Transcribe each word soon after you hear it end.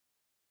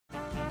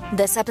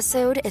This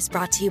episode is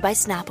brought to you by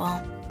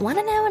Snapple. Want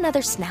to know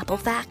another Snapple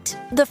fact?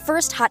 The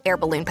first hot air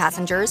balloon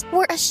passengers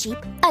were a sheep,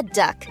 a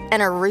duck,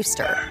 and a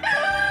rooster.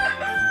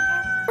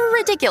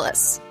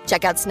 Ridiculous.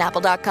 Check out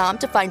Snapple.com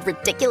to find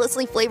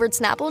ridiculously flavored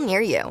Snapple near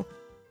you.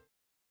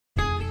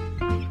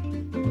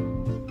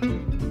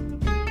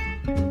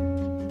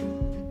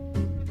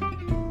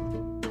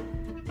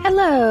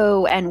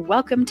 Hello, and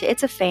welcome to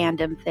It's a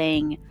Fandom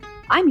Thing.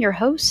 I'm your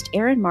host,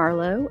 Erin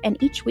Marlowe, and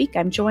each week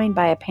I'm joined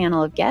by a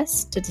panel of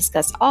guests to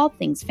discuss all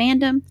things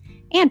fandom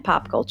and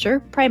pop culture,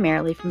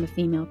 primarily from a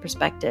female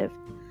perspective.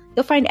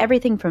 You'll find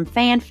everything from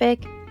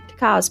fanfic to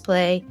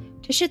cosplay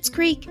to Schitt's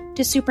Creek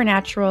to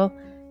Supernatural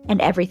and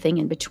everything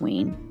in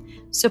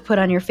between. So put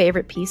on your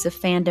favorite piece of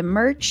fandom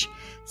merch,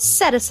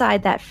 set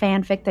aside that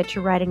fanfic that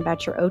you're writing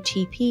about your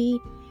OTP,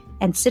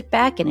 and sit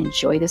back and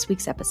enjoy this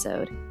week's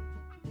episode.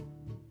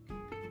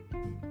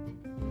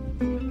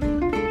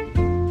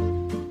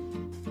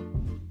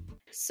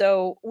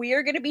 So we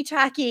are going to be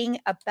talking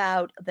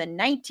about the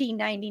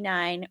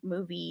 1999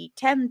 movie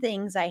 10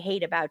 Things I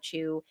Hate About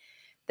You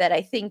that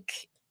I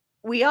think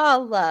we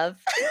all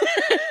love.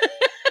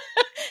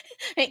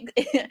 I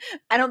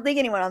don't think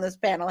anyone on this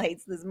panel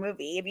hates this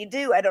movie. If you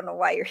do, I don't know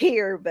why you're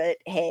here, but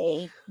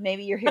hey,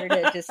 maybe you're here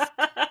to just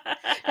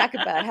talk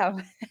about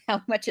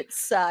how much it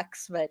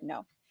sucks, but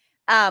no.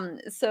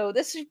 So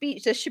this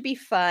should be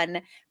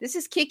fun. This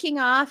is kicking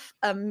off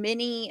a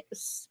mini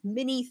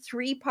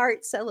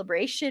 3-part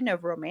celebration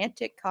of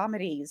romantic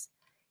comedies.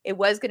 It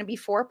was going to be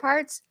 4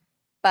 parts,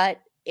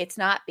 but it's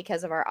not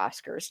because of our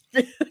Oscars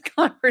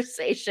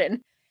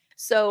conversation.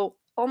 So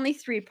only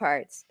 3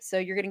 parts. So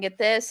you're going to get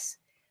this,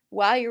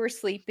 While You Were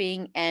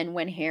Sleeping, and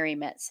When Harry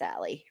Met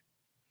Sally.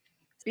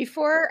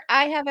 Before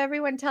I have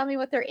everyone tell me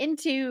what they're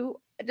into,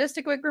 just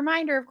a quick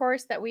reminder, of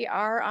course, that we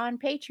are on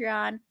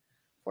Patreon.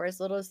 For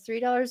as little as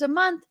 $3 a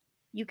month,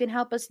 you can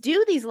help us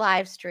do these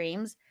live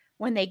streams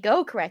when they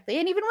go correctly.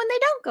 And even when they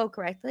don't go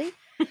correctly,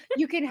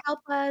 you can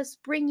help us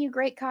bring you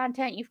great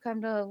content you've come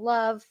to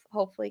love,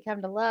 hopefully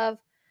come to love.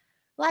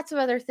 Lots of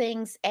other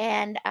things.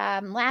 And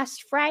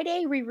last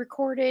Friday, we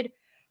recorded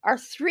our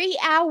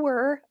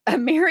 3-hour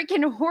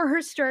American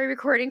Horror Story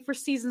recording for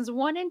seasons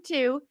 1 and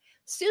 2.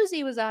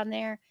 Susie was on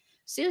there.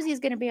 Susie's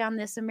going to be on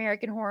this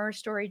American Horror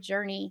Story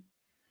journey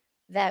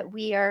that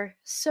we are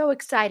so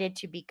excited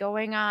to be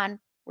going on.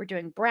 We're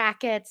doing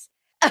brackets.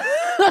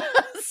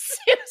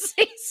 Susie's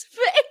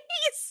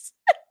face.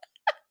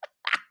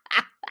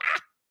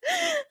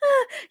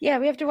 Yeah,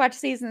 we have to watch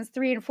seasons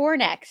 3 and 4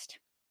 next.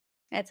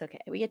 That's okay.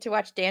 We get to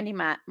watch Dandy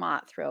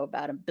Mott throw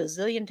about a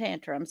bazillion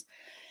tantrums.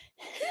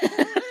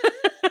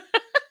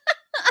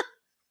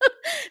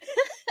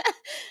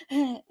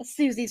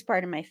 Susie's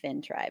part of my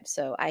Finn tribe,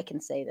 so I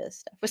can say this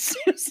stuff with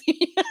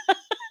Susie.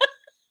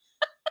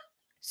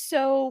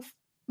 So,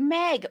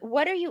 Meg,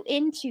 what are you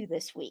into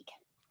this week?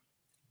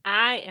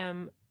 I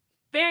am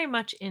very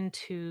much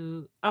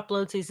into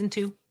Upload Season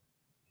 2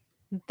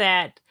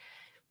 that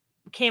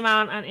came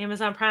out on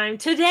Amazon Prime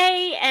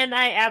today, and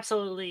I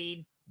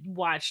absolutely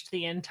watched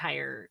the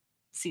entire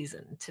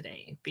season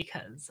today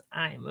because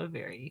I'm a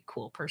very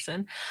cool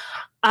person.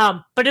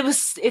 But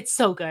it's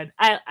so good.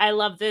 I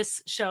love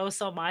this show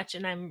so much,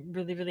 and I'm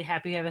really, really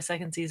happy we have a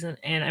second season,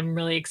 and I'm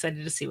really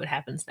excited to see what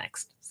happens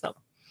next. So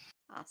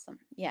awesome.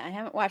 Yeah, I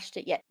haven't watched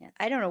it yet.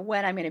 I don't know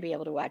when I'm going to be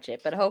able to watch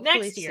it, but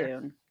hopefully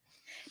soon.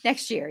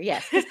 Next year,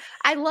 yes.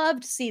 I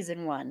loved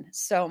season 1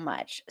 so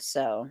much.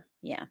 So,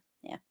 yeah.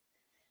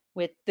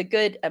 With the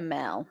good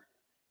Amel.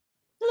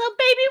 Little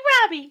baby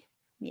Robbie.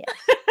 Yes,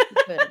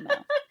 good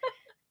Amel.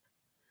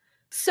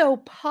 So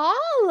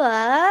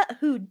Paula,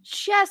 who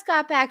just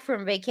got back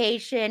from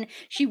vacation,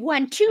 she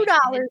won $2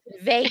 in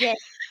Vegas.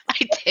 I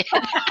did.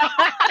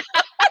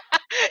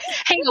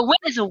 Hey, a win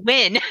is a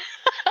win.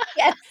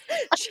 Yes.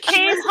 She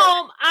came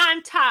home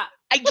on top.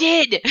 I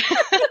did.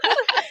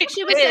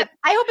 She was.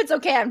 I hope it's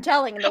okay. I'm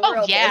telling the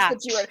world yeah.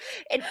 that you were,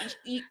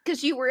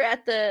 because you were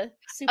at the.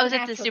 I was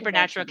at the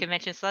Supernatural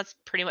convention, so that's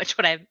pretty much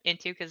what I'm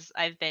into because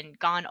I've been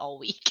gone all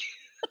week.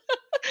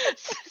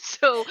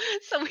 so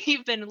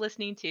we've been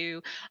listening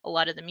to a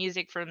lot of the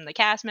music from the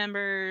cast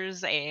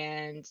members,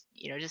 and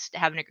just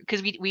having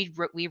because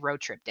we road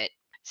tripped it.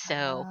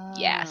 So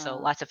yeah, so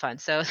lots of fun.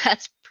 So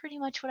that's pretty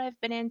much what I've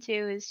been into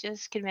is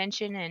just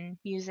convention and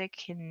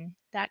music and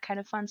that kind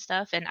of fun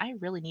stuff. And I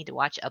really need to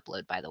watch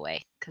Upload, by the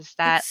way, because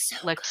that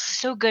looked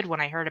so good when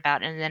I heard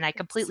about it, and then I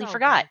completely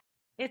forgot.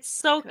 Good. It's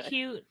so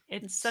cute.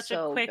 It's such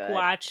a quick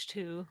watch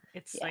too.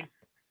 It's like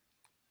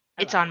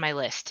it's on my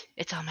list.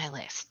 It's on my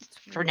list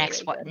for really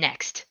next. What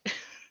next?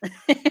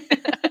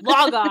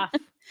 Log off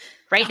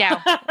right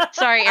now.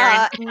 Sorry,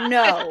 Erin.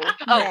 No.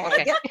 Oh,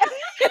 okay.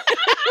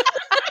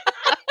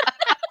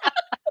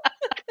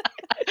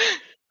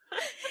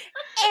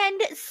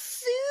 And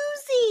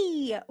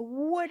Susie,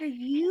 what are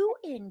you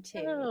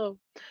into? Oh,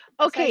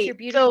 okay. okay. Your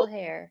beautiful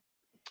hair.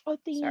 Oh,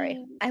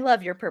 sorry. I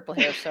love your purple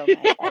hair so much.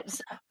 It's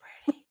so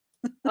pretty.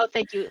 Oh,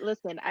 thank you.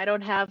 Listen, I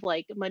don't have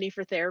like money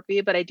for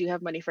therapy, but I do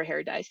have money for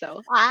hair dye.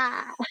 So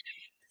I'm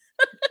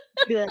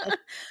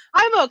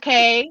I'm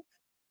okay.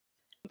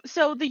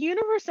 So the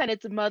universe and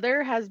its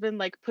mother has been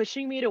like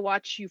pushing me to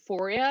watch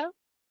Euphoria.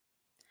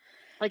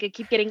 Like I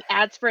keep getting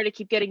ads for it, I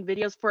keep getting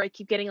videos for it, I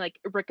keep getting like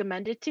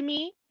recommended to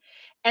me.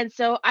 And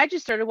so I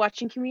just started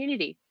watching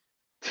Community.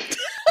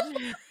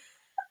 I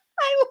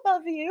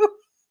love you.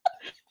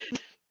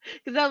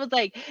 Because I was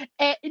like,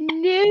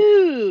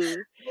 no.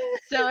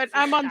 So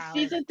I'm on Solid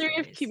season 3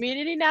 of choice.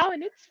 Community now,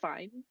 and it's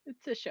fine.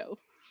 It's a show.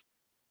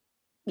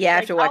 Yeah, I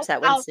have Like, to watch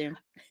that one soon.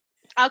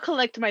 I'll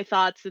collect my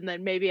thoughts, and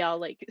then maybe I'll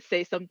like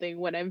say something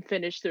when I'm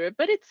finished through it.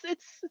 But it's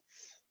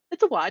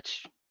a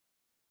watch.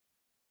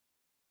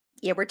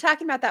 Yeah, we're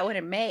talking about that one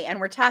in May, and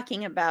we're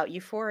talking about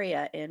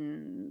Euphoria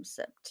in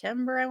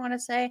September, I want to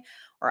say,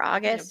 or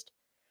August.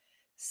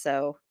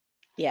 So,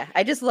 yeah,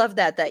 I just love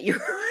that you.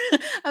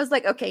 I was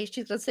like, okay,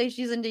 she's gonna say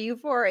she's into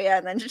Euphoria,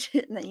 and then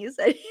you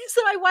said,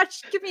 so I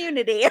watched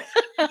Community.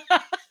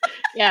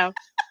 Yeah.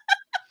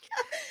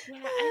 Yeah,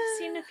 I've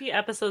seen a few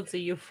episodes of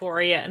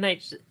Euphoria, and I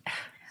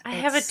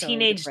have a It's so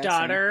teenage depressing.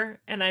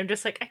 daughter, and I'm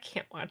just like, I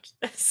can't watch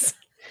this.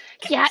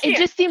 Yeah, it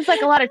just seems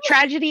like a lot of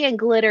tragedy and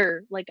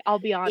glitter. Like, I'll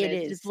be honest,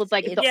 is. just with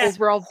like the It's-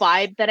 overall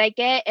vibe that I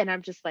get, and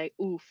I'm just like,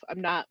 oof,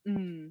 I'm not.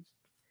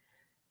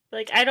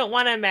 Like, I don't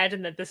want to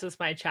imagine that this is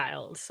my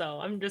child, so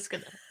I'm just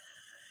gonna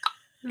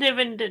live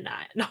in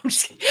denial. No, I'm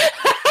just kidding.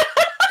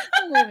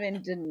 Live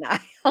in denial.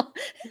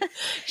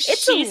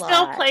 It's She a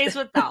still lot. plays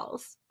with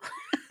dolls.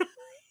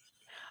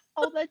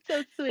 Oh, that's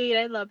so sweet.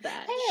 I love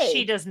that. Hey.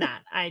 She does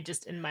not. I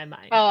just in my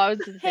mind. Oh, I was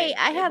just Hey, saying,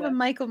 I have a but-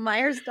 Michael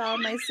Myers doll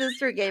my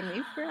sister gave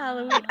me for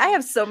Halloween. I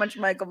have so much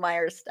Michael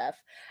Myers stuff.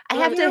 I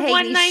have Your to hang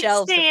one these night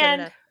shelves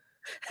stand.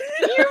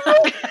 to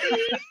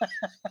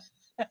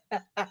put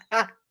it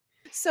up.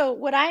 So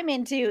what I'm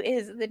into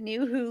is the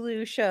new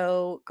Hulu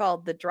show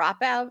called The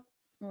Dropout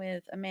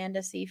with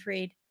Amanda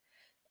Seyfried,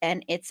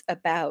 and it's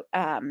about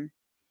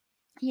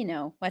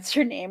what's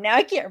her name now?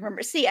 I can't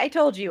remember. See, I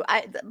told you,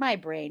 my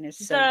brain is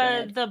so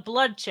good. The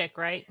blood chick,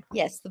 right?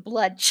 Yes, the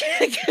blood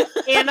chick.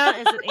 Anna,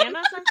 is it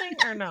Anna something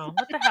or no?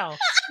 What the hell?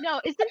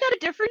 No, isn't that a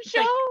different It's show?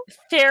 like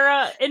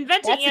Thera Inventing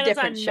That's a Anna's on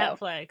different show.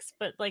 Netflix,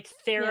 but like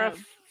Thera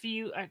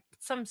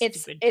some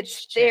It's stupid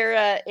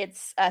chick.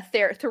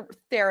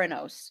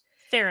 Theranos.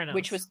 Theranos.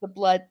 Which was the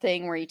blood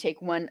thing where you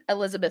take one,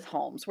 Elizabeth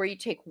Holmes, where you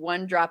take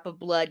one drop of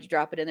blood, you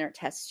drop it in there, it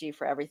tests you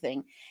for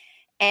everything.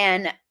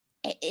 And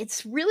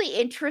it's really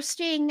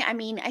interesting. I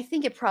mean, I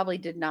think it probably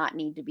did not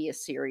need to be a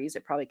series.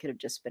 It probably could have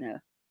just been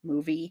a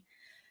movie.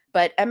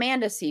 But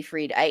Amanda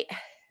Seyfried,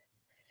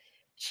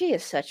 she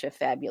is such a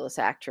fabulous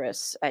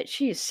actress.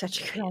 She is such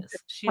a good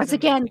actress. Once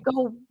again,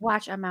 go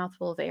watch A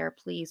Mouthful of Air,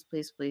 please,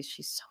 please, please.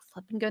 She's so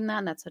flipping good in that,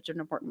 and that's such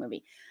an important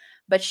movie.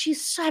 But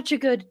she's such a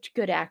good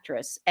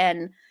actress,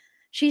 and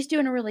she's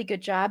doing a really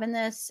good job in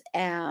this.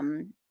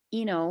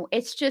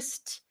 It's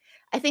just,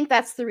 I think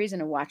that's the reason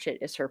to watch it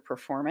is her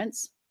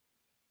performance.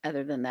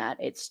 Other than that,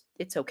 it's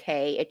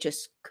okay. It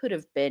just could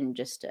have been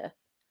just a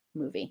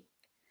movie.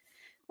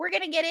 We're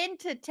going to get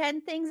into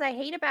 10 things I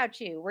hate about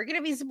you. We're going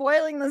to be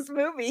spoiling this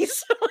movie.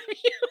 So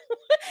if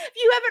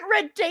you haven't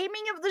read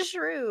Taming of the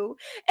Shrew,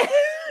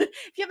 if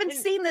you haven't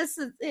seen this,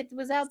 it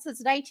was out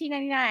since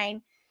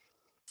 1999.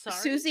 Sorry?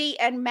 Susie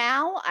and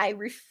Mal, I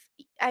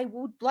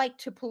would like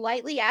to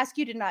politely ask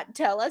you to not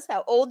tell us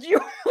how old you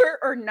were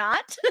or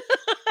not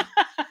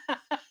when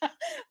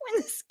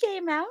this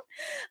came out.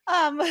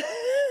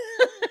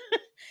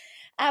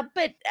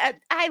 But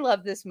I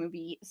love this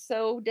movie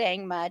so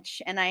dang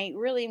much, and I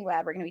really am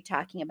glad we're going to be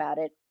talking about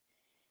it.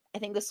 I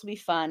think this will be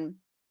fun.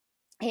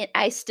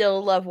 I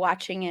still love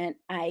watching it.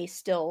 I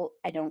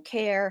don't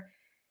care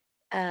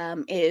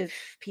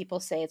if people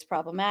say it's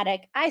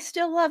problematic. I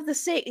still love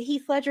the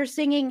Heath Ledger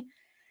singing.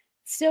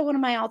 Still one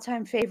of my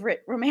all-time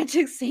favorite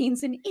romantic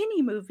scenes in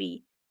any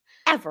movie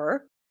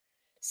ever.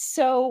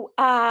 So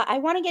I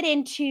want to get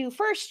into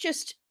first,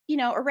 just,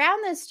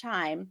 around this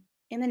time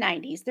in the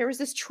 90s, there was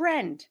this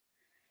trend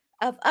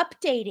of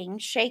updating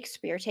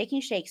Shakespeare,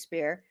 taking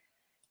Shakespeare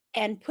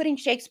and putting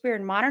Shakespeare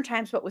in modern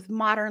times, but with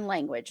modern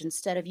language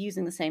instead of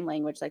using the same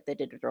language like they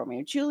did with Romeo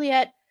and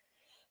Juliet.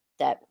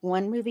 That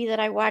one movie that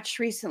I watched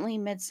recently,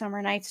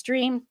 Midsummer Night's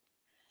Dream.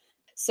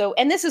 So,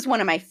 and this is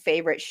one of my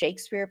favorite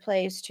Shakespeare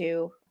plays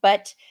too.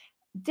 But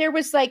there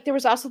was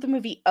also the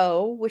movie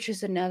O, which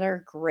is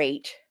another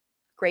great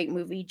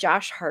movie.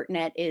 Josh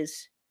Hartnett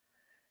is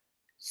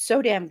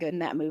so damn good in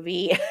that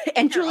movie.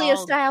 And Julia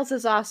Stiles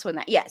is also in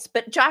that. Yes,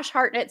 but Josh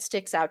Hartnett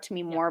sticks out to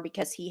me more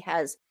because he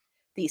has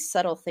these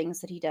subtle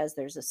things that he does.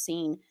 There's a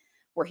scene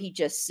where he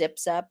just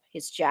zips up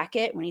his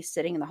jacket when he's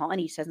sitting in the hall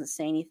and he doesn't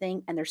say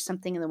anything. And there's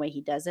something in the way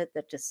he does it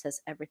that just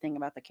says everything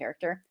about the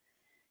character.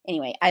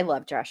 Anyway, I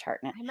love Josh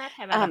Hartnett. I met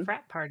him at a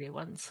frat party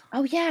once.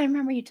 Oh, yeah, I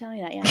remember you telling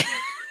me that, yeah.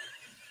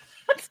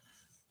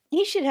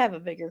 He should have a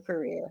bigger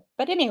career.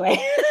 But anyway,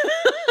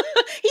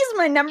 he's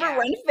my number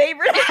one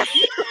favorite actor.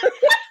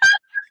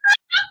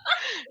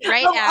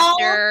 Right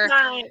after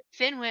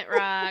Finn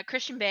Wittrock,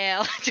 Christian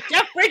Bale,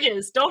 Jeff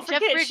Bridges. Don't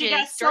forget, she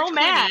got so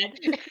mad.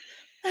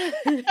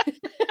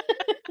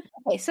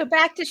 Okay, so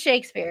back to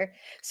Shakespeare.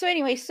 So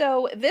anyway,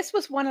 so this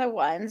was one of the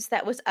ones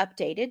that was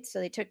updated. So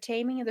they took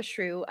Taming of the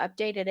Shrew,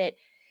 updated it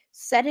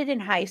set it in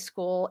high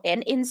school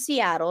and in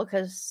Seattle,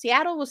 because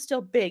Seattle was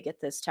still big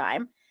at this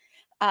time.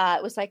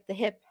 It was like the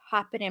hip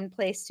hopping in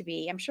place to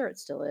be. I'm sure it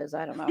still is.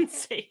 I don't know.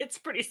 Say it's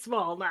pretty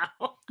small now.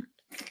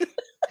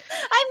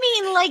 I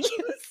mean, like,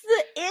 it was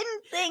the in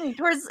thing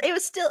towards. It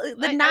was still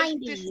the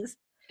 '90s.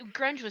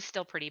 Grunge was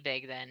still pretty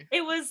big then.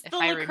 It was If the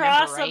I remember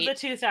lacrosse of right. the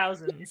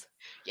 2000s.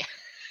 Yeah.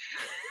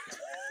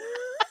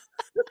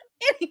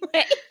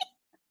 Anyway,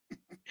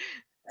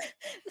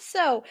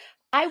 so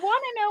I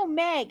want to know,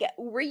 Meg,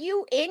 were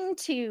you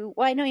into?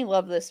 Well, I know you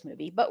love this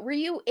movie, but were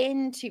you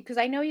into? Because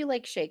I know you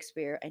like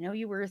Shakespeare. I know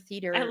you were a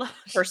theater I love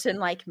person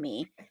like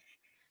me.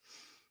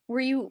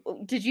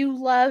 Did you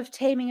love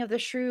Taming of the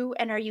Shrew,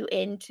 and are you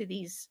into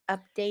these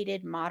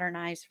updated,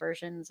 modernized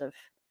versions of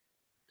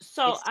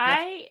So this stuff?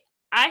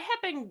 I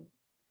have been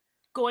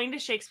going to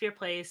Shakespeare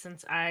plays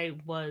since I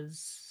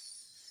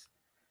was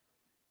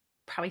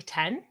probably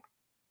 10.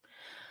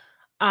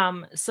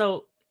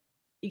 So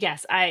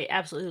yes, I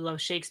absolutely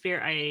love Shakespeare.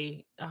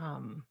 I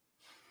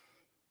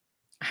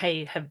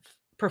have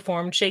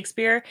performed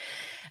Shakespeare.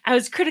 I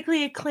was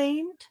critically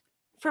acclaimed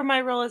for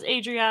my role as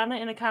Adriana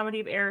in A Comedy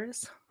of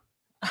Errors.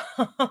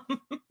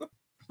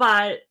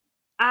 But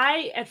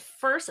I at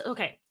first,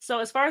 okay, so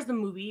as far as the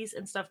movies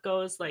and stuff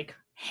goes, like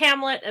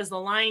Hamlet as the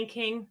Lion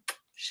King,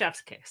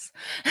 chef's kiss.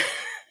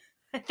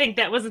 I think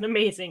that was an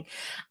amazing.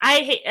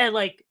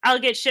 I'll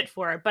get shit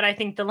for it, but I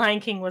think The Lion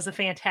King was a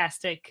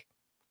fantastic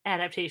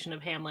adaptation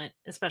of Hamlet,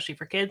 especially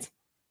for kids.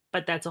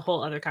 But that's a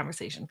whole other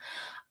conversation.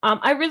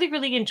 I really,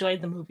 really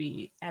enjoyed the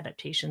movie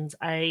adaptations.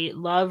 I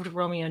loved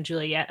Romeo and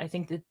Juliet. I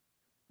think that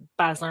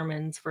Baz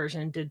Luhrmann's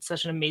version did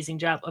such an amazing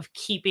job of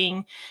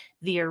keeping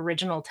the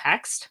original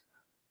text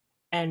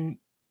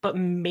but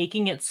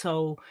making it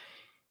so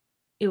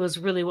it was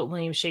really what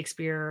William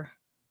Shakespeare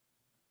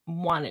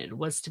wanted,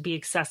 was to be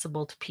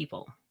accessible to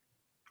people.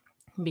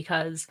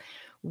 Because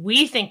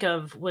we think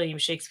of William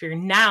Shakespeare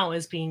now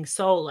as being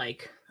so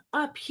like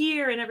up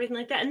here and everything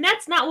like that. And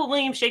that's not what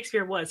William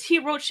Shakespeare was. He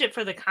wrote shit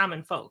for the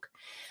common folk.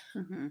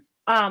 Mm-hmm.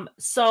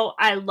 So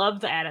I love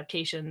the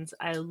adaptations.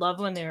 I love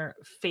when they're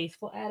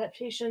faithful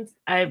adaptations.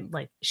 I'm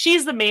like,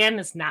 She's the Man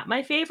is not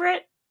my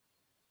favorite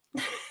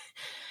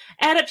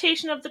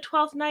adaptation of The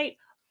Twelfth Night.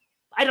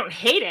 I don't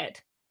hate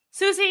it,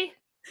 Susie.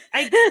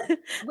 I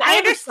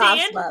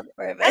understand.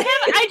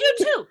 I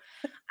do too.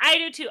 I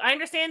do too. I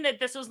understand that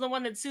this was the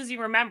one that Susie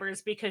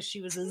remembers because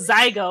she was a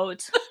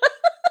zygote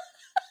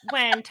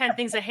when 10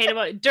 Things I Hate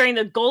About during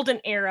the golden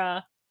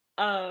era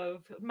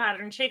of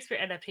modern Shakespeare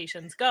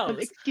adaptations goes.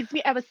 Excuse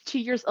me, I was 2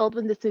 years old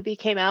when this movie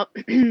came out.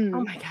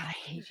 Oh my god, I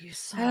hate you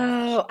so much.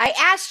 Oh, I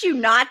asked you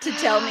not to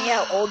tell me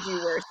how old you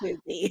were,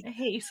 Susie. I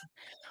hate you.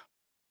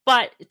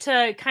 But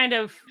to kind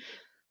of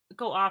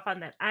go off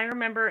on that, I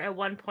remember at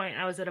one point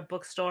I was at a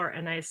bookstore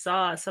and I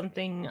saw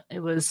something. It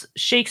was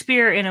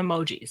Shakespeare in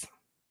emojis.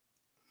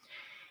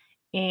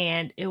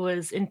 And it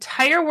was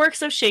entire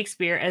works of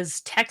Shakespeare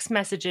as text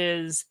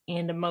messages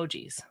and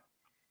emojis.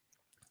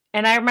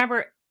 And I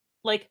remember,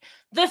 like,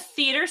 the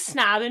theater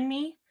snob in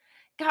me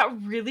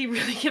got really,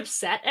 really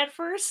upset at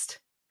first.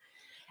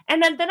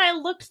 And then I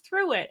looked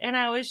through it and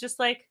I was just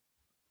like,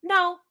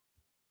 no,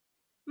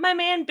 my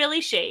man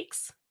Billy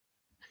Shakes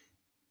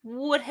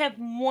would have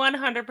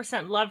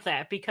 100% loved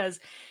that,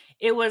 because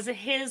it was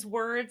his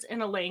words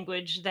in a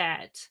language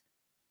that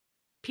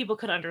people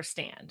could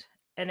understand.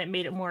 And it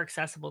made it more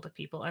accessible to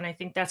people. And I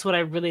think that's what I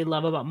really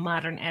love about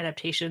modern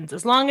adaptations.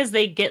 As long as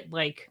they get,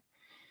 like,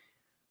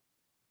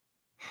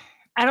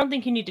 I don't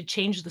think you need to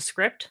change the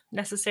script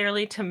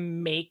necessarily to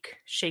make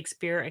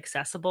Shakespeare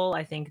accessible.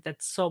 I think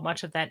that so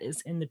much of that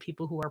is in the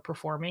people who are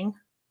performing.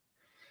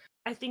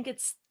 I think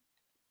it's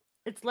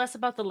less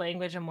about the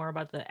language and more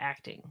about the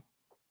acting,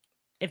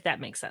 if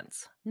that makes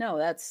sense.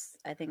 No,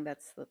 I think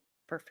that's the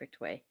perfect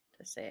way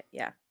to say it.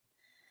 Yeah.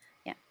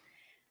 Yeah.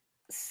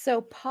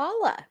 So,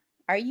 Paula,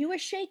 are you a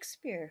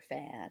Shakespeare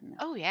fan?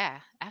 Oh yeah,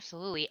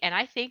 absolutely. And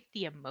I think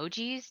the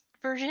emojis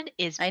version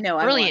is I know,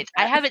 brilliant.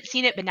 I haven't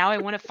seen it, but now I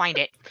want to find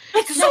it.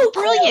 It's so so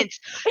brilliant. It's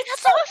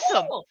That's so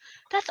awesome. cool.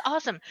 That's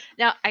awesome.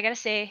 Now I gotta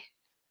say,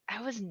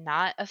 I was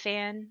not a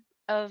fan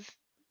of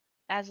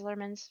Baz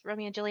Luhrmann's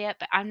Romeo and Juliet,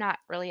 but I'm not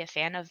really a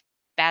fan of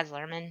Baz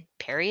Luhrmann,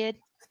 period.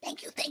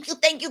 Thank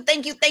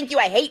you.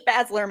 I hate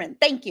Baz Luhrmann.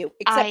 Thank you.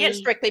 Except in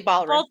Strictly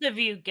Ballroom. Both of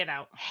you get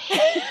out.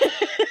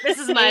 This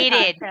is my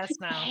podcast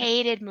now.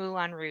 Hated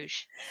Moulin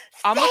Rouge.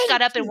 Almost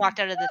got up and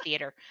walked out of the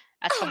theater.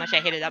 That's how much I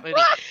hated that movie.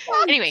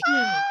 Anyway.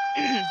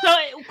 So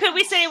could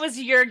we say it was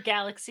your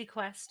Galaxy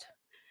Quest?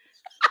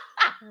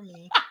 For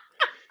me.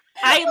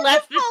 I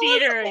left the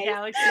theater at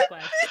Galaxy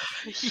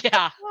Quest.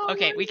 Yeah.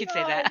 Okay, we could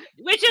say that.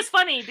 Which is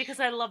funny because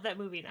I love that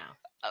movie now.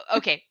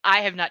 Okay,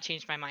 I have not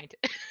changed my mind.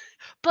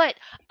 But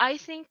I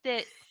think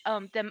that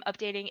them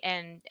updating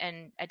and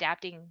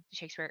adapting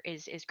Shakespeare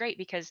is great,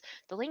 because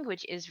the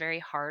language is very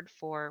hard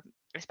for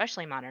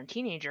especially modern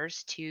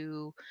teenagers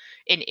to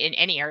in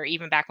any era,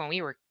 even back when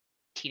we were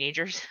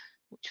teenagers,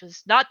 which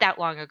was not that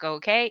long ago,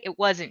 okay? It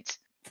wasn't.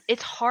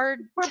 It's hard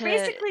We're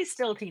basically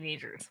still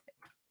teenagers.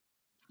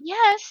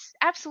 Yes,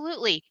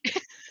 absolutely.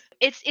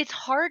 it's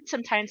hard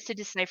sometimes to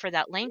decipher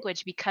that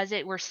language because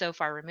we're so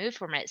far removed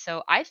from it.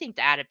 So I think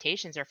the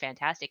adaptations are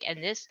fantastic,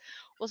 and this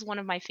was one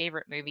of my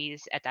favorite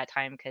movies at that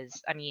time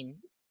because I mean,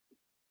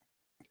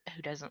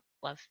 who doesn't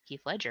love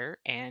Heath Ledger,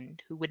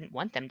 and who wouldn't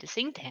want them to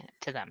sing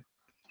to them?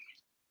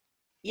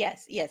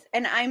 Yes, yes.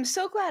 And I'm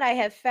so glad I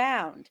have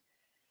found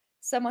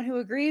someone who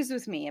agrees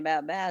with me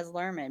about Baz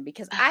Luhrmann,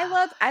 because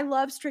I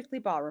love Strictly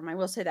Ballroom. I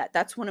will say that.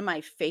 That's one of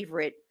my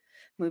favorite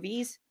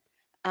movies.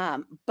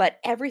 But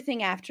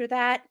everything after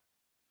that,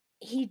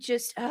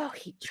 he's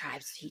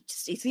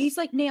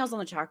like nails on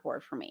the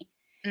chalkboard for me.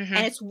 Mhm.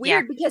 And it's Yeah.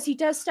 weird because he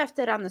does stuff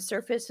that on the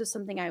surface is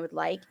something I would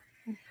like.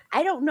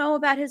 I don't know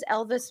about his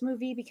Elvis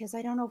movie because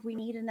I don't know if we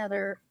need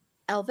another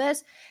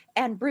Elvis.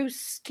 And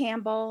Bruce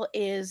Campbell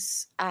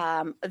is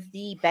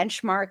the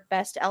benchmark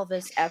best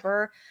Elvis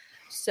ever.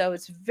 So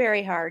it's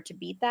very hard to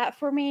beat that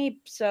for me.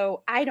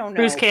 So I don't know.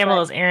 Bruce Campbell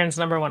but- is Aaron's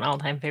number one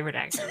all-time favorite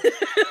actor.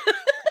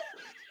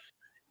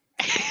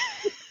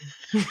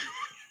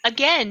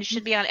 Again,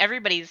 should be on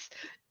everybody's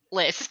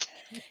list.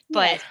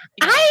 But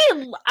Yes. you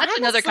know, that's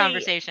another honestly,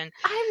 conversation.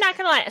 I'm not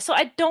gonna lie. So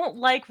I don't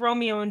like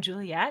Romeo and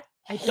Juliet.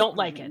 I don't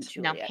like Romeo and it.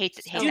 No, Juliet. hate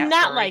Do that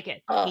not story. like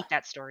it. Ugh. Hate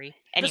that story.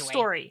 The Anyway,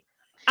 story.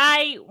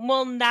 I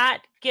will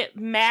not get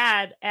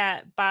mad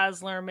at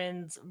Baz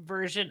Luhrmann's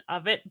version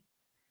of it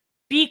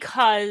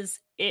because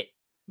it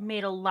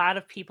made a lot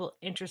of people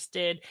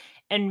interested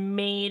and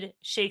made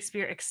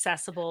Shakespeare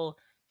accessible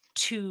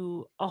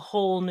to a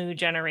whole new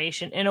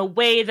generation in a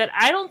way that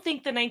I don't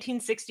think the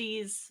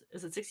 1960s,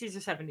 is it 60s or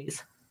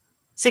 70s?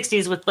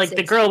 60s with like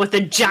the girl with the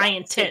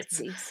giant tits.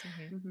 60s.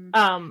 Mhm.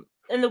 Mhm.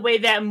 In the way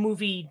that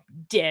movie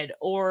did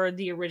or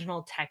the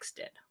original text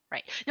did.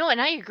 right? No, and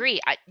I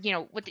agree.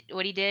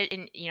 What he did,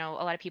 and a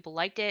lot of people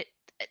liked it.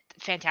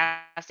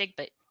 Fantastic,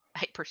 but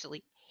I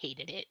personally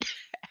hated it.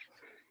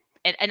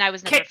 and I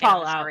was never Kick a fan of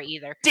Paul the out. story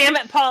either. Damn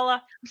it,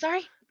 Paula. I'm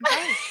sorry.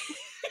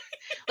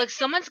 Look,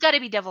 someone's got to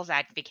be devil's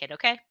advocate,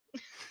 okay?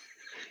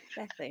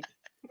 Exactly.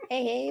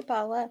 Hey,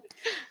 Paula.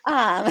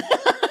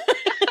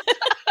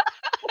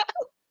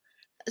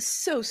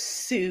 So,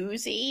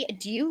 Susie,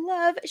 do you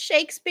love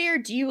Shakespeare?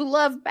 Do you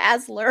love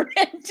Baz Luhrmann?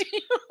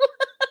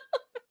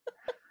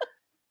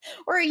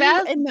 Or are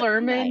Baz you in the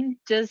Luhrmann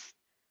just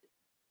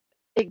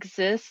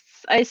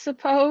exists, I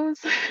suppose.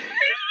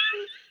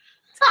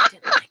 I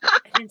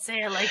didn't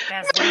say I like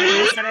Baz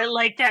Luhrmann. I said I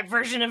like that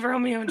version of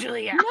Romeo and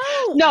Juliet.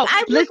 No,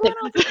 I was listen. going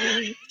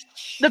off-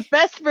 The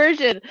best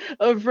version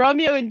of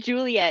Romeo and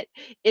Juliet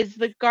is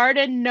the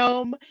Garden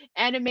Gnome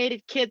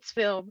animated kids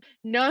film,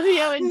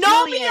 Romeo and Romeo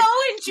Juliet,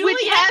 and Juliet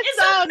which has is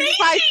songs amazing.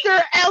 by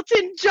Sir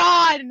Elton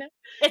John.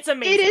 It's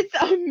amazing. It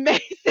is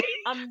amazing.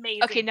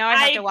 amazing. Okay, now I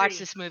have to watch agree.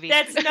 this movie.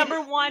 That's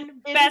number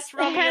one It best is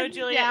Romeo and hands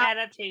Juliet down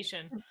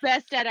adaptation.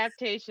 Best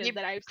adaptation You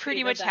that I've pretty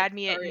seen. much of that had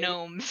me story. at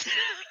gnomes.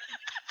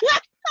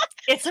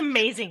 It's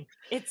amazing.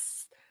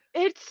 It's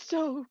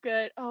so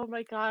good. Oh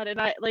my god! And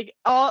I like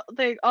all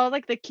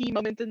the key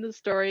moments in the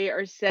story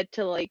are set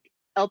to like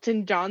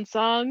Elton John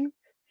song.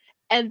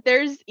 And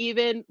there's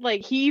even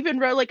like he even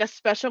wrote like a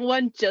special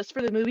one just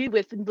for the movie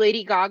with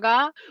Lady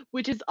Gaga,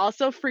 which is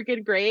also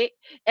freaking great.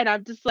 And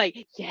I'm just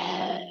like,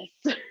 yes.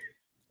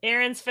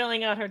 Erin's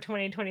filling out her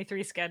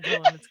 2023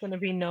 schedule, and it's going to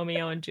be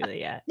Romeo and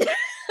Juliet.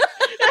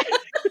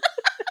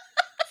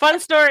 Fun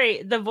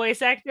story: the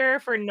voice actor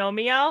for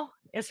Romeo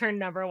is her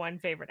number one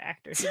favorite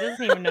actor. She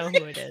doesn't even know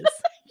who it is.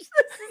 This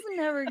is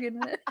never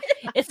gonna.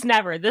 It's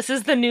never. This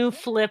is the new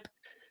Flip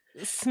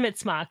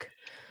Smitsmock.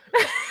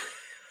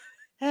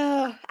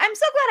 Oh, I'm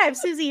so glad I have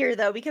Susie here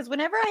though, because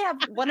whenever I have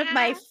one of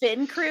my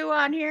Finn crew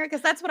on here,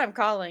 because that's what I'm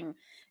calling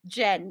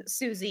Jen,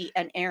 Susie,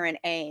 and Aaron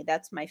A.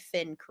 That's my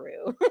Finn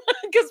crew,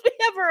 because we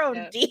have our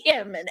own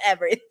Yeah. DM and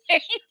everything.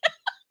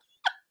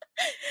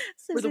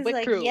 We're the Susie's Wit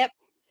like, crew. yep.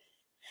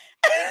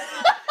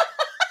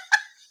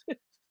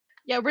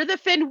 Yeah, we're the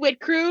Finn Wit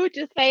crew,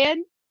 just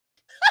saying.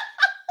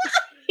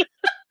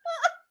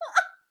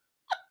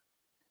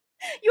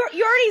 You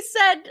already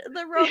said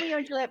the Romeo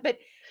and Juliet, but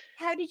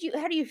how do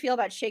you feel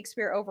about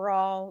Shakespeare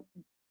overall?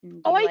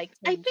 Do Oh, you I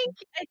him?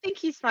 think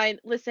he's fine.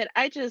 Listen,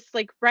 I just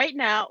like right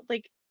now,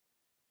 like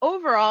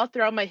overall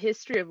throughout my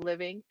history of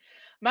living,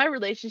 my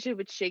relationship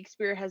with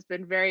Shakespeare has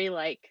been very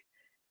like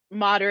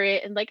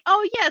moderate and like,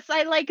 oh yes,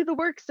 I like the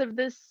works of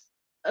this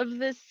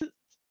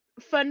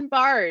fun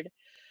bard.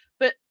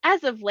 But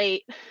as of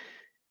late,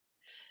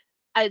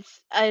 I've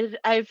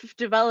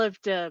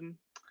developed a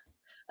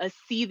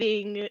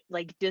seething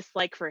like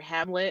dislike for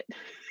Hamlet.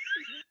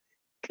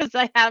 Because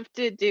I've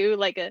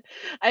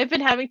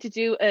been having to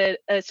do a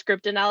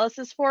script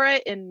analysis for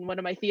it in one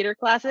of my theater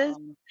classes,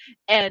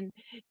 and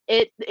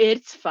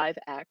it's 5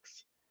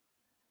 acts.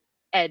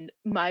 And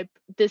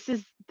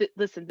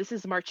listen, this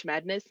is March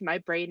Madness. My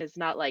brain is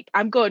not like,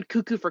 I'm going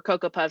cuckoo for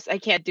Cocoa Puffs. I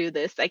can't do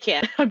this. I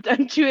can't. I'm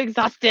too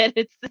exhausted.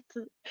 It's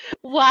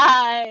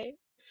why,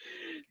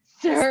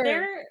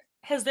 sir.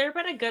 Has there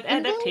been a good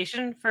And then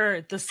adaptation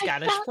for the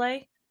Scottish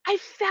play? I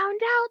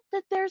found out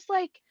that there's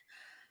like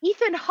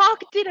Ethan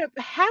Hawke did a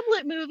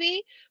Hamlet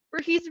movie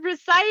where he's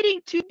reciting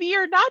 "To Be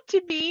or Not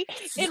to Be"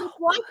 It's in so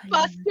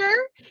Blockbuster,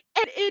 and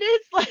And it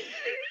is like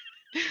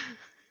it's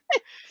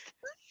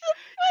the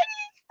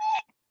funniest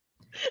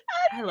thing.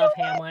 I love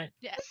Hamlet.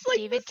 Yeah, It's like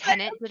David the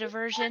Tennant did a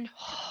version.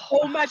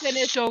 Oh my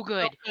goodness, so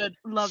good.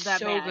 Love that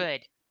so man.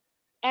 good.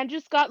 Andrew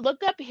Scott,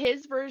 look up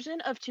his version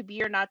of To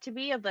Be or Not to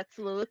Be of that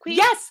soliloquy.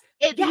 Yes.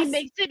 He Yes.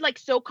 makes it like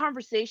so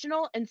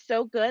conversational and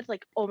so good.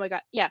 Like, oh my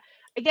god. Yeah.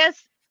 I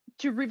guess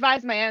to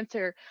revise my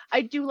answer,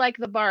 I do like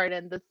the Bard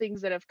and the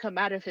things that have come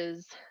out of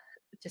his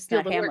Just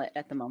field not of work. Hamlet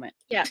at the moment.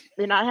 Yeah,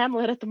 they're not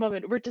Hamlet at the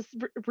moment.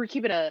 We're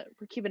keeping a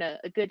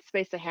good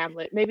space of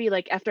Hamlet. Maybe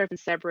like after I've been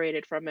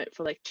separated from it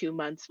for like 2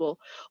 months, we'll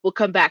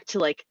come back to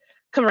like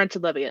come around to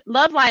loving it.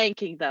 Love Lion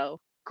King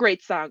though.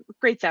 Great song,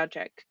 great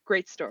soundtrack,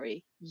 great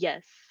story.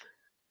 Yes.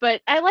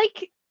 But I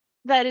like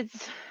that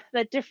it's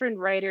that different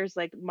writers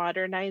like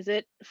modernize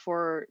it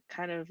for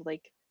kind of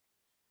like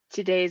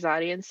today's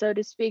audience, so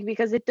to speak,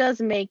 because it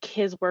does make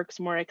his works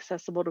more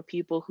accessible to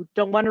people who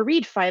don't want to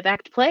read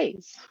 5-act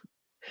plays.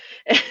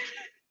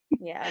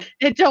 Yeah.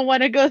 And don't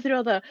want to go through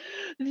all the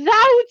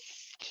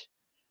thou'st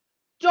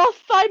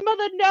doth thy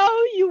mother know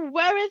you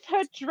weareth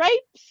her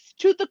drapes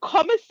to the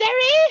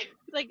commissary?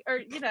 Like, or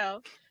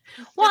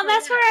Well,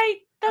 that's where I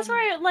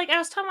like I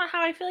was talking about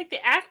how I feel like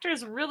the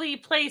actors really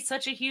play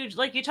such a huge,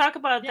 like you talk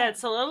about Yeah. that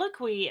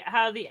soliloquy,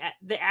 how the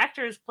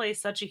actors play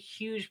such a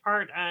huge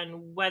part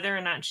on whether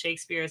or not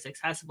Shakespeare is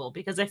accessible,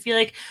 because I feel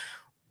like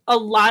a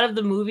lot of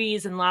the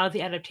movies and a lot of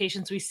the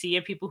adaptations we see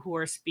of people who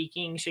are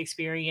speaking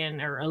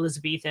Shakespearean or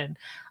Elizabethan,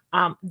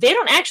 they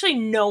don't actually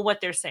know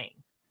what they're saying.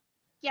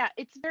 Yeah,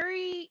 it's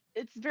very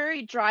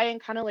dry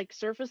and kind of like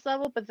surface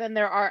level, but then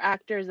there are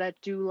actors that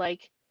do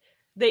like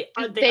They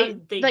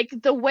like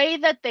the way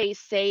that they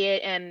say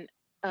it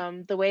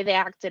and the way they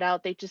act it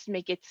out, they just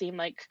make it seem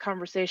like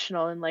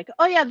conversational and like,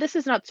 oh yeah, this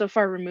is not so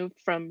far removed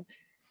from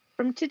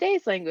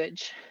today's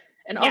language.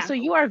 And Yeah. also,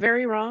 you are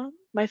very wrong.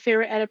 My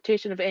favorite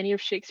adaptation of any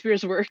of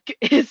Shakespeare's work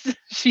is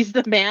She's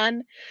the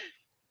Man.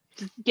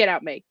 Just get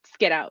out, Meg. Just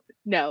get out.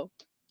 No.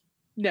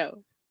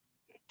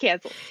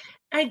 Cancel.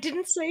 I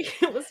didn't say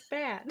it was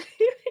bad.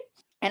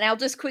 And I'll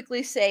just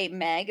quickly say,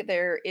 Meg,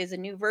 there is a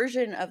new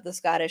version of the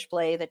Scottish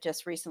play that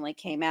just recently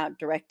came out,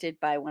 directed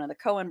by one of the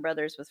Coen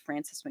brothers with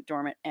Frances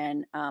McDormand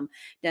and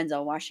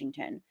Denzel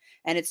Washington.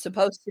 And it's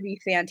supposed to be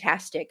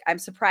fantastic. I'm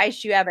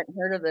surprised you haven't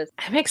heard of this.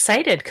 I'm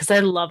excited because I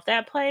love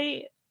that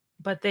play,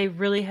 but they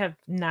really have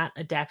not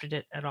adapted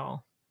it at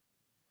all.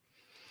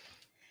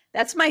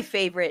 That's my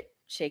favorite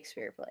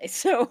Shakespeare play.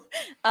 So,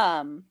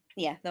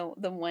 yeah,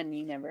 the one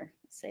you never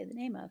say the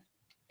name of.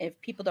 If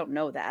people don't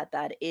know that,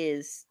 that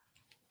is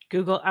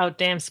Google out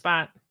damn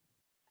spot.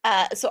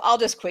 So I'll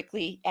just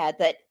quickly add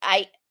that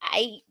I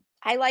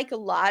like a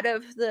lot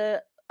of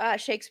the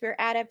Shakespeare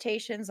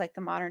adaptations, like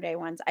the modern day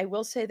ones. I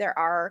will say there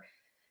are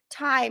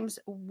times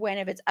when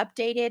if it's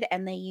updated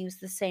and they use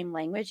the same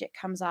language, it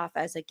comes off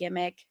as a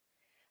gimmick,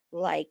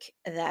 like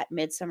that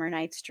Midsummer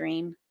Night's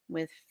Dream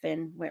with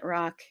Finn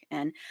Wittrock,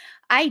 and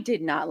I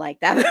did not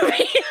like that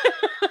movie.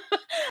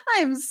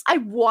 I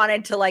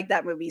wanted to like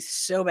that movie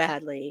so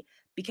badly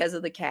because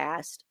of the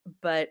cast,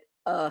 but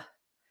that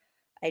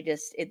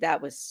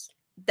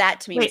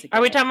to me was Wait,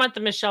 are we talking about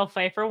the Michelle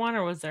Pfeiffer one,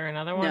 or was there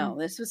another one? No,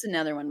 this was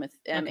another one with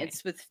Okay.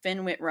 It's with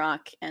Finn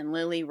Wittrock and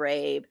Lily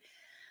Rabe,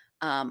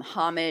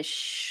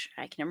 Hamish.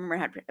 I can never remember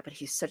how to, but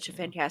he's such a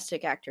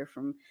fantastic actor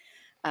from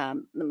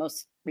the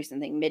most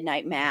recent thing,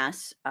 Midnight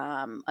Mass,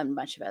 and a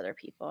bunch of other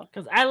people.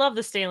 Because I love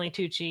the Stanley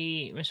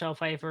Tucci, Michelle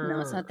Pfeiffer. No,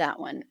 it's not that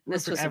one.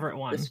 This Rupert was Everett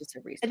one. This was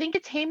a recent. I think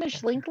it's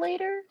Hamish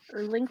Linklater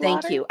or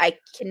Linklater. Thank you. I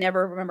can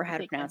never remember how to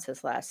Thank you. pronounce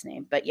his last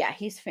name, but yeah,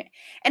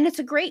 and it's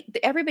a great.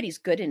 Everybody's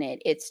good in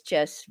it. It's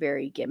just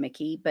very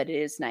gimmicky, but it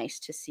is nice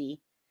to see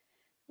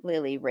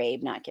Lily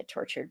Rabe not get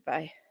tortured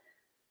by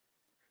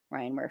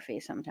Ryan Murphy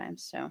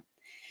sometimes. So,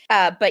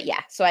 but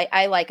yeah, so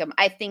I like them.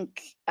 I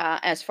think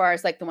as far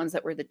as like the ones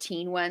that were the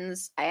teen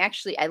ones,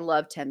 I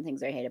love 10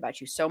 Things I Hate About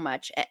You so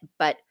much,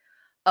 but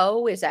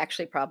O is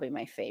actually probably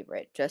my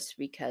favorite, just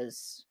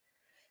because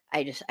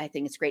I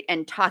think it's great.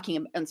 And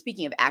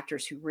speaking of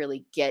actors who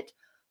really get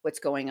what's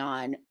going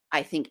on,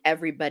 I think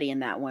everybody in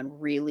that one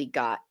really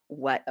got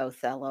what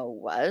Othello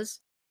was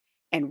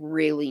and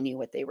really knew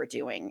what they were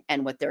doing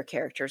and what their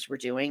characters were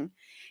doing.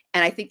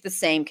 And I think the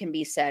same can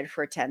be said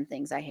for 10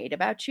 Things I Hate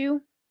About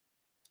You.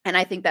 And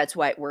I think that's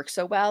why it works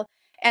so well.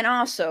 And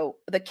also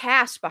the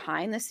cast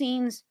behind the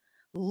scenes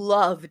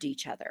loved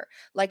each other.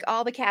 Like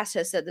all the cast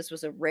has said, this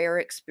was a rare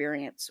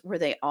experience where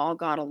they all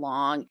got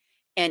along.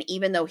 And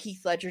even though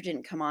Heath Ledger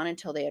didn't come on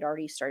until they had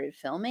already started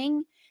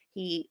filming,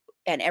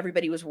 and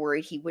everybody was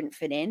worried he wouldn't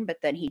fit in, but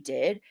then he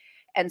did.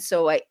 And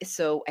so I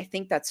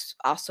think that's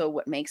also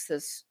what makes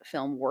this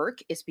film work,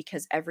 is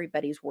because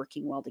everybody's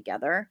working well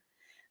together.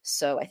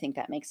 So I think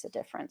that makes a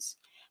difference.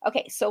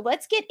 Okay, so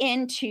let's get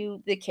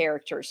into the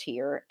characters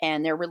here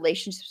and their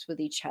relationships with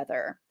each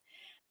other.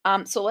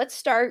 So let's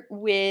start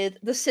with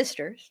the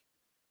sisters,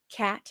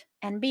 Kat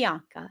and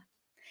Bianca.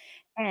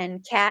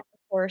 And Kat, of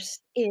course,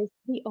 is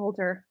the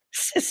older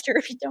sister,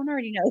 if you don't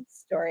already know the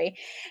story.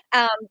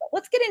 But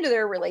let's get into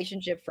their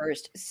relationship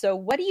first. So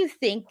what do you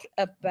think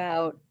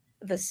about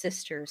the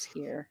sisters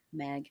here,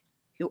 Meg?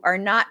 who are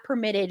not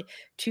permitted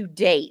to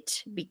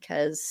date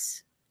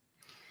because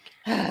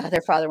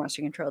their father wants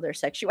to control their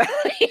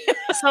sexuality.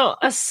 So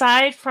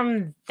aside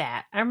from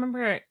that, I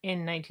remember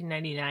in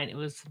 1999, it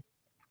was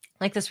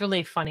like this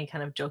really funny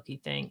kind of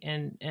jokey thing.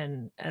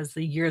 And as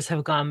the years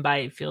have gone by,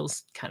 it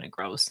feels kind of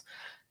gross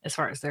as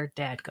far as their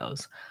dad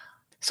goes.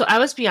 So I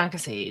was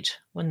Bianca's age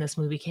when this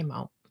movie came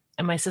out,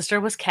 and my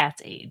sister was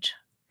Kat's age.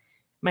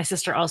 My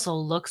sister also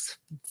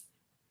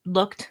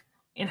looked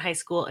in high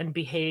school and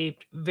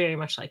behaved very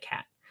much like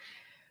Kat.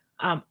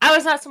 I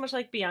was not so much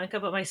like Bianca,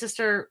 but my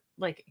sister,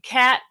 like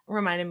Kat,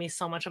 reminded me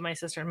so much of my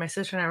sister. And my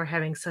sister and I were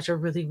having such a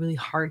really, really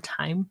hard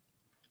time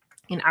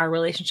in our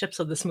relationship.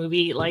 So this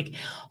movie like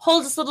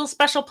holds this little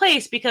special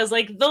place because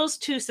like those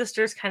two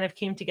sisters kind of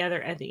came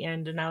together at the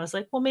end. And I was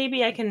like, well,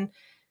 maybe I can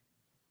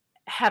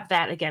have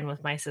that again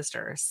with my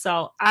sister.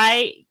 So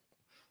I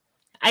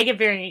get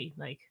very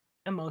like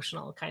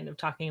emotional kind of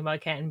talking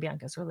about Kat and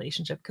Bianca's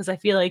relationship because I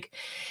feel like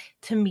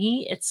to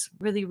me it's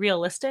really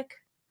realistic.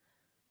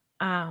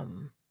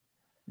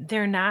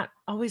 They're not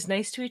always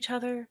nice to each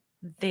other.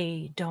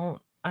 They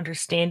don't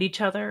understand each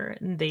other,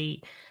 and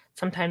they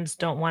sometimes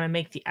don't want to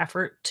make the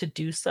effort to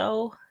do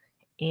so.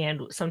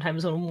 And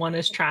sometimes when one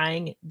is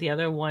trying, the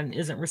other one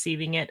isn't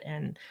receiving it.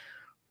 And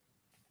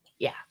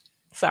yeah,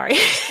 sorry.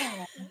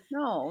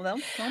 No,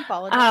 don't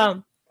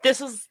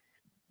apologize.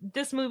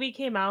 This movie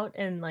came out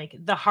in like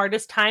the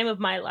hardest time of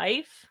my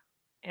life,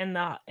 and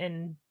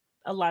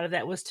a lot of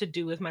that was to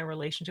do with my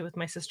relationship with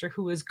my sister,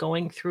 who was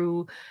going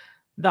through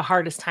the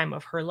hardest time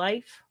of her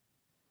life.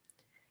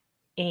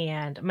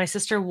 And my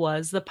sister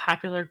was the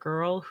popular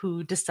girl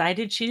who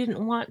decided she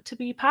didn't want to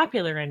be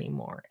popular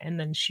anymore, and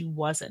then she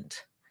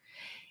wasn't.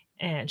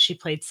 And she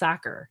played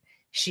soccer.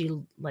 She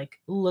like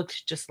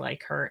looked just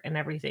like her and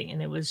everything,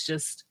 and it was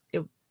just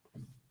it.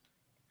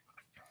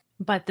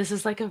 But this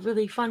is like a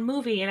really fun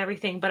movie and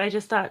everything, but I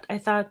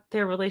thought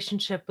their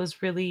relationship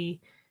was really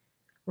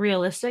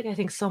realistic. I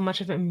think so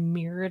much of it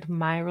mirrored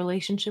my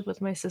relationship with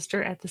my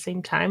sister at the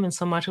same time, and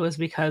so much it was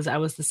because I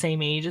was the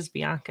same age as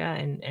Bianca,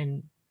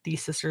 and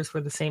these sisters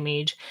were the same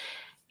age.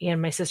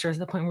 And my sister is at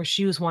the point where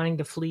she was wanting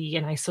to flee,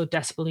 and I so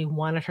desperately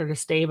wanted her to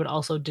stay, but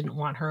also didn't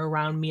want her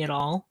around me at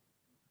all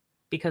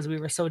because we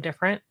were so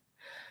different.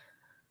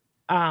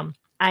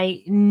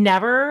 I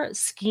never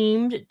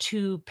schemed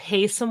to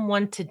pay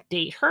someone to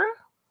date her.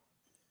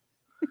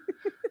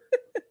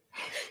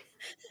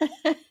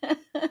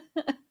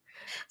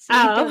 So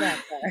you go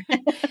that far.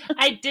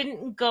 I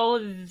didn't go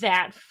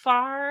that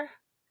far.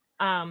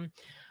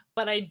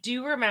 But I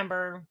do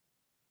remember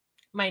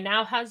my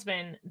now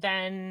husband,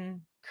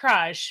 then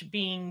crush,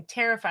 being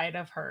terrified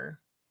of her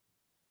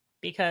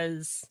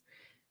because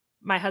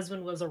my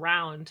husband was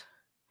around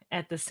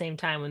at the same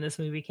time when this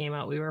movie came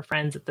out. We were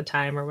friends at the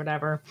time or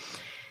whatever.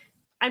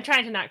 I'm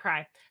trying to not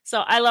cry. So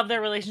I love their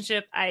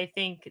relationship. I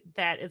think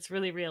that it's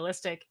really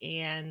realistic,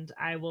 and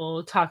I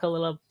will talk a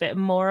little bit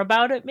more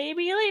about it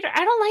maybe later.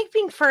 I don't like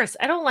being first.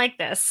 I don't like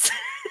this.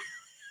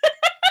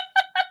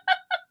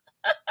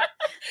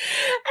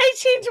 I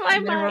changed my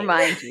I'm mind. gonna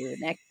remind you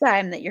next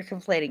time that you're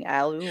complaining.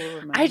 I will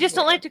remind I just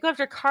you. don't like to go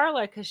after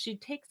Carla because she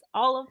takes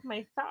all of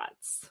my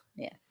thoughts.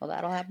 Yeah, well,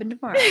 that'll happen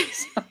tomorrow.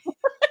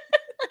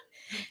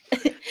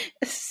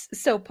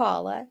 So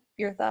Paula,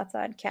 your thoughts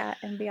on Kat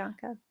and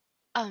Bianca?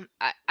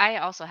 I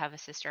also have a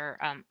sister.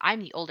 I'm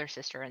the older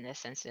sister in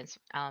this instance.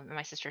 And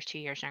my sister's 2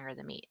 years younger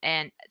than me,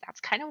 and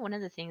that's kind of one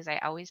of the things I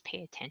always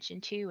pay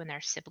attention to when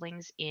there's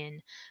siblings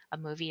in a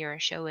movie or a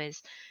show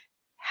is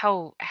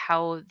how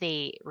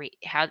they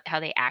how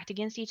they act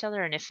against each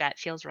other, and if that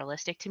feels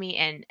realistic to me.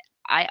 And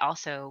I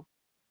also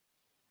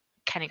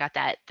kind of got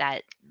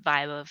that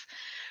vibe of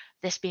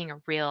this being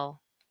a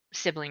real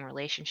sibling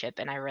relationship,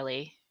 and I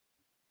really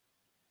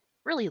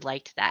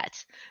liked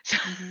that. So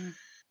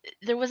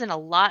there wasn't a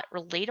lot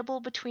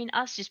relatable between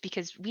us just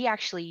because we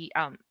actually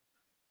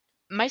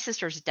my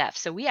sister's deaf,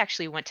 so we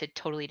actually went to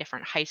totally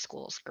different high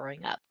schools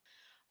growing up.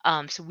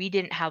 So we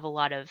didn't have a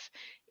lot of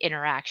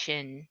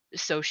interaction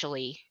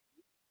socially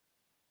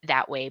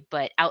that way,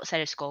 but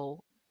outside of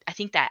school, I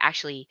think that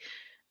actually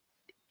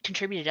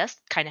contributed us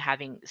kind of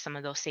having some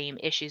of those same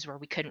issues where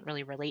we couldn't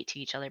really relate to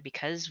each other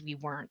because we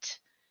weren't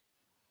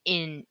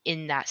in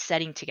that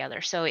setting together.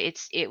 So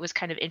it was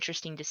kind of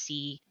interesting to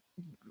see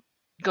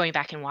going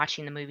back and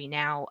watching the movie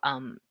now,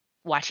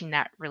 watching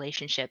that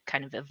relationship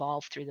kind of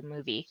evolve through the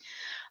movie,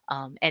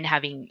 and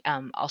having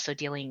also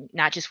dealing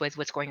not just with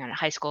what's going on at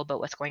high school, but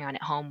what's going on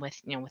at home with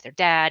with their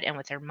dad and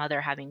with their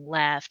mother having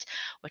left,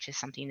 which is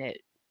something that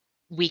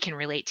we can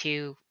relate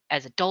to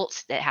as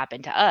adults that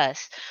happened to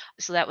us.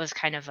 So that was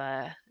kind of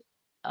a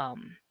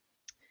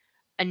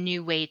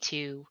new way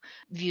to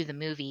view the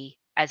movie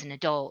as an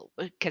adult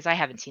because I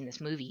haven't seen this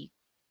movie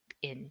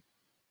in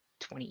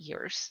 20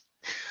 years.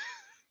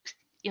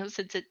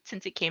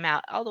 Since it came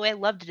out, although I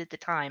loved it at the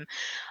time.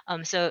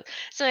 So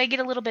I get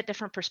a little bit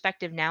different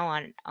perspective now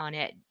on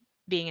it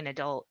being an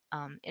adult.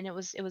 And it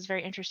was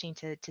very interesting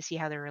to see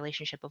how their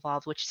relationship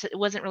evolved, which it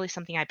wasn't really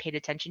something I paid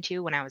attention to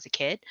when I was a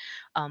kid,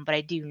 but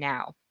I do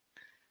now.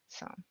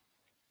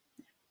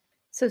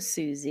 So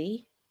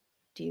Susie,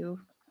 do you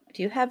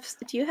Do you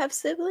have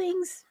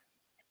siblings?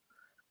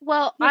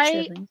 Well, You have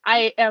siblings.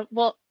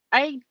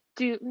 I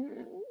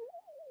do.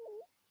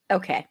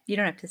 Okay, you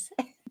don't have to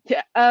say.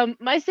 Yeah,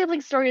 my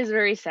sibling story is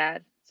very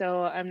sad,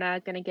 so I'm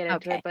not gonna get into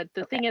Okay. it. But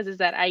the Okay. thing is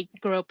that I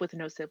grew up with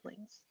no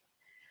siblings,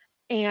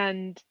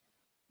 and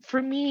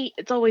for me,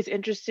 it's always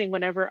interesting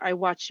whenever I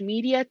watch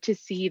media to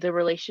see the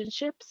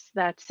relationships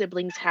that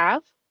siblings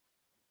have.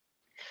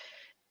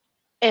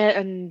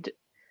 And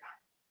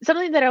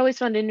something that I always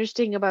found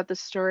interesting about the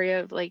story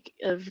of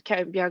Kat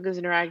and Bianca's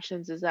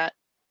interactions is that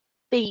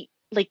they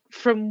like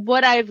from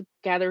what I've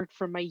gathered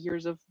from my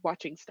years of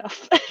watching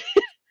stuff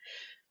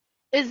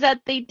is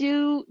that they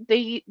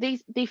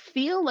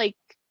feel like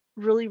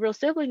really real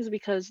siblings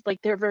because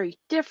like they're very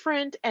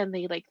different and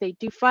they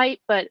do fight,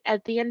 but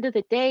at the end of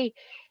the day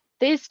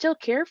they still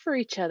care for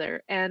each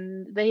other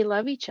and they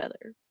love each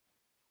other.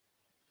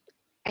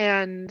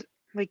 And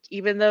like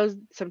even though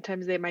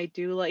sometimes they might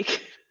do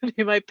like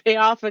they might pay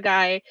off a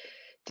guy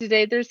to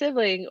date their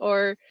sibling,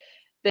 or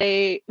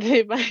they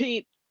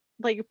might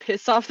like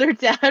piss off their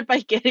dad by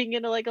getting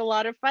into like a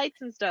lot of fights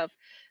and stuff,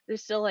 they're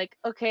still like,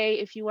 okay,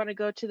 if you want to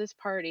go to this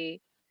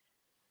party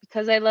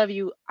because I love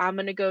you, I'm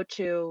gonna go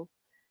too.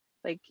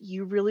 Like,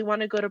 you really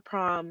want to go to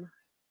prom,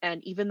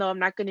 and even though I'm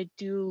not gonna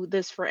do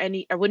this for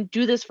I wouldn't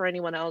do this for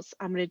anyone else,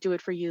 I'm gonna do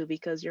it for you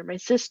because you're my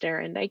sister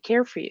and I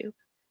care for you.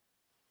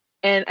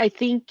 And I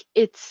think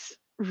it's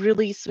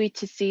really sweet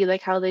to see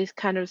like how they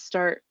kind of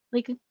start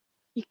like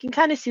you can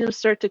kind of see them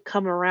start to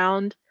come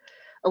around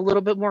a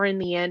little bit more in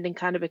the end and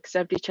kind of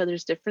accept each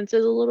other's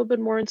differences a little bit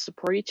more and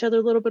support each other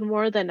a little bit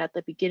more than at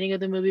the beginning of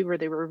the movie where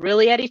they were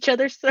really at each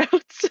other's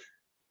throats.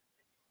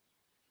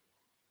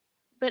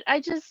 But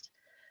I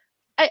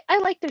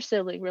like their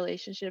sibling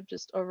relationship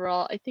just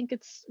overall. I think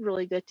it's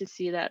really good to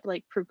see that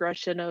like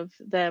progression of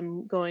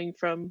them going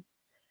from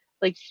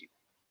like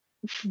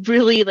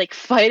really like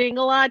fighting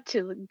a lot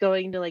to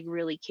going to like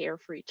really care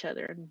for each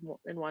other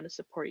and want to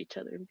support each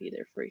other and be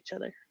there for each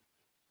other.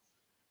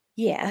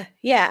 Yeah.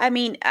 Yeah. I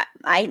mean,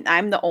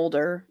 I'm the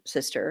older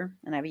sister,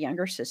 and I have a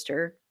younger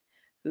sister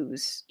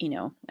who's,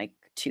 like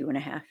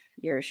 2.5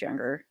 years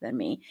younger than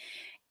me.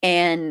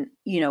 And,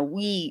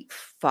 we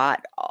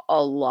fought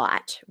a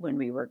lot when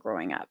we were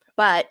growing up.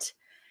 But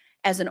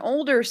as an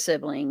older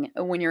sibling,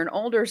 when you're an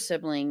older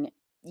sibling,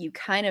 you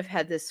kind of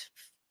had this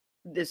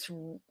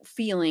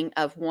feeling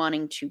of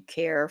wanting to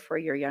care for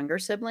your younger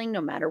sibling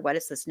no matter what.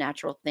 It's this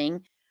natural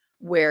thing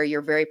where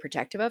you're very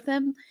protective of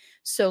them.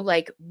 So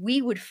like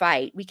we could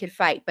fight,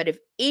 but if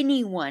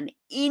anyone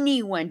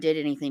did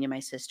anything to my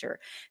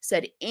sister,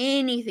 said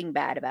anything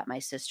bad about my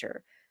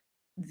sister,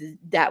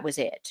 that was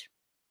it.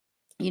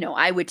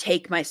 I would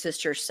take my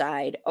sister's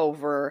side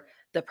over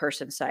the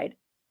person's side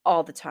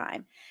all the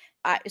time.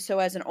 So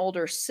as an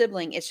older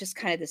sibling, it's just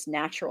kind of this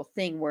natural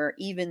thing where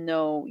even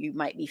though you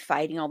might be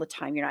fighting all the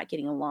time, you're not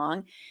getting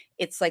along.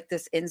 It's like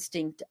this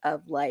instinct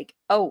of like,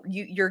 oh,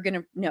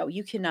 no,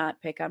 you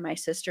cannot pick on my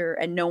sister,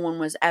 and no one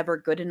was ever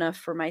good enough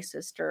for my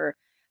sister,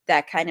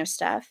 that kind of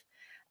stuff.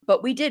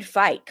 But we did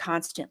fight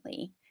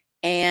constantly,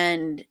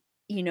 and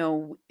you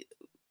know,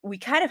 we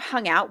kind of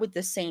hung out with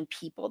the same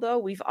people though.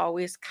 We've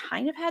always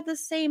kind of had the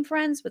same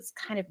friends, but it's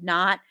kind of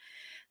not.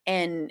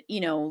 And,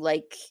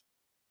 like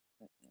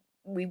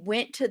we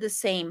went to the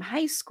same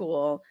high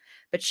school,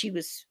 but she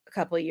was a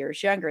couple of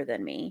years younger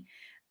than me.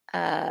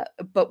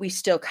 But we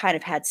still kind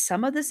of had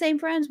some of the same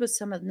friends, but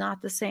some of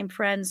not the same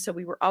friends. So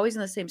we were always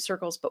in the same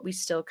circles, but we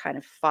still kind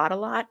of fought a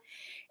lot.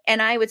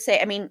 And I would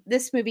say, I mean,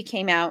 this movie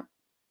came out,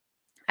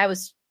 I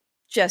was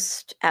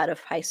just out of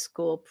high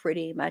school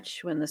pretty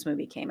much when this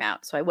movie came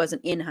out. So I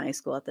wasn't in high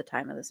school at the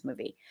time of this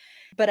movie.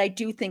 But I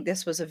do think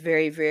this was a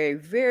very, very,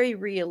 very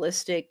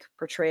realistic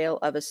portrayal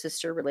of a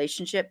sister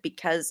relationship,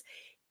 because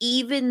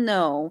even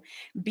though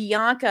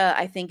Bianca,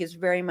 I think, is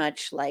very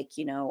much like,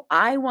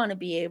 I want to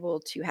be able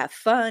to have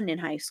fun in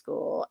high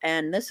school.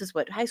 And this is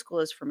what high school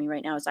is for me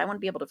right now, is I want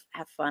to be able to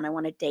have fun. I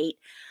want to date.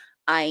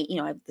 I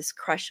have this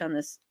crush on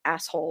this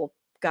asshole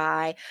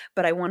guy,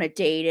 but I want to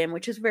date him,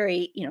 which is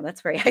very,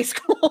 that's very high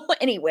school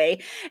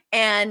anyway.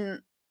 And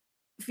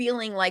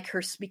feeling like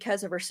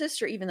because of her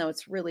sister, even though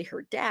it's really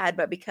her dad,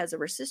 but because of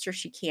her sister,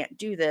 she can't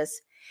do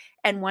this,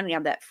 and wanting to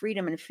have that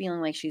freedom and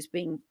feeling like she's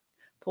being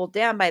pulled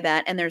down by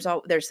that. And there's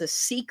a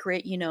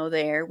secret,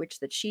 there, which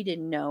that she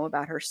didn't know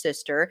about her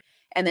sister,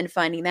 and then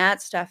finding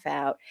that stuff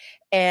out.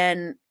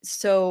 And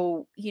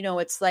so,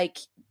 it's like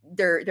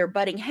they're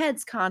butting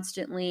heads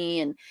constantly.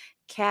 And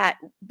Kat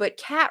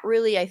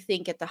really, I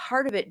think at the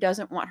heart of it,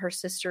 doesn't want her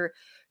sister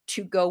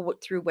to go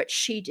through what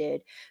she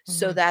did.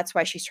 So that's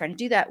why she's trying to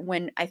do that,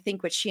 when I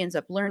think what she ends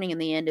up learning in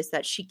the end is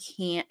that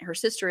her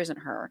sister isn't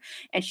her,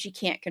 and she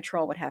can't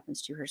control what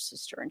happens to her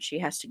sister, and she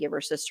has to give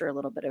her sister a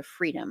little bit of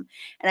freedom.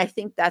 And I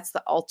think that's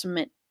the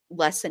ultimate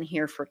lesson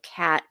here for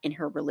Kat in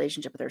her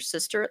relationship with her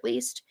sister, at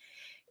least,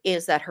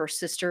 is that her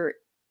sister,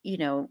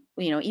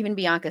 even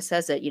Bianca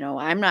says it,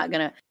 I'm not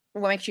going to,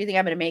 what makes you think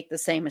I'm going to make the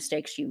same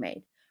mistakes you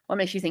made? What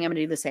makes you think I'm going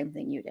to do the same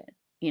thing you did?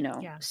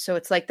 Yeah. So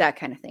it's like that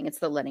kind of thing. It's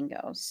the letting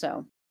go.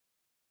 So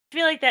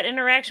feel like that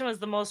interaction was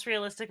the most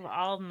realistic of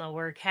all of them, though,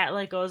 where Kat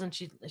like goes and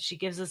she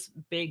gives this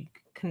big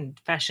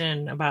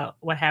confession about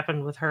what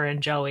happened with her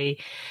and Joey,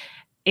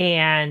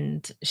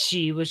 and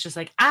she was just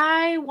like,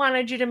 I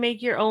wanted you to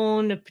make your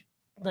own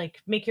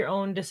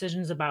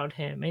decisions about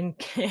him,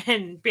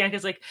 and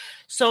Bianca's like,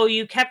 so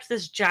you kept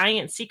this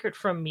giant secret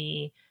from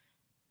me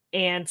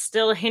and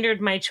still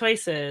hindered my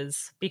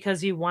choices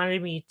because you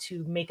wanted me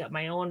to make up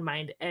my own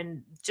mind.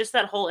 And just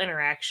that whole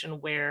interaction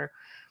where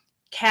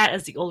Kat,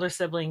 as the older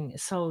sibling,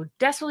 so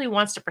desperately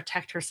wants to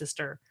protect her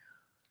sister,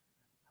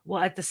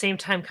 while at the same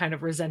time kind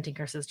of resenting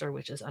her sister,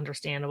 which is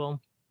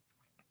understandable.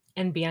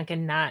 And Bianca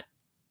not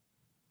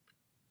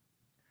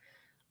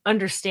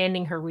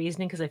understanding her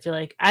reasoning, because I feel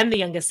like I'm the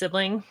youngest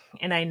sibling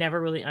and I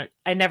never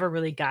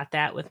really got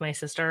that with my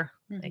sister.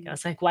 Mm-hmm. Like, I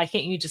was like, why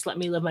can't you just let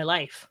me live my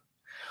life?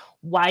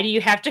 Why do you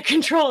have to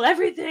control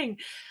everything?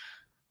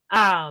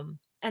 And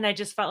I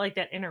just felt like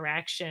that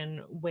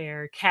interaction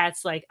where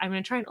Kat's like, I'm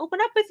going to try and open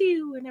up with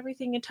you and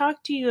everything and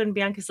talk to you. And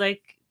Bianca's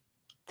like,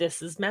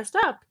 this is messed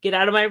up. Get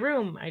out of my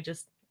room.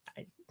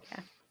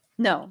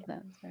 No,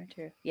 that's very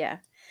true. Yeah.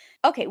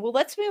 Okay, well,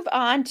 let's move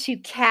on to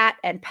Kat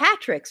and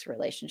Patrick's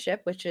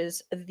relationship, which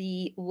is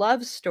the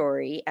love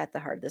story at the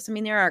heart of this. I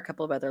mean, there are a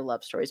couple of other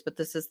love stories, but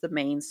this is the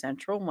main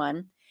central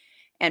one.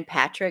 And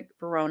Patrick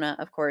Verona,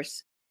 of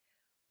course,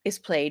 is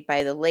played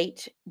by the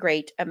late,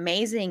 great,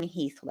 amazing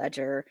Heath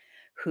Ledger,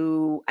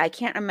 who I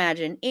can't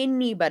imagine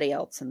anybody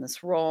else in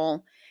this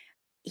role.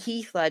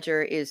 Heath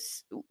Ledger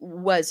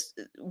was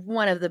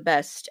one of the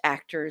best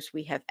actors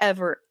we have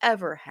ever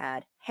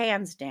had,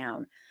 hands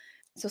down.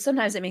 So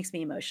sometimes it makes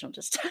me emotional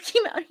just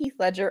talking about Heath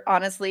Ledger.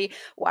 Honestly,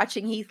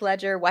 watching Heath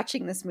Ledger,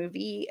 watching this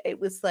movie, it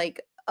was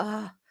like,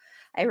 I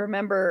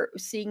remember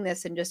seeing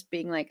this and just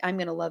being like, I'm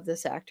going to love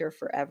this actor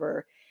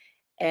forever.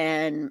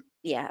 And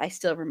yeah, I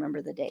still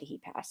remember the day he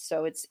passed.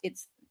 So it's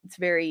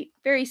very,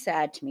 very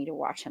sad to me to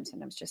watch him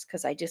sometimes, just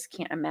because I just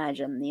can't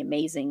imagine the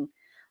amazing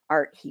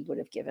art he would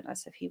have given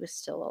us if he was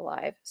still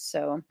alive.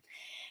 So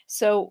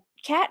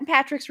Kat and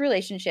Patrick's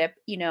relationship,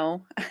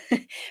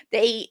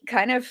 they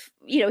kind of,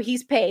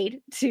 he's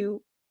paid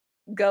to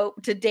go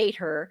to date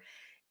her,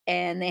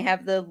 and they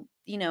have the,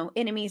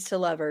 enemies to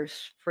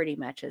lovers pretty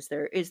much is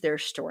their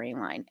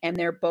storyline. And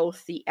they're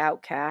both the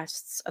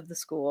outcasts of the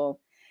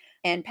school.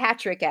 And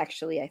Patrick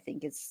actually, I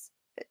think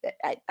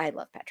I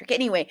love Patrick.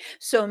 Anyway,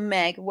 so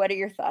Meg, what are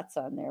your thoughts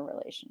on their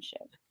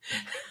relationship?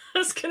 I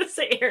was going to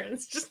say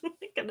Aaron's just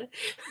going to...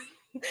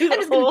 I'm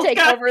just going to take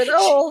over the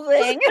whole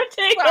thing.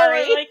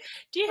 Sorry.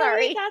 Do you have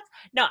any thoughts?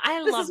 No,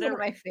 this is one of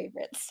my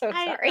favorites. So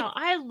sorry.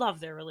 I love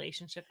their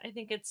relationship. I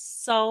think it's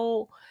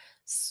so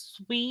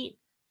sweet.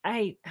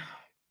 I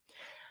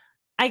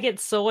get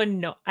so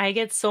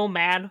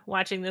mad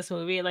watching this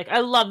movie. Like, I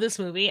love this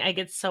movie. I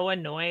get so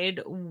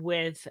annoyed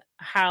with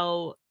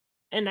how,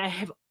 and I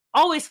have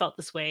always felt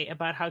this way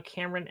about how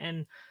Cameron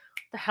and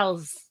the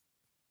hell's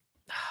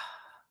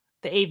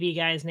the AV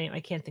guy's name. I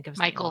can't think of his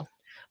Michael. name.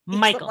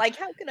 Michael. Like,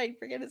 how could I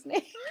forget his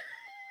name?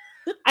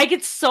 I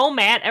get so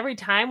mad every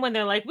time when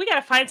they're like, we got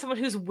to find someone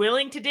who's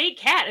willing to date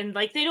Kat. And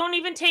like, they don't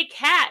even take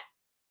Kat.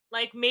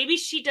 Like, maybe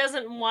she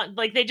doesn't want,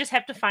 like, they just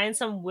have to find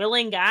some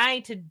willing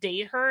guy to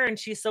date her. And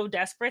she's so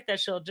desperate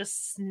that she'll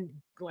just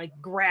like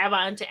grab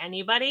onto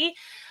anybody.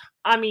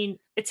 I mean,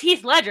 it's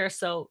Heath Ledger.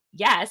 So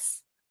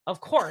yes,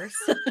 of course.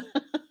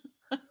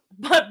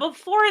 But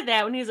before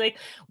that, when he's like,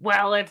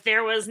 well, if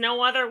there was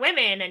no other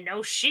women and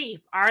no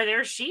sheep, are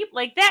there sheep?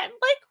 Like that,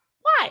 like,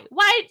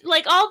 why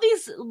like all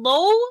these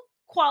low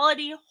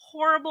quality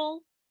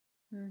horrible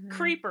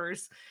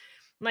creepers,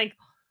 like,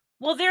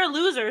 well, they're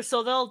losers,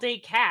 so they'll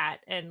date Kat,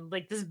 and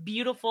like this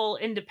beautiful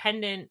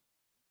independent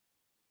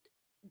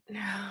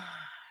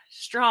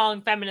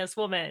strong feminist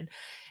woman,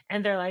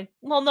 and they're like,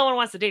 well, no one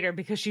wants to date her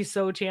because she's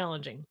so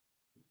challenging.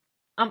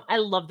 I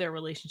love their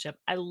relationship.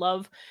 I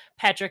love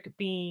Patrick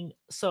being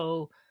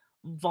so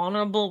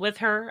vulnerable with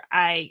her.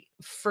 I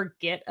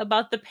forget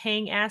about the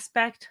paying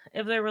aspect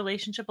of their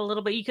relationship a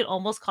little bit. You could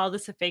almost call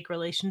this a fake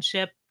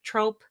relationship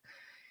trope.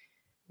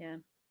 Yeah.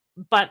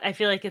 But I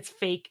feel like it's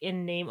fake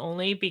in name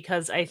only,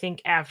 because I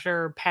think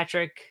after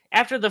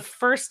the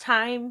first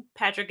time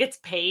Patrick gets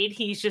paid,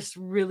 he's just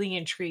really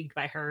intrigued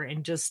by her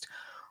and just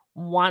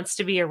wants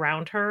to be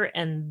around her.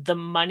 And the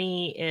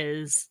money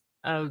is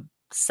a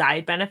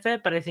side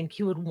benefit, but I think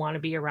he would want to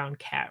be around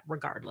Kat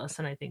regardless.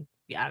 And I think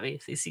we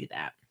obviously see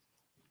that.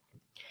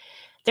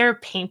 Their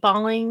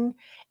paintballing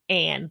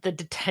and the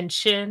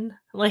detention,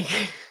 like,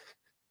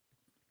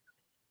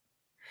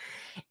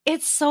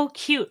 it's so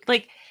cute.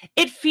 Like,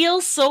 it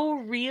feels so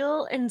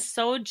real and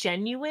so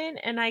genuine.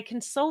 And I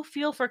can so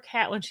feel for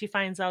Kat when she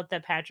finds out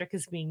that Patrick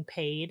is being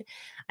paid.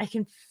 I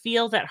can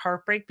feel that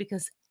heartbreak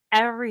because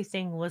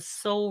everything was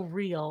so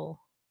real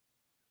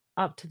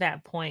up to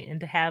that point, and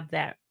to have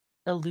that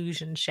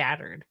illusion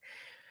shattered,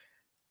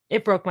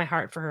 it broke my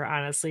heart for her,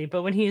 honestly.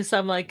 But when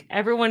I'm like,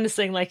 everyone is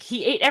saying like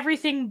he ate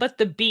everything but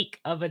the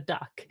beak of a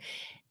duck.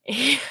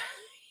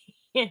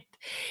 And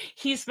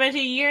he spent a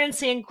year in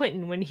San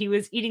Quentin when he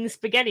was eating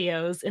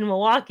SpaghettiOs in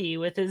Milwaukee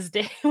with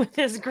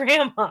his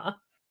grandma.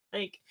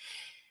 Like,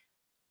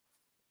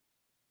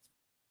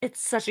 it's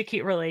such a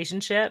cute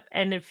relationship,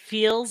 and it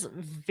feels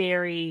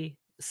very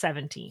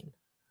 17.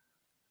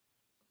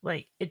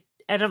 Like,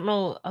 I don't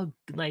know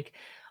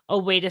a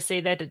way to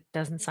say that it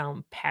doesn't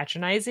sound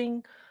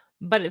patronizing,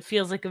 but it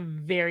feels like a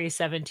very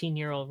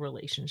 17-year-old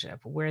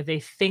relationship where they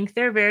think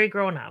they're very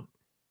grown up,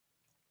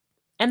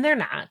 and they're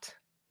not,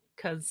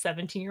 because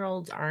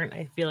 17-year-olds aren't.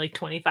 I feel like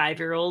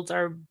 25-year-olds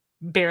are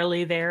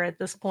barely there at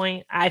this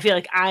point. I feel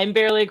like I'm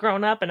barely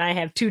grown up, and I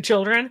have 2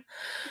 children.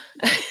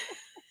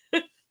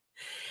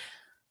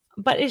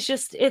 But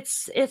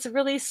it's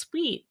really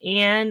sweet,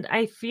 and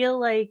I feel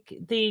like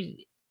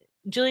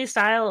Julia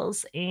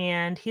Stiles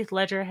and Heath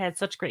Ledger had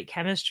such great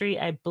chemistry.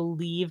 I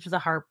believed the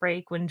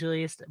heartbreak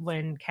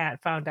when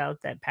Kat found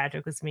out that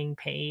Patrick was being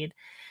paid.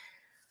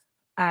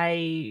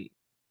 It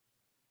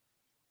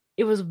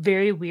was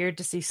very weird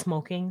to see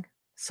smoking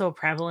so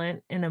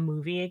prevalent in a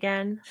movie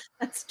again.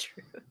 That's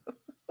true.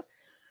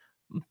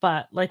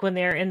 But like when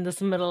they're in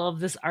this middle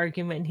of this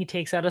argument and he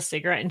takes out a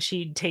cigarette and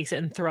she takes it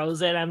and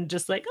throws it, I'm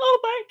just like, oh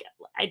my God.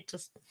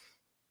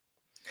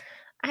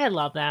 I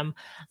love them.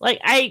 Like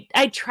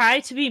I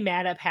tried to be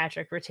mad at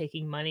Patrick for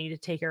taking money to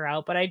take her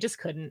out, but I just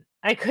couldn't.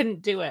 I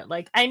couldn't do it.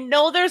 Like I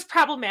know there's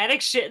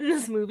problematic shit in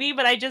this movie,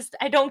 but I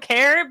don't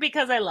care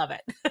because I love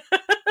it.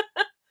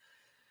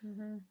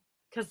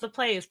 Because the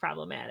play is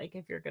problematic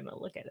if you're gonna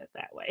look at it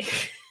that way.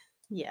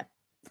 Yeah.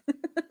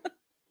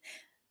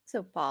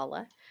 So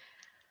Paula.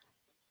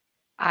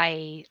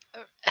 I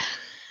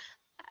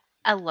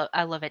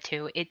love it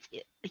too.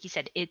 Like you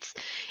said, it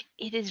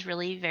is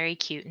really very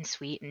cute and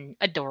sweet and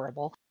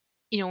adorable.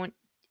 And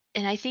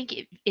I think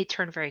it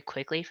turned very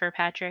quickly for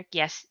Patrick.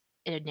 Yes,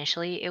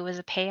 initially it was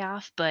a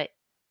payoff, but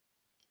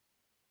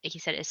like you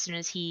said, as soon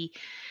as he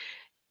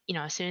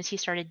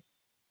started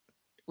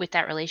with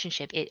that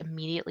relationship, it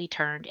immediately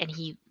turned, and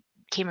he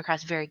came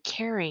across very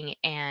caring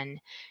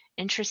and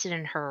interested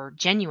in her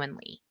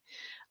genuinely.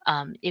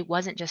 It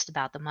wasn't just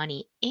about the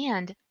money,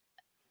 and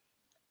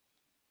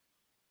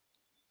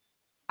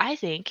I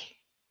think,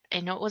 I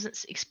know it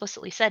wasn't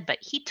explicitly said, but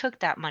he took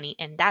that money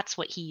and that's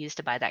what he used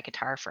to buy that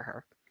guitar for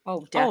her.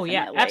 Oh, Oh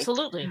yeah, definitely.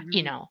 absolutely.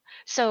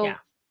 So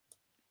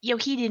Yeah.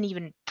 he didn't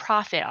even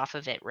profit off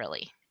of it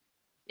really,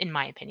 in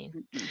my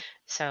opinion.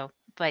 So,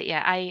 but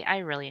yeah, I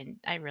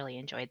really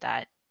enjoyed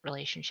that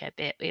relationship.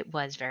 It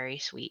was very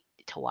sweet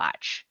to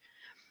watch.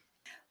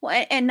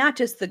 Well, and not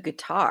just the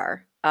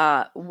guitar,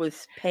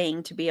 was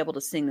paying to be able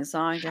to sing the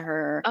song to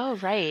her. Oh,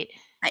 right.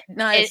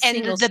 Not a And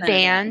single the cent of it.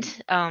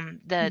 band,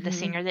 the Mhm.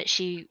 singer that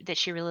she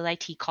really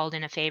liked, he called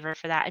in a favor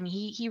for that. I mean,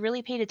 he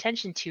really paid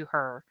attention to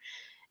her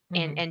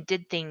Mhm. and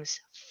did things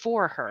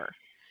for her.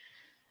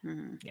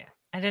 Mhm. Yeah.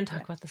 I didn't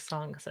talk about the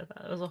song because I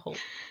thought it was a whole.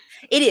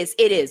 It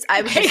is.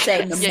 I was just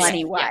saying the Yeah,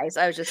 money wise.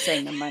 I was just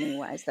saying the money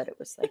wise that it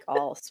was like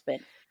all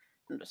spent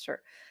on just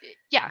her.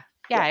 Yeah,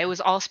 it was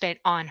all spent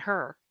on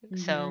her.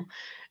 So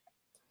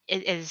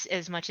Mhm.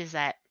 as much as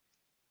that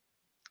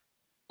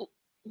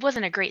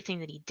wasn't a great thing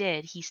that he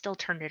did, he still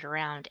turned it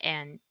around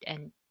and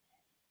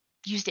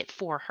used it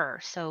for her.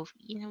 So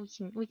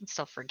we can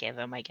still forgive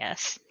him, I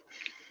guess.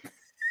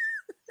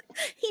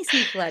 He's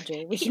Heath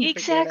Ledger. We can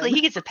Exactly, forgive he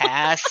him. gets a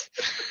pass.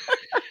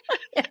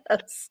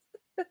 Yes.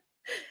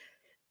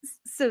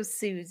 So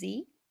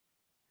Susie.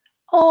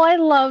 Oh, I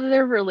love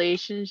their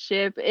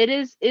relationship. It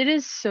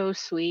is so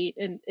sweet,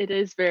 and it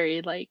is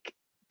very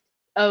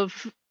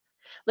of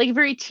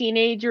very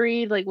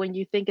teenagery, like when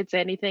you think it's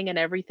anything and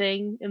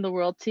everything in the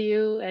world to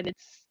you,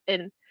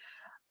 and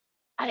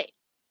I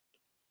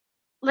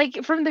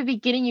like from the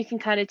beginning you can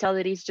kind of tell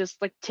that he's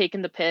just like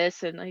taking the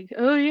piss and like,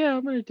 oh yeah,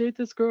 I'm gonna date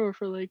this girl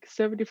for like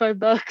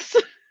 $75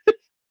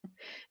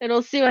 and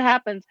we'll see what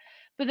happens.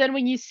 But then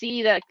when you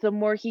see that the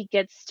more he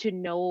gets to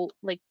know,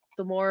 like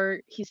the more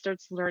he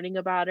starts learning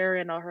about her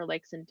and all her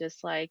likes and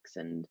dislikes,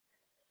 and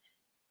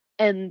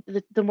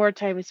the more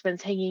time he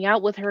spends hanging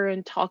out with her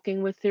and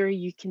talking with her,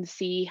 you can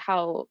see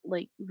how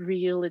like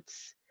real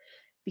it's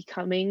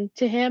becoming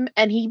to him.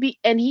 And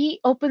he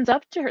opens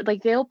up to her,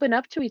 like they open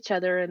up to each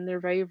other and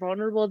they're very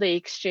vulnerable. They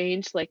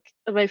exchange like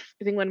I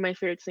think one of my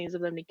favorite scenes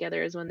of them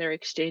together is when they're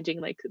exchanging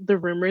like the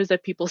rumors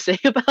that people say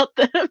about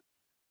them.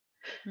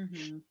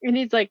 And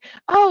he's like,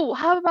 oh,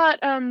 how about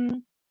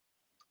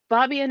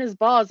Bobby and his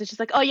balls? And she's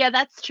like, oh yeah,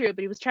 that's true,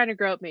 but he was trying to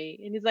grope me.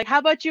 And he's like, how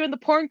about you in the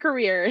porn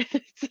career?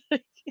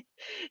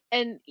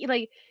 And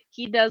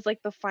he does like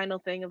the final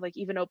thing of like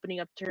even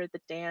opening up to her at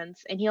the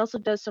dance, and he also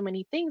does so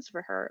many things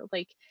for her.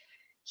 Like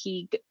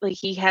he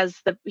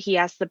asked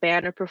the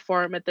band to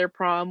perform at their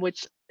prom,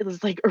 which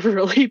was like a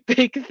really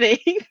big thing.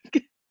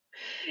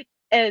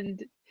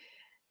 And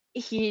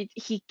he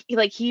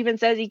even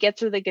says he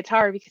gets her the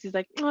guitar because he's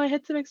like, oh, I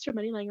had some extra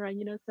money lying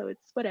around, so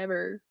it's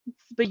whatever.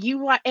 But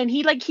and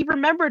he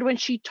remembered when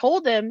she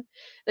told him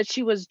that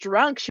she was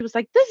drunk, she was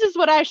like, this is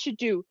what I should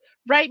do,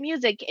 write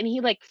music. And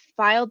he like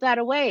filed that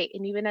away.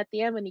 And even at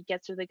the end when he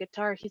gets her the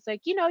guitar, he's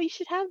like, you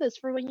should have this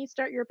for when you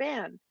start your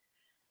band.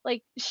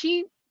 Like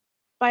she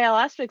by all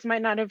aspects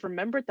might not have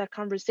remembered that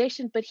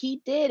conversation, but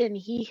he did, and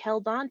he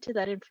held on to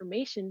that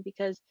information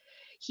because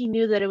he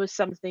knew that it was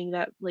something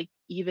that like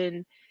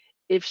even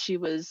if she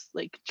was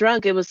like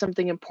drunk, it was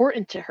something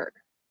important to her.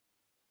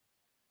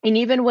 And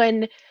even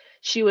when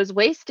she was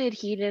wasted,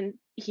 he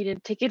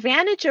didn't take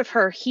advantage of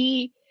her.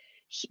 He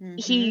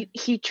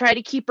tried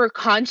to keep her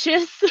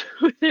conscious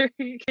with her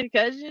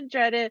concussion,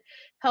 tried to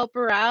help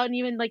her out, and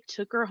even like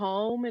took her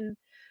home and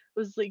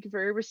was like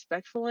very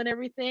respectful and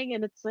everything.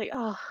 And it's like,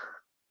 oh,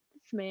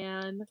 this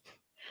man.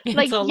 It's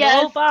Like, a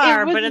yes, low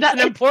bar, but it's an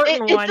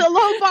important one. It's a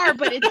low bar,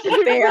 but it's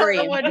an Very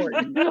important one.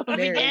 important. Be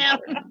Very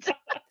damned. important.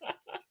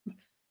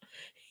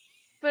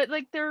 But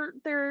like they're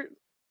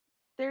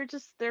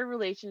just, their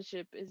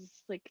relationship is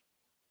like,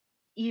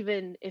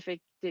 even if it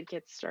did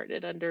get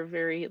started under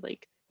very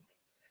like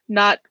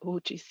not, oh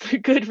geez,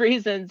 good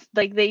reasons,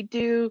 like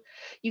you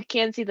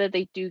can see that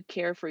they do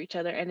care for each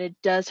other, and it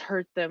does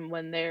hurt them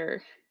when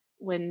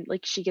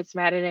like she gets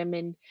mad at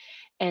him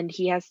and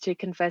he has to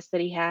confess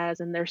that he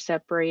has, and they're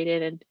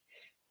separated, and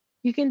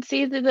you can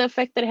see the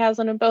effect that it has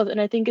on them both.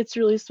 And I think it's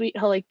really sweet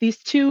how like these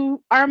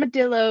two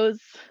armadillos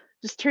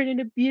just turn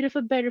into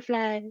beautiful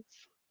butterflies.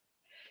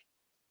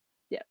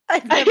 Yeah.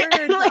 I've never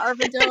heard the Like,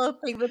 armadillo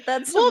thing, but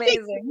that's well,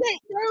 amazing.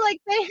 they're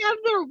like, they have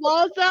their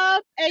walls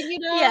up, and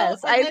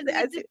Yes, and then they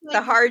I just, see the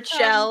like, hard become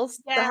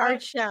shells. The down.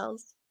 hard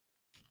shells.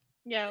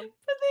 Yeah.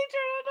 But they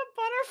turn into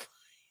butterflies.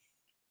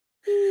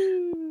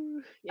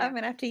 Yeah. I'm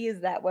gonna have to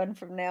use that one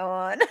from now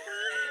on.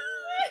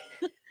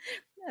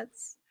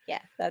 That's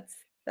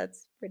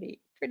pretty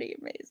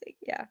amazing.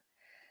 Yeah.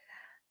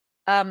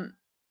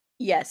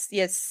 Yes,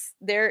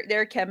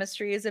 their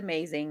chemistry is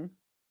amazing.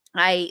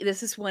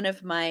 This is one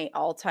of my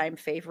all-time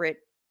favorite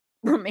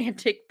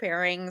romantic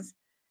pairings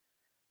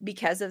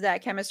because of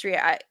that chemistry.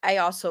 I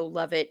also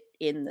love it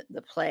in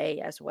the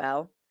play as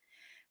well.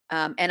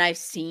 And I've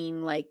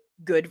seen like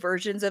good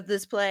versions of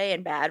this play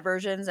and bad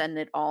versions, and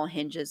it all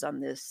hinges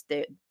on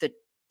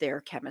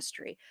their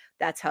chemistry.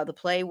 That's how the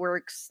play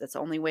works. That's the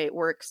only way it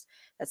works.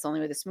 That's the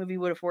only way this movie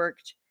would have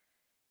worked.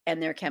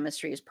 And their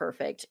chemistry is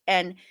perfect.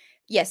 And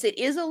yes, it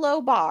is a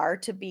low bar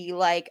to be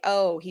like,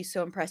 oh, he's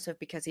so impressive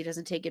because he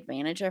doesn't take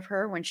advantage of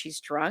her when she's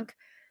drunk.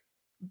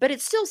 But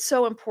it's still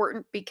so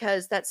important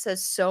because that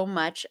says so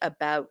much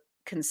about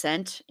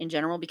consent in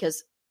general,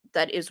 because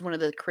that is one of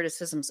the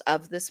criticisms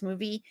of this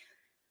movie.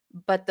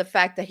 But the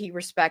fact that he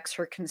respects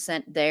her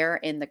consent there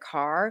in the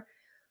car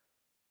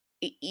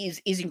is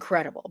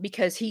incredible,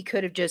 because he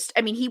could have just,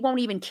 I mean, he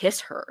won't even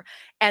kiss her.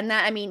 And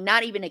that, I mean,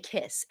 not even a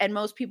kiss. And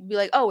most people be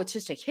like, oh, it's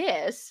just a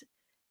kiss.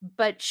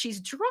 But she's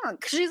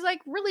drunk. She's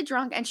like really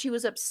drunk, and she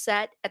was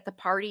upset at the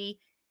party,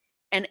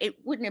 and it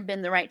wouldn't have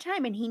been the right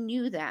time. And he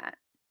knew that.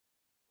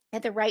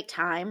 At the right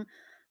time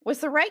was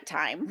the right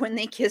time. When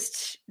they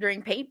kissed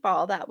during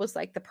paintball, that was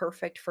like the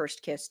perfect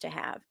first kiss to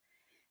have.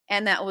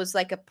 And that was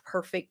like a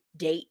perfect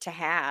date to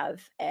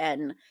have,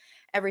 and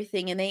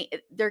everything. And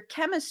their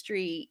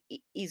chemistry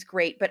is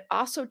great, but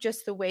also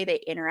just the way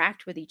they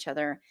interact with each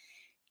other.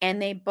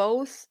 And they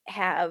both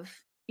have,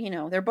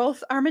 they're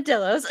both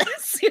armadillos,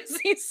 as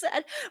Susie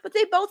said, but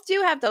they both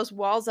do have those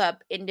walls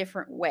up in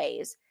different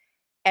ways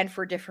and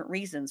for different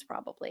reasons,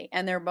 probably.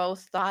 And they're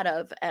both thought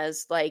of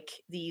as like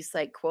these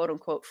like quote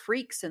unquote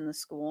freaks in the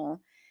school.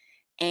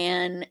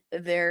 And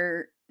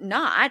they're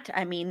not.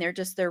 I mean, they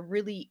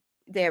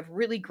have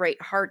really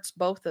great hearts,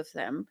 both of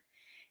them.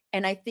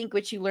 And I think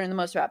what you learn the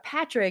most about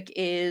Patrick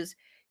is,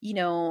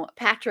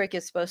 Patrick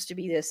is supposed to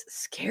be this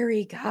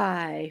scary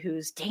guy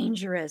who's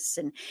dangerous,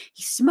 and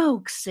he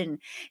smokes and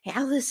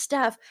all this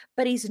stuff,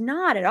 but he's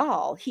not at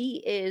all.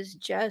 He is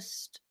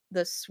just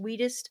the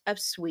sweetest of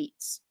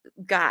sweets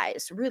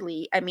guys,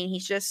 really. I mean,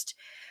 he's just,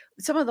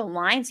 some of the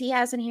lines he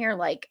has in here,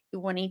 like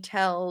when he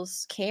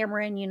tells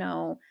Cameron,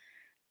 you're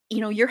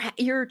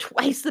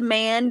twice the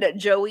man that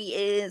Joey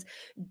is.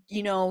 Do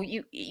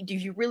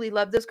you really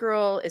love this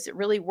girl? Is it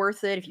really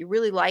worth it? If you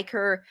really like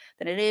her,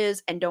 then it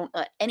is. And don't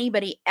let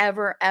anybody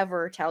ever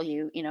tell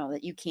you,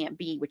 that you can't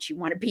be what you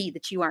want to be,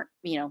 that you aren't,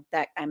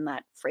 that I'm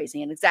not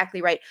phrasing it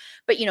exactly right,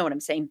 but you know what I'm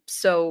saying.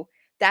 So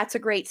that's a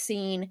great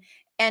scene.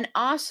 And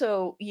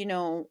also,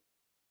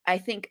 I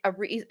think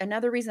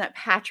another reason that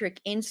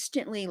Patrick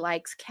instantly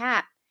likes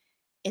Kat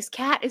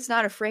is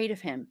not afraid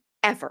of him.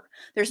 Ever.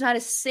 There's not a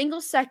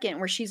single second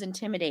where she's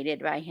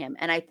intimidated by him.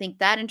 And I think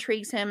that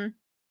intrigues him.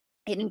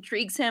 It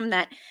intrigues him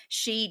that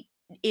she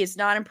is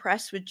not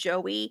impressed with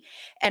Joey.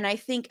 And I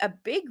think a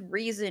big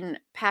reason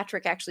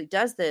Patrick actually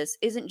does this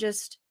isn't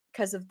just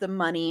because of the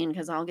money and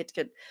because I'll get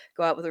to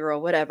go out with a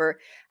girl, whatever.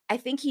 I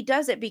think he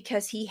does it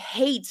because he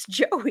hates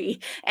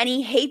Joey, and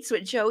he hates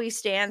what Joey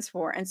stands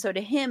for. And so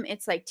to him,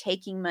 it's like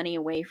taking money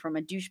away from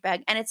a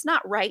douchebag. And it's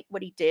not right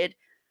what he did.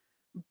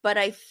 But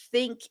I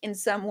think in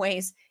some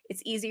ways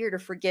it's easier to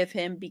forgive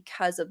him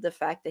because of the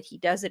fact that he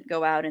doesn't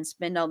go out and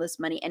spend all this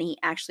money, and he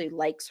actually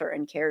likes her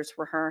and cares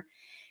for her.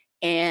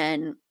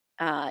 And,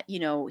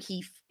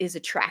 he is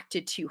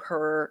attracted to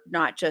her,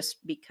 not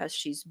just because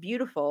she's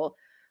beautiful,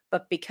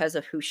 but because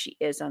of who she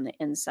is on the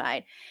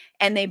inside.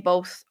 And they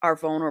both are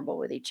vulnerable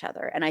with each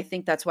other. And I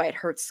think that's why it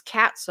hurts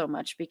Kat so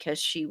much, because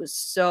she was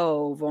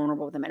so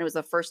vulnerable with him. And it was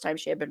the first time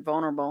she had been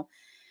vulnerable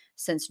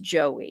since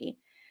Joey.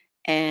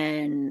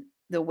 And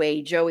the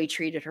way Joey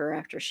treated her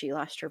after she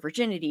lost her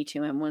virginity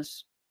to him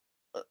was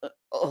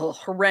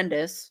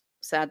horrendous,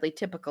 sadly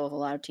typical of a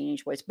lot of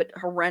teenage boys, but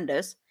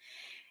horrendous.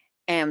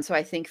 And so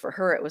I think for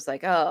her, it was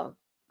like, oh,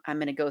 I'm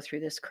going to go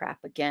through this crap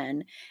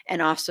again.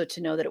 And also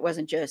to know that it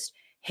wasn't just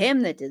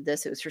him that did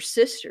this, it was her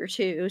sister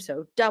too.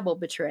 So double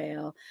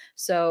betrayal.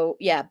 So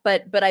yeah,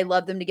 but I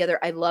love them together.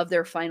 I love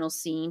their final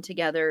scene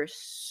together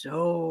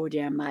so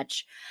damn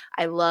much.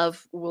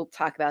 We'll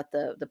talk about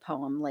the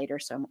poem later,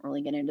 so I won't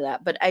really get into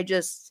that. But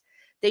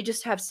they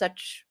just have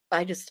such,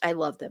 I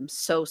love them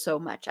so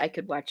much. I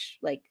could watch,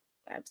 like,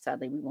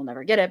 sadly we will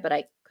never get it, but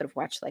I could have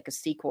watched like a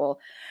sequel.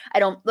 I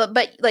don't, but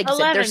like you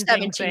said, they're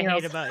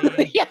 17-year-olds. About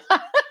you. Yeah.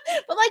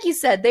 But like you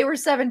said, they were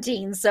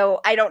 17, so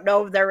I don't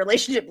know if their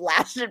relationship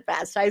lasted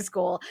past high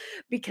school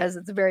because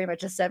it's very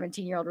much a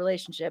 17-year-old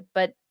relationship,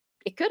 but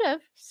it could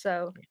have.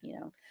 So, you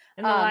know.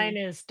 And the line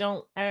is,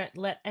 don't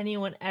let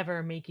anyone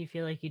ever make you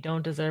feel like you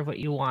don't deserve what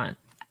you want.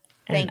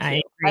 And thank you.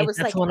 I agree.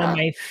 That's one of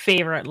my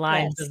favorite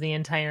lines of the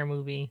entire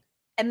movie.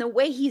 And the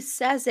way he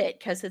says it,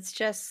 because it's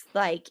just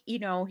like, you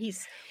know,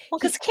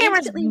 because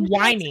Cameron's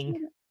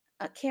whining.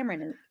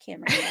 Cameron,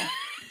 yeah.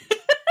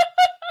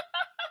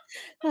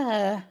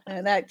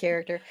 That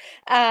character.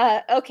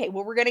 Okay,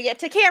 well, we're gonna get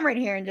to Cameron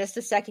here in just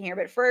a second here,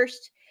 but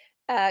first,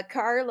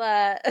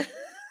 Carla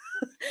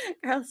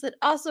said,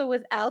 also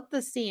without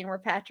the scene where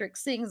Patrick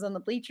sings on the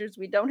bleachers,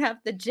 we don't have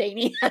the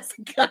Janie has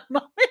a gun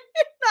moment.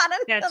 Not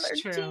another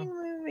teen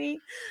movie.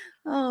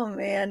 Oh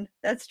man,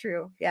 that's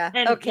true. Yeah.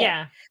 And okay.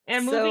 Yeah.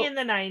 And movie in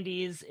the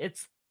 90s,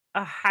 it's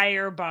a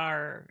higher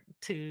bar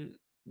to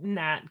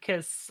not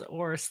kiss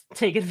or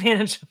take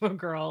advantage of a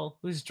girl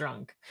who's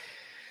drunk.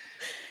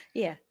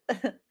 Yeah.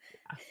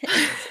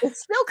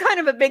 It's still kind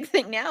of a big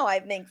thing now, I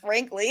think,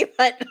 frankly,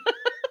 but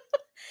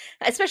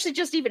especially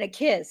just even a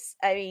kiss.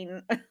 I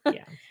mean,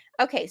 yeah.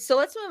 Okay, so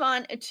let's move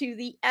on to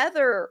the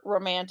other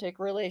romantic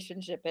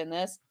relationship in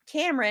this.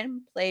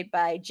 Cameron, played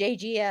by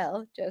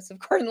JGL, Joseph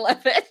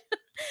Gordon-Levitt,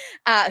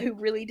 who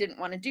really didn't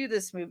want to do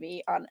this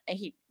movie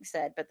he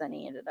said, but then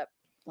he ended up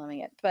loving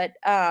it. But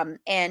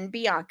and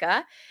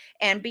Bianca,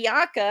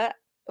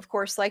 of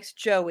course, likes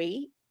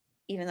Joey,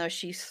 even though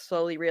she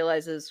slowly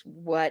realizes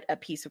what a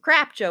piece of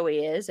crap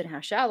Joey is and how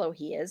shallow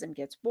he is and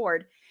gets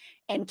bored.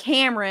 And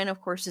Cameron,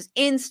 of course, is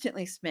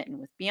instantly smitten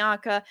with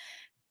Bianca,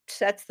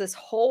 sets this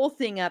whole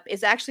thing up,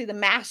 is actually the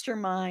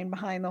mastermind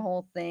behind the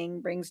whole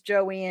thing, brings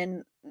Joey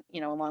in,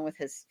 you know, along with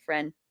his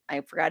friend.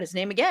 I forgot his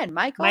name again.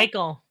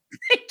 Michael.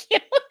 Thank you.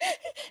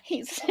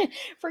 He's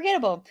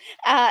forgettable.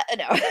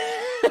 No.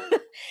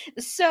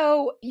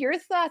 So your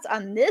thoughts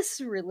on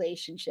this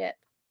relationship?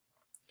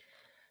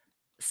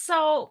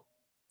 So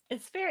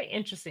it's very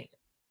interesting.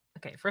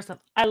 Okay, first off,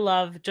 I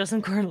love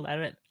Joseph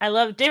Gordon-Levitt. I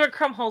love David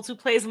Krumholtz, who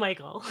plays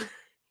Michael.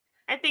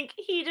 I think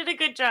he did a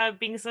good job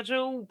being such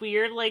a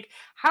weird, like,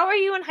 how are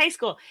you in high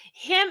school?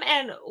 Him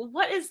and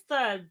what is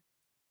the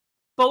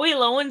Bowie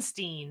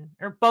Lowenstein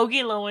or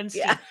Bogey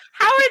Lowenstein? Yeah.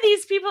 How are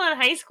these people in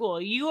high school?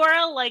 You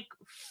are like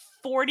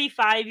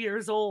 45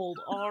 years old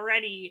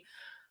already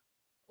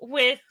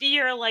with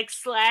your like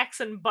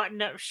slacks and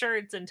button-up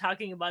shirts and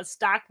talking about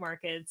stock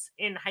markets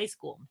in high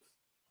school.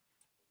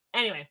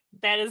 Anyway,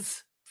 that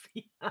is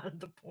beyond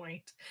the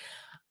point.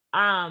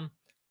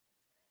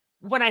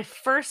 When I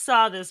first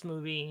saw this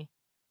movie,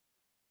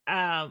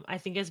 I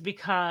think it's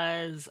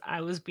because I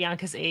was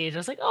Bianca's age. I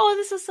was like, oh,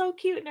 this is so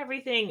cute and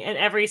everything. And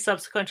every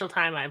subsequent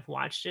time I've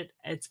watched it,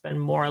 it's been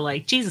more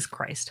like, Jesus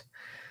Christ,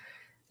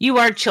 you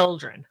are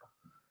children.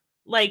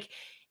 Like,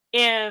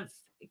 if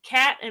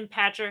Kat and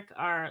Patrick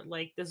are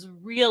like this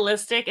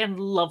realistic and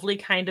lovely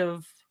kind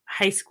of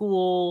high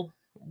school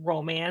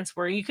romance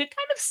where you could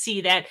kind of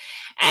see that,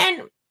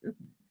 and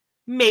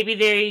maybe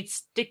they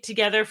stick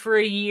together for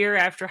a year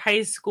after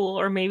high school,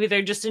 or maybe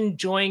they're just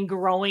enjoying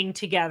growing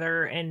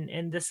together.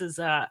 And this is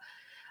I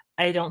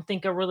don't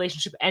think a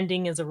relationship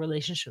ending is a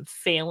relationship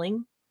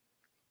failing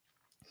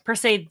per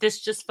se. This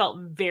just felt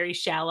very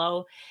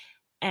shallow,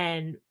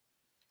 and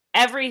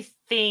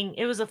everything,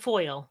 it was a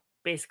foil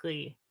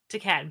basically to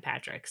Kat and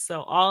Patrick.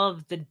 So all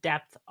of the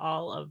depth,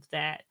 all of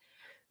that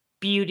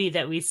beauty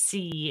that we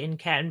see in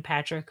Kat and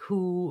Patrick,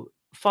 who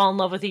fall in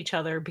love with each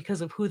other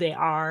because of who they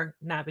are,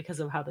 not because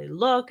of how they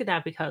look,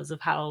 not because of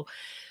how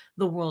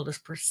the world is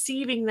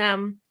perceiving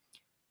them.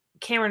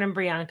 Cameron and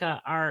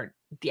Bianca are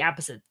the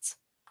opposites.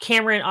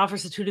 Cameron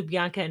offers to tutor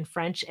Bianca in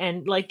French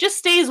and like just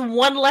stays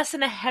one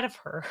lesson ahead of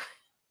her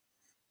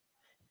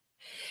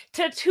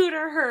to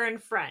tutor her in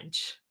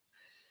French.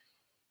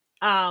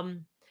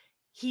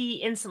 He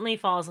instantly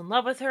falls in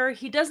love with her.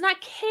 He does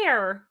not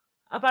care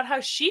about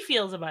how she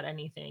feels about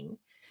anything.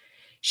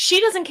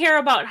 She doesn't care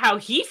about how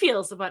he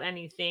feels about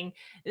anything.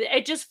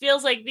 It just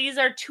feels like these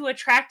are two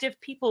attractive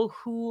people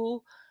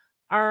who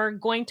are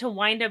going to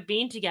wind up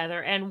being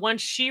together. And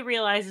once she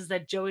realizes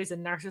that Joey's a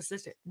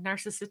narcissistic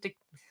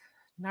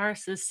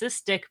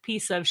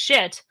piece of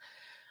shit,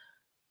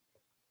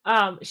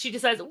 she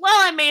decides, well,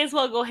 I may as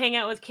well go hang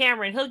out with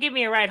Cameron. He'll give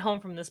me a ride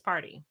home from this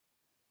party.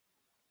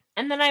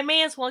 And then I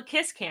may as well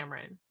kiss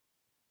Cameron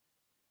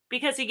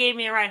because he gave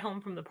me a ride home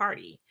from the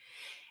party.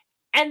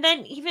 And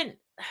then even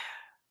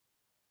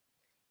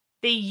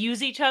they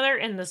use each other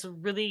in this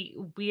really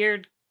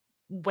weird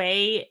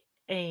way,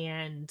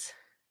 and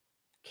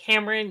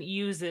Cameron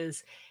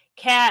uses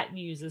Kat,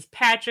 uses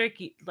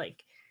Patrick,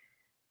 like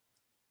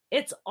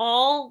it's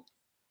all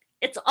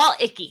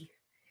icky.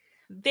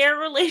 Their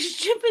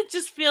relationship, it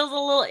just feels a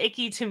little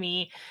icky to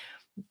me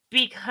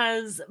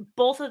because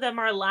both of them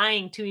are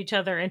lying to each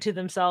other and to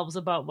themselves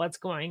about what's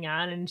going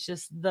on, and it's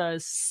just the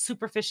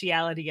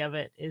superficiality of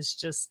it is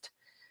just,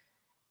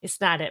 it's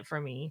not it for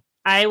me.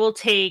 I will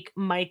take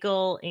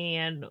Michael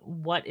and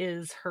what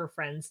is her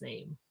friend's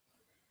name?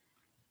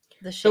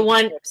 The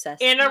one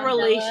obsessed in a Mandela.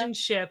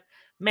 relationship,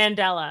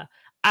 Mandela.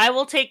 I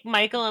will take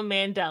Michael and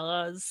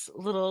Mandela's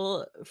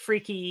little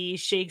freaky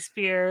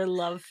Shakespeare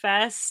love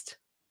fest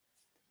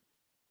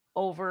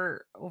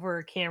over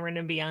Cameron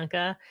and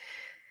Bianca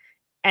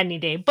any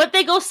day. But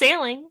they go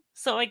sailing,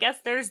 so I guess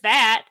there's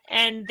that,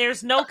 and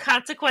there's no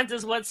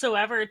consequences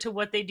whatsoever to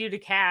what they do to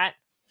Kat.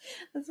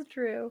 That's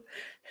true.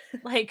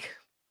 Like,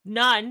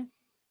 none.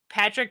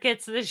 Patrick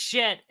gets this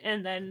shit,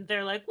 and then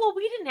they're like, well,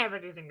 we didn't have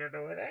anything to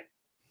do with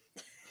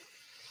it.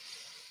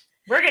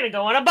 We're gonna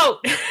go on a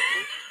boat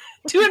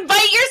to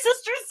invite your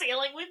sister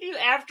sailing with you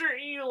after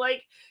you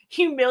like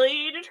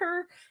humiliated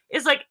her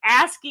is like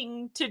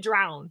asking to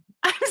drown.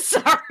 I'm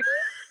sorry.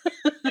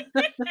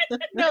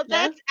 No,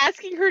 that's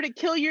asking her to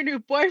kill your new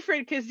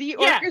boyfriend because he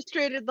Yeah.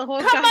 orchestrated the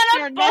whole Come on a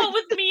goddamn boat mess.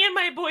 with me and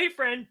my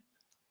boyfriend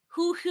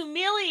who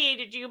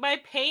humiliated you by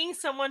paying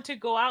someone to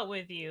go out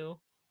with you.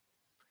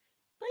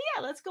 But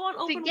yeah, let's go on to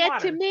open get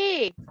water. to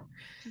me.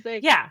 She's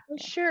like, Yeah. "Oh,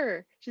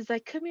 sure." She's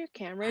like, come here,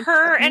 Cameron.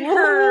 Her and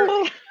her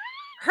No.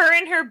 her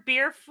and her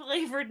beer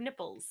flavored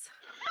nipples.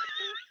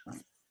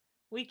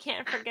 We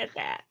can't forget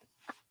that.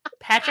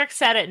 Patrick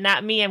said it,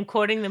 not me. I'm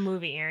quoting the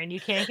movie, Aaron. You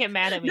can't get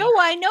mad at me. No,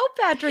 I know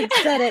Patrick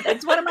said it.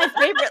 It's one of my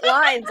favorite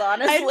lines,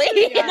 honestly.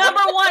 Yeah.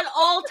 Number one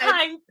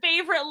all-time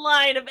favorite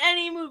line of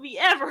any movie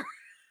ever.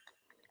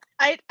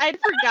 I'd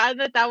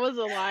forgotten that was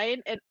a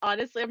line, and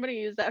honestly, I'm gonna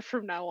use that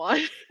from now on.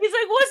 He's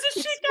like, what's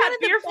this shit It's got one of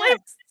the beer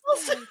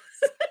flavors?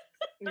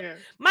 Yeah.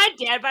 My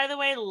dad, by the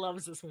way,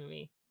 loves this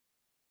movie.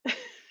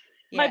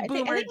 My I think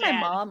boomer my dad.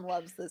 mom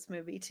loves this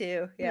movie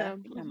too. Yeah,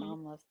 Yeah. my Mhm.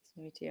 mom loves this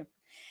movie too.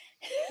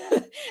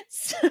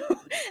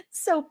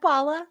 so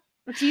Paula,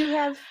 do you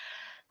have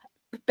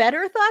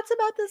better thoughts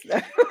about this?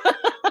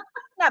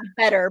 Not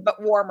better,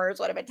 but warmer is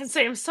what I meant to And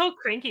say. say I'm so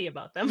cranky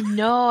about them.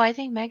 No, I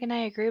think Meg and I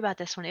agree about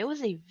this one. It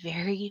was a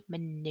very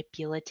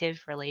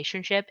manipulative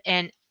relationship.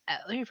 And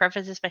let me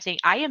preface this by saying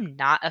I am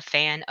not a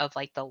fan of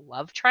like the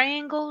love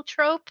triangle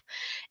trope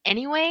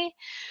anyway.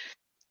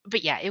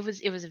 But yeah, it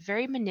was a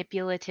very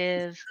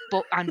manipulative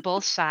on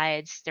both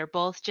sides. They're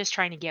both just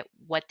trying to get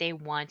what they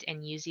want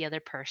and use the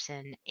other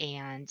person,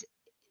 and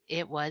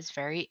it was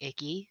very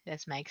icky,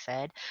 as Meg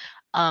said.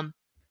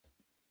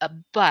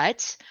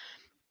 But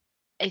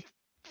I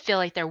feel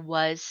like there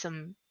was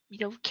some,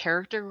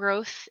 character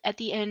growth at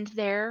the end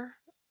there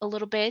a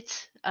little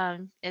bit,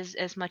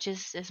 as much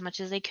as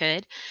they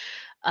could,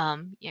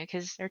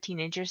 because they're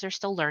teenagers, they're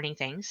still learning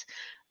things.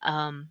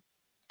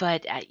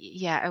 But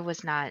yeah, I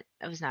was not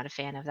a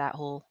fan of that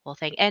whole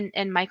thing.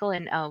 And Michael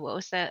and what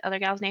was the other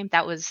gal's name?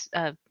 That was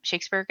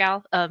Shakespeare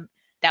gal.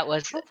 That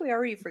was Hope we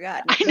already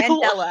forgot. I know,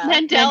 Mandela.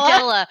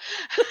 Mandela.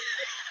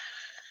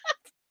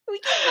 We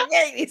keep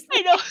forgetting these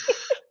I know.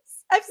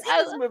 I've seen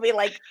this movie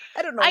like,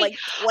 I don't know, I- like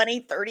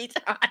 20, 30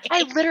 times.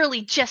 I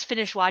literally just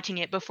finished watching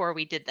it before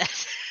we did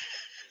this.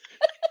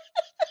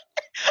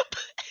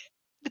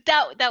 But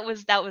that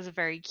was a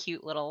very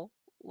cute little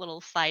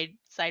side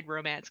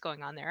romance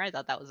going on there. I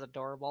thought that was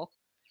adorable.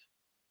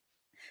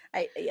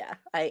 I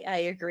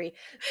agree.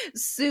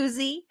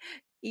 Susie,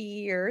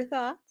 your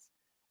thoughts?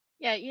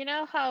 Yeah, you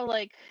know how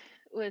like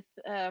with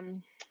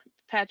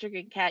Patrick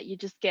and Kat, you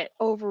just get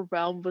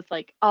overwhelmed with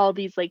like all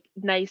these like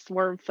nice,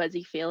 warm,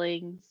 fuzzy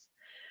feelings.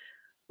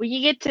 When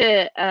you get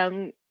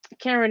to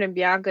Cameron and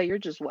Bianca, you're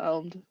just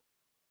whelmed.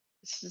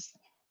 It's just,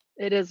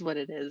 it is what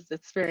it is.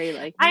 It's very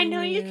like, I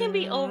know you can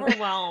be mm.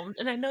 overwhelmed,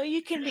 and I know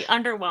you can be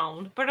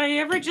underwhelmed, but are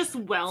you ever just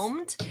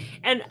whelmed?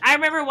 And I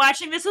remember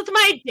watching this with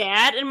my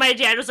dad, and my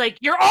dad was like,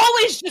 "You're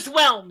always just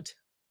whelmed."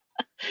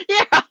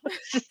 Yeah,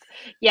 it's just,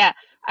 yeah.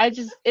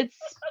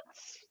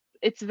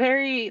 It's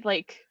very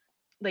like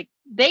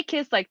they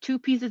kiss like two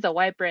pieces of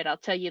white bread. I'll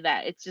tell you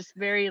that. It's just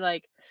very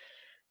like,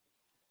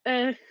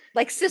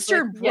 Like sister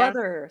Like, and yeah.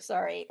 brother.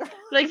 Sorry.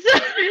 like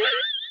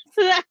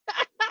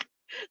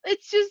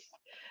it's just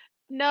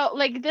no,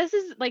 like this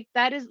is like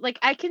that is like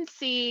I can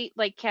see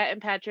like Kat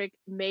and Patrick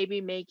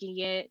maybe making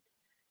it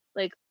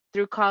like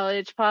through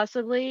college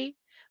possibly,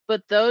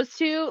 but those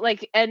two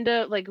like end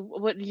up like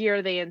what year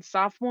are they in,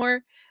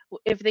 sophomore?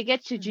 If they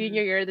get to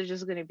junior year, they're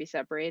just gonna be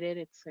separated.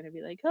 It's gonna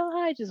be like, oh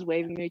hi, just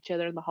waving to each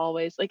other in the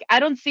hallways. Like I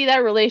don't see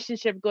that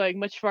relationship going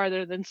much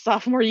farther than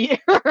sophomore year.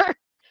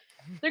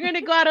 They're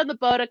gonna go out on the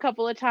boat a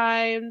couple of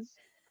times,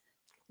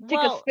 take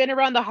a Well, spin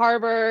around the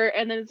harbor,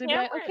 and then it's gonna be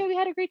like, Cameron- okay, we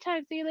had a great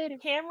time. See you later.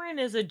 Cameron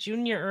is a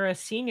junior or a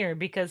senior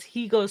because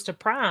he goes to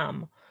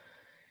prom.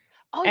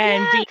 Oh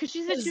And yeah, because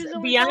she said she was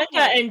only Bianca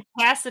sophomore. and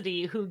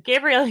Cassidy, who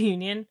Gabrielle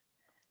Union.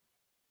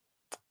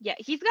 Yeah,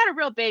 he's got a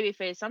real baby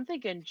face. I'm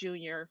thinking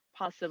Junior,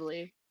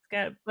 possibly.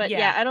 But yeah,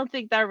 yeah. I don't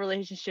think that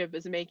relationship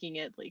is making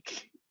it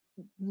like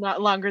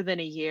not longer than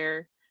a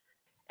year.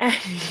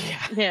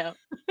 Yeah. Yeah,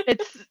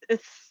 it's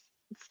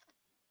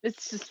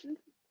just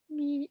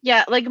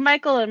yeah, like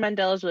Michael and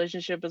Mandela's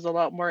relationship is a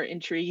lot more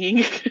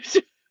intriguing.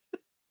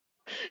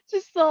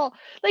 Just so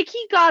like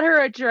he got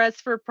her a dress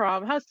for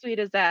prom. How sweet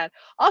is that?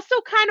 Also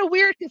kind of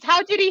weird because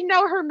how did he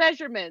know her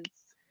measurements?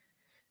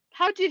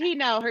 How did he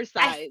know her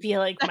size? I feel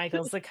like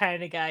Michael's the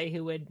kind of guy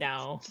who would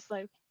know. Just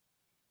like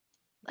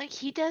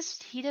he does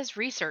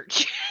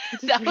research.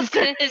 Just That was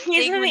kind of his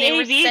He's thing in when the they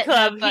were AV setting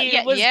club. up.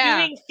 He was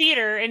doing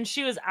theater, and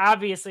she was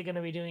obviously going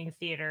to be doing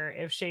theater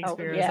if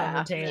Shakespeare was on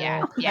the table.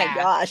 Yeah. Oh my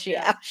gosh,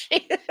 yeah.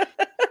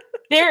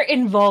 They're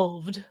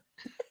involved.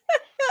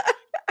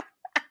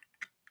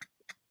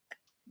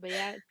 but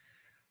yeah,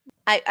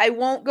 I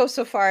won't go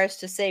so far as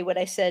to say what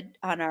I said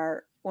on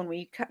our when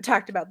we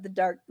talked about The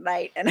Dark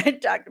Knight, and I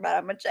talked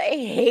about how much I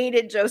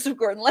hated Joseph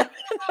Gordon-Levitt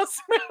in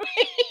this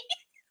movie,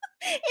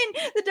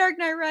 in The Dark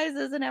Knight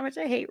Rises, and how much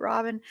I hate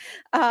Robin.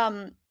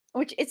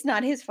 Which it's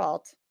not his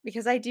fault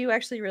because I do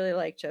actually really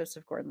like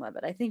Joseph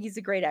Gordon-Levitt. I think he's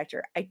a great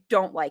actor. I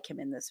don't like him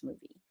in this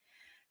movie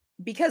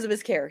because of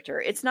his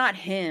character. It's not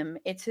him;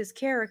 it's his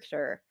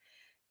character.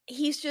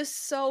 He's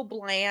just so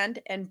bland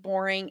and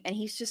boring, and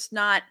he's just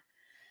not.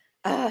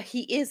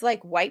 He is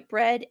like white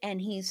bread,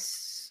 and he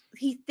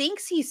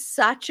thinks he's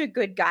such a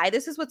good guy.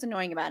 This is what's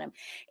annoying about him,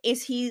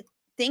 is he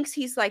thinks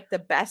he's like the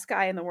best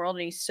guy in the world,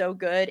 and he's so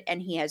good,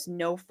 and he has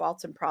no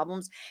faults and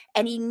problems,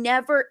 and he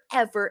never,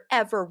 ever,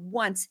 ever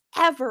once,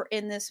 ever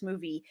in this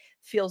movie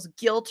feels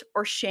guilt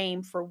or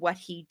shame for what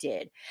he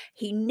did.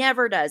 He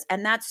never does,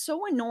 and that's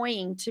so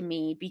annoying to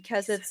me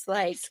because it's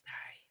like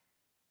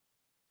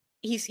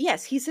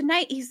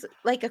he's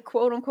like a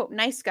quote unquote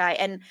nice guy,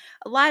 and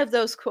a lot of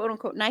those quote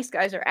unquote nice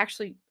guys are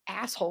actually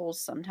assholes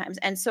sometimes.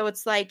 And so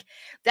it's like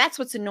that's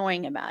what's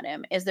annoying about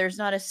him, is there's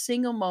not a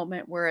single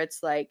moment where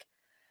it's like,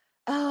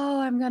 oh,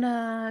 I'm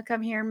gonna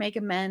come here and make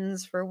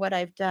amends for what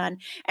I've done.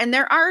 And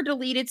there are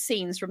deleted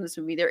scenes from this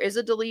movie. There is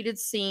a deleted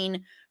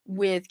scene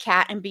with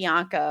Kat and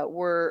Bianca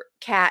where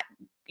Kat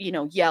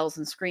yells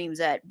and screams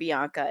at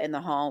Bianca in the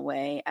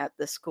hallway at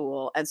the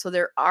school. And so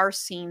there are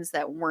scenes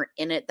that weren't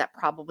in it that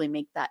probably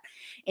make that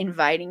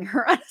inviting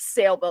her on a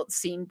sailboat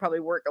scene probably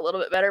work a little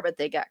bit better, but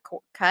they got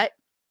cut.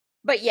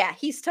 But yeah,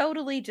 he's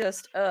totally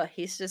just,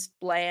 he's just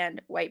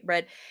bland white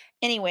bread.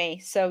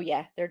 Anyway, so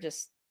yeah,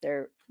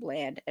 they're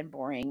bland and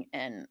boring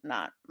and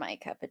not my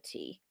cup of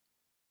tea.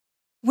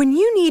 When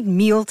you need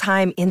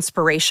mealtime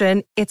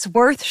inspiration, it's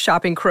worth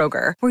shopping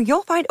Kroger, where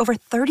you'll find over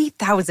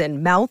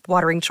 30,000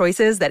 mouth-watering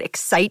choices that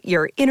excite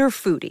your inner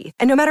foodie.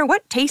 And no matter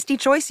what tasty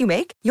choice you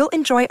make, you'll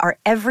enjoy our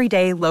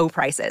everyday low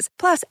prices,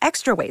 plus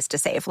extra ways to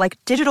save, like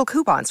digital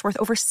coupons worth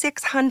over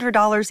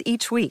 $600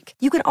 each week.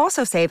 You can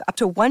also save up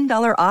to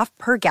 $1 off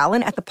per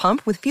gallon at the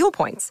pump with fuel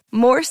points.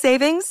 More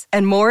savings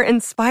and more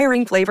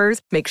inspiring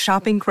flavors make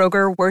shopping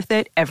Kroger worth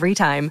it every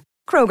time.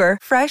 Kroger,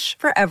 fresh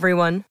for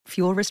everyone.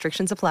 Fuel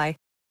restrictions apply.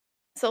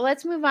 So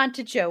let's move on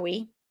to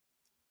Joey,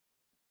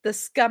 the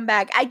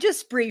scumbag. I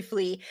just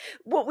briefly,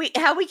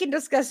 how we can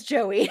discuss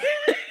Joey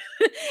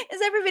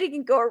is everybody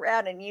can go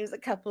around and use a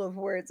couple of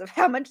words of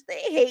how much they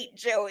hate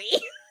Joey.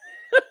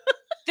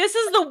 This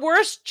is the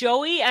worst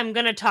Joey I'm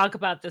going to talk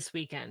about this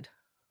weekend.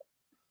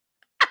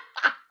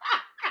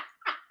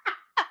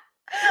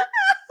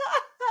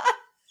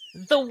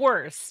 The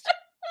worst.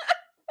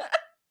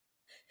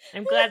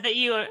 I'm glad that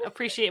you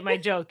appreciate my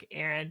joke,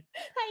 Aaron.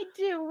 I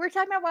do. We're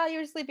talking about while you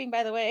were sleeping,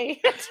 by the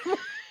way.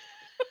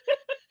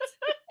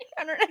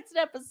 On our next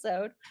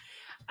episode.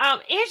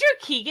 Andrew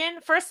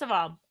Keegan, first of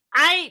all,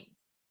 I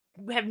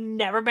have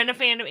never been a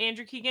fan of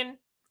Andrew Keegan.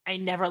 I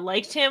never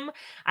liked him.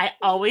 I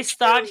always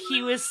thought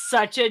he was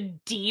such a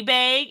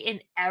D-bag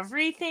in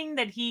everything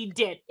that he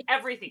did.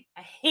 Everything.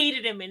 I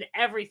hated him in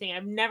everything.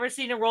 I've never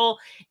seen a role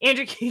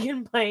Andrew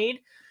Keegan played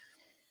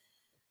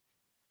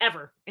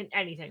ever in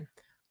anything.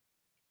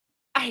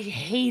 I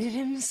hated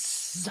him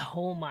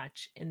so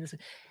much in this.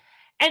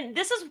 And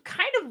this is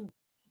kind of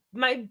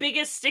my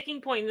biggest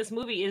sticking point in this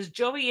movie is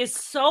Joey is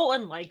so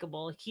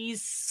unlikable.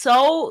 He's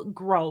so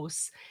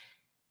gross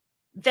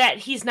that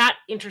he's not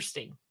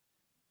interesting.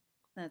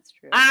 That's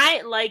true.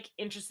 I like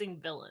interesting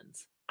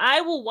villains.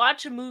 I will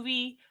watch a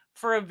movie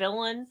for a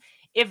villain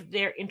if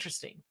they're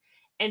interesting.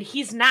 And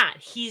he's not.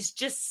 He's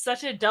just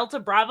such a Delta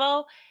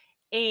Bravo.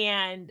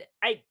 And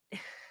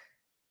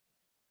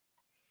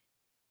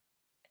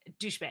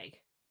douchebag.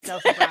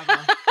 Delta Bravo.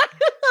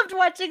 I loved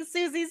watching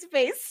Susie's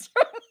face.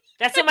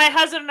 That's what my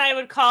husband and I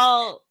would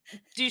call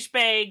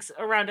douchebags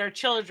around our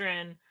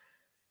children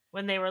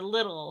when they were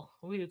little.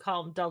 We would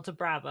call them Delta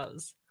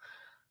Bravos.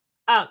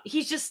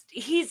 He's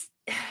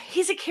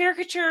a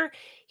caricature.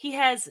 He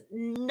has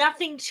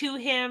nothing to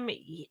him.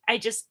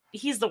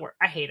 He's the worst.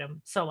 I hate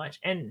him so much.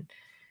 And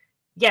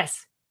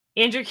yes,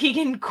 Andrew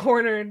Keegan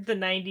cornered the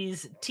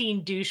 90s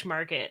teen douche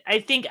market. I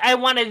think I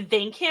want to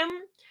thank him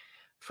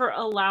for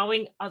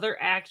allowing other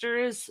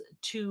actors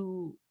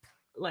to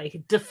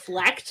like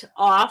deflect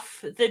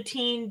off the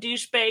teen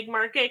douchebag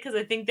market, because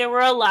I think there were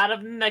a lot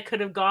of them that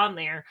could have gone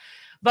there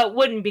but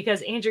wouldn't,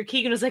 because Andrew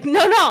Keegan was like,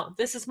 no,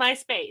 this is my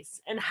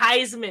space, and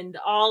Heisman'd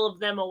all of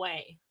them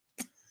away.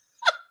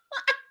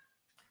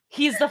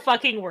 He's the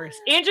fucking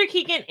worst. Andrew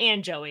Keegan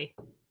and Joey.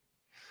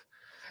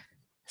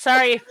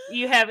 Sorry if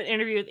you have an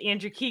interview with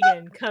Andrew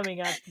Keegan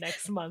coming up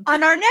next month.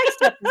 On our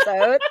next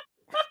episode,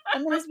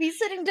 I'm going to be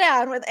sitting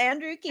down with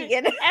Andrew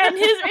Keegan. And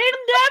his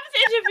in-depth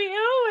interview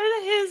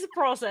with his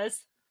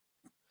process.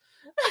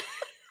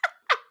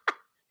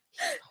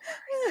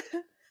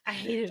 I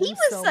hated him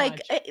so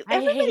much.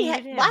 Everybody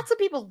had, lots of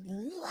people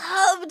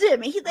loved him.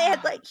 They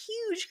had like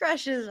huge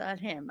crushes on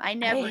him. I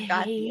never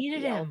got the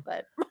appeal,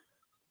 but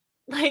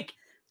like,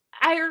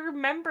 I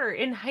remember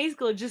in high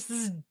school just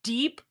this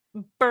deep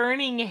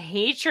burning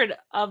hatred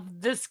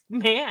of this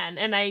man,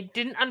 and I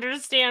didn't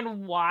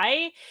understand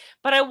why,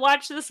 but I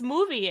watched this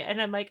movie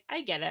and I'm like,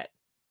 I get it.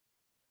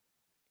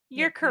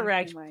 You're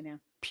correct,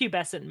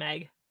 pubescent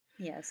Meg.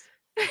 Yes.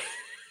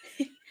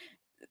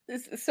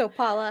 So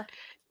Paula,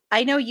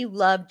 I know you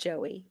love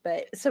Joey,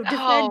 but so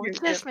defend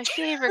yourself. That's my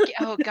favorite.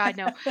 Oh God,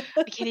 no!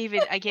 I can't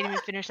even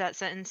finish that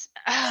sentence.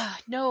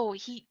 No,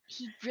 he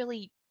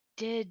really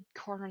did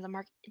corner the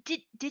market.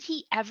 Did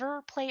he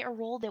ever play a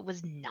role that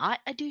was not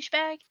a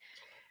douchebag?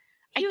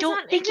 I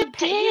don't think he did.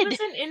 He was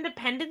in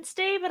Independence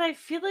Day, but I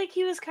feel like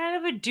he was kind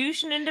of a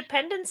douche in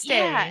Independence Day.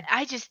 Yeah,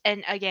 I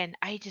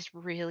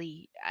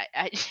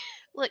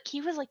look,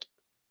 he was like,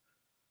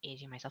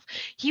 aging myself.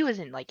 He was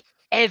in like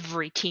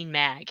every teen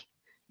mag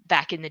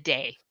back in the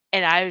day,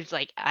 and I was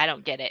like, I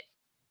don't get it.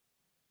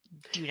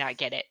 Do not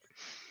get it.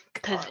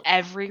 Because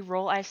every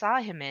role I saw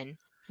him in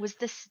was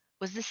the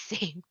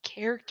same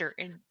character,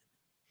 and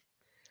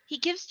he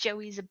gives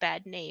Joey's a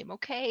bad name,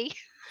 okay?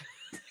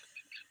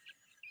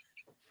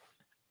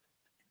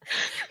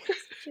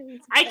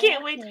 I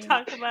can't wait to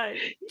talk about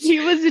it. He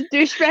was a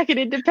douchebag in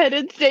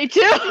Independence Day too.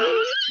 He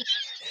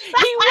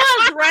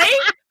was, right?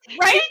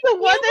 Right? He's the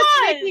one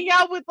that's making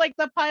out with like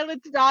the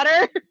pilot's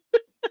daughter.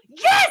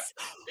 Yes!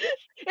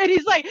 And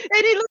he's like, and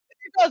he looks at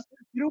her and goes,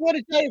 "You don't want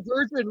to die a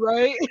virgin,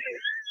 right?"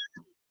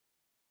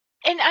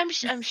 And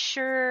I'm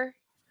sure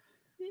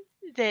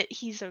that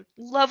he's a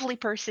lovely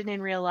person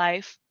in real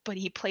life, but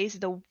he plays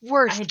the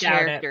worst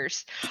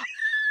characters.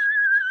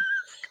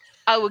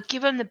 I will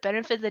give him the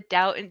benefit of the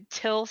doubt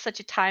until such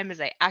a time as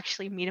I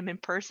actually meet him in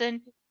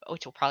person,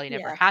 which will probably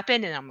never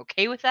happen, and I'm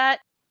okay with that.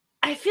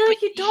 I feel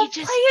like you don't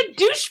play a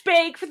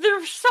douchebag, for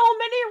there's so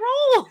many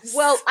roles.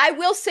 Well, I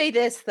will say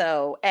this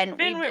though, and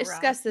we've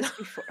discussed this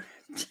before.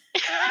 Andrew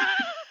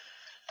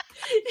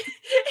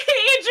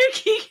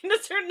Keegan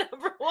is her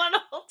number one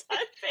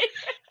all-time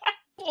favorite.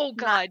 Oh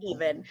God, Not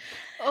even.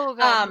 Oh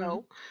God,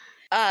 no.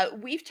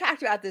 We've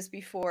talked about this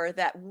before,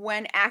 that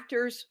when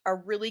actors are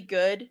really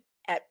good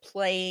at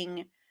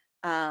playing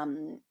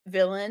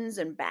villains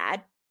and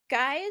bad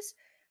guys,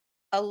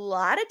 a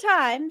lot of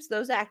times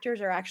those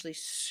actors are actually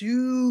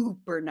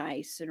super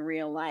nice in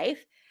real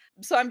life.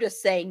 So I'm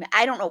just saying that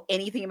I don't know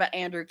anything about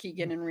Andrew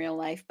Keegan in real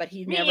life, but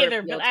he never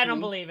either, but I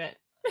don't believe it.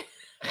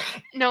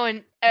 No,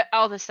 and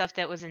all the stuff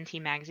that was in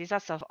teen magazines,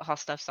 that stuff, all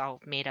stuff's all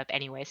made up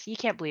anyway, so you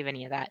can't believe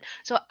any of that.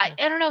 So I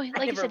don't know.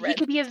 Like I said, he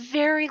could be a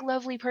very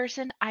lovely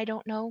person. I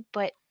don't know,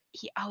 but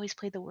he always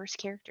played the worst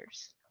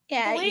characters.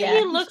 Yeah, the way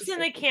he looks in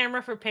the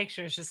camera for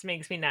pictures just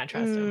makes me not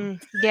trust him.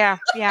 Yeah.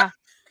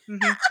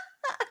 Mm-hmm.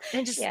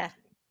 And just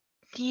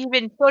he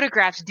even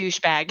photographs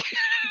douchebag.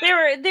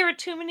 There were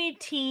too many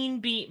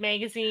teen beat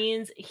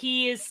magazines.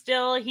 He is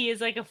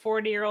like a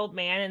 40-year-old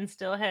man and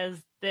still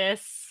has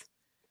this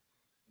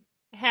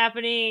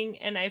happening,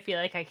 and I feel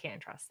like I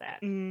can't trust that.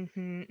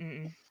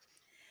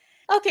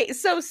 Okay,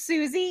 so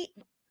Susie,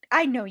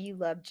 I know you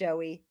love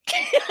Joey.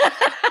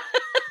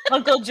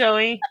 Uncle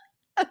Joey.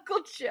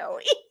 Uncle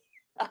Joey.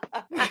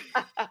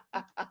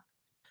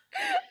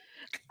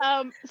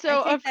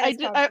 So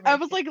I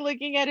was like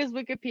looking at his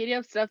Wikipedia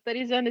of stuff that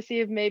he's done to see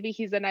if maybe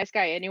he's a nice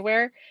guy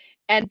anywhere,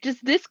 and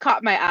just this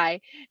caught my eye.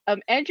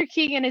 Andrew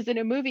Keegan is in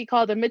a movie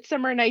called A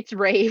Midsummer Night's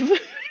Rave,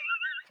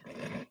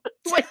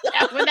 which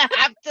I'm gonna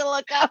have to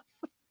look up.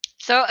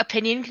 So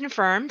opinion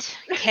confirmed.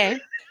 Okay.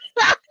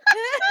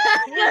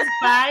 His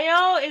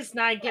bio is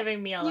not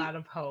giving me a lot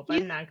of hope.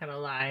 I'm not gonna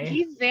lie.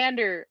 He's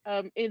Xander.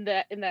 In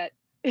that.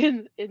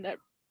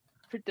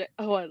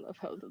 Oh, I love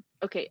how.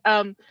 Okay.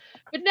 But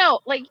no,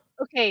 like,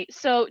 okay.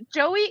 So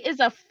Joey is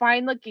a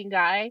fine-looking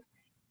guy,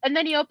 and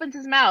then he opens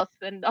his mouth,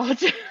 and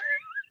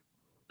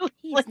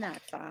he's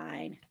not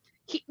fine.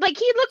 He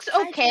looks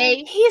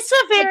okay. He's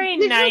a very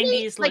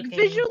 90s looking. Like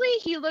visually,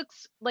 he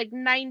looks like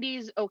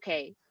 90s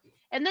okay.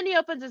 And then he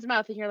opens his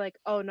mouth, and you're like,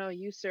 "Oh no,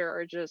 you sir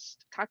are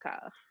just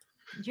caca."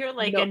 You're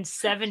like in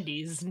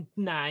 70s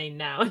 9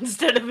 now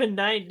instead of in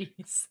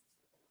 90s.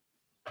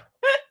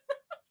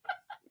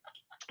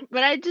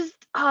 But I just,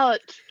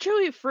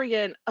 Joey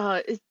friggin'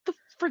 is the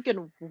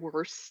friggin'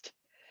 worst,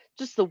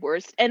 just the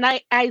worst. And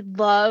I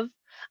love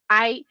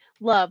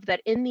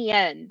that in the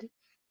end,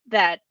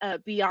 that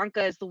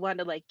Bianca is the one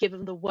to like give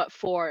him the what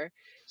for.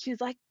 She's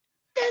like,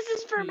 this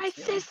is for Me my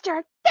too.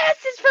 sister,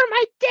 this is for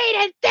my date,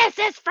 and this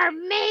is for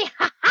me.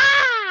 Ha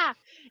ha!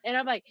 And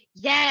I'm like,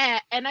 yeah.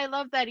 And I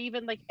love that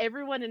even like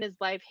everyone in his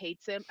life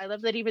hates him. I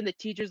love that even the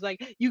teacher's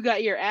like, you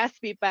got your ass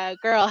beat by a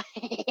girl.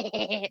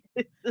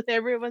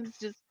 Everyone's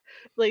just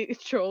like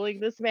trolling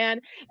this man.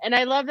 And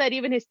I love that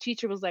even his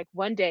teacher was like,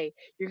 one day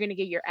you're gonna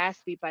get your ass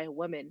beat by a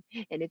woman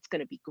and it's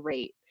gonna be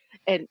great.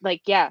 And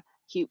like, yeah,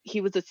 he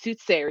was a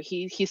soothsayer.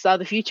 He saw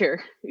the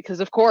future because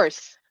of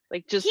course.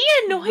 Like just He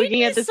annoyed looking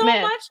me at this so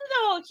man. much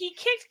though. He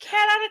kicked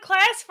Kat out of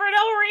class for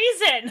no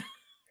reason.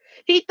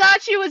 He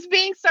thought she was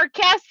being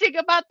sarcastic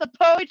about the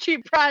poetry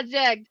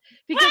project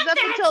because But up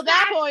that's until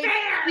that not point,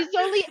 fair. she's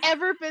only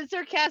ever been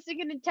sarcastic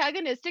and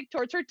antagonistic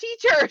towards her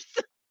teachers.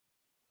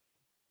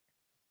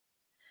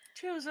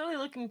 She was really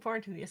looking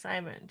forward to the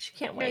assignment. She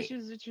can't Yeah, wait. she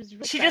was really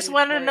She just excited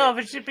wanted to for know it.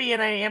 if it should be an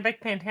iambic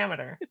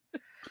pentameter.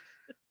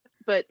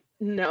 But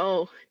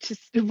no,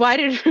 just why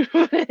did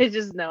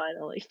just no? I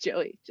don't like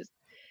Joey. Just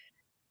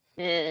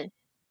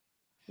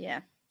Yeah.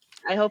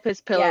 I hope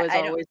his pillow Yeah, is I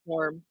don't- always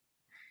warm.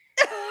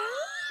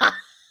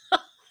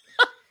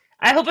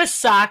 I hope his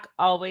sock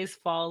always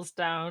falls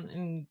down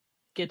and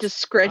gets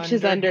Just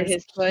scrunches under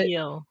his foot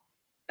heel.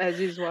 as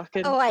he's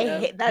walking. Oh, I Yeah.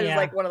 hate that. Is Yeah.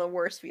 like one of the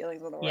worst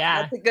feelings in the world.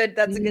 Yeah. That's a good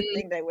Mhm.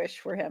 thing to wish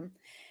for him.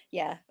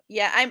 Yeah.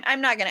 Yeah, I'm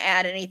not gonna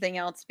add anything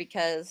else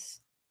because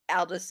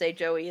I'll just say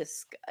Joey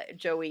is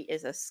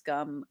a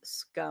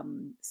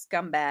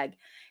scumbag.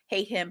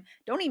 Hate him.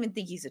 Don't even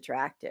think he's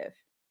attractive.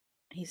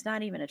 He's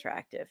not even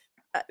attractive.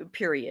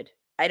 Period.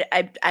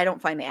 I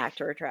don't find the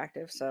actor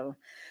attractive, so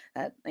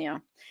that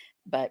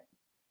but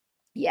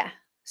yeah,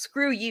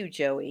 screw you,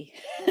 Joey.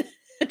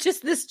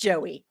 Just this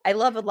Joey. I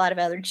love a lot of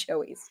other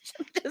Joeys.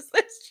 Just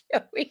this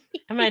Joey.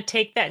 I'm gonna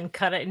take that and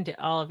cut it into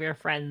all of your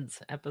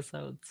friends'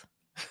 episodes.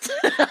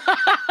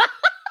 I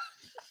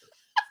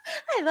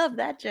love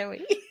that,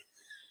 Joey.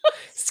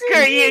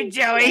 Screw you,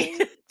 Joey.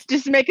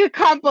 Just make a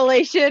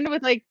compilation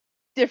with like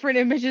different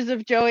images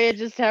of Joey and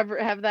just have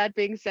that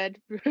being said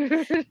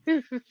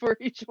for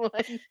each one.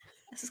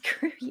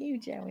 Screw you,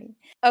 Joey.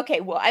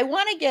 Okay, well, I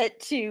want to get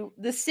to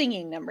the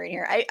singing number in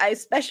here. I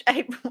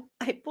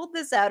pulled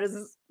this out as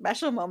a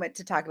special moment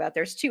to talk about.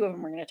 There's two of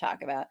them we're going to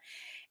talk about.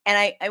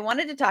 And I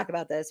wanted to talk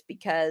about this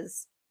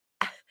because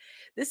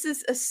this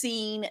is a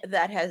scene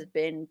that has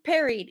been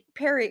parodied.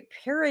 God,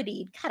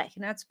 I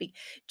cannot speak.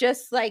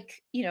 Just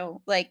like,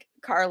 like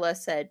Carla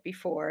said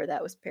before,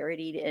 that was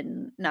parodied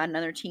in Not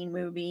Another Teen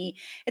Movie.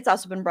 It's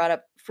also been brought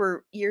up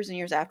for years and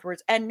years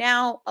afterwards. And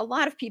now a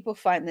lot of people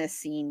find this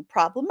scene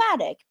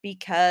problematic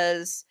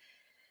because,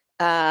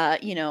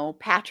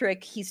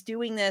 Patrick, he's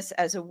doing this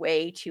as a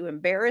way to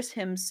embarrass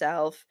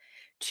himself,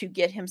 to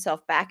get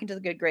himself back into the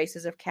good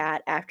graces of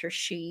Kat after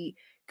she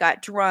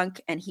got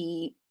drunk and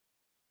he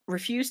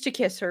refused to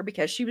kiss her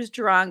because she was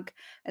drunk,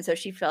 and so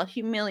she felt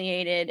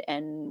humiliated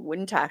and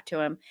wouldn't talk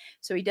to him.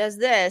 So he does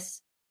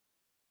this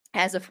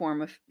as a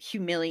form of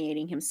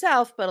humiliating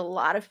himself, but a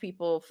lot of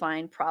people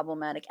find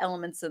problematic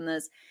elements in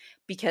this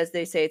because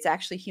they say it's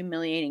actually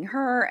humiliating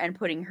her and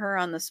putting her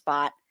on the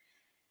spot.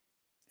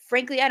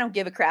 Frankly, I don't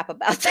give a crap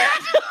about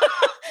that.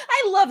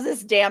 I love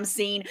this damn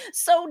scene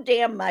so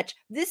damn much.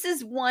 This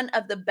is one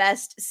of the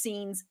best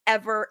scenes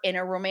ever in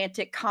a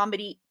romantic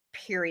comedy,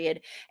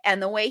 period.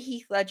 And the way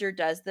Heath Ledger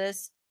does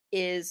this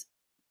is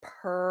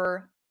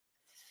perfection.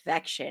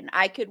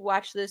 I could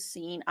watch this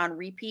scene on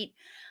repeat.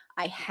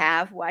 I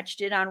have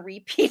watched it on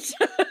repeat.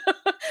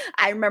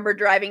 I remember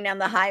driving down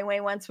the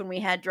highway once when we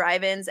had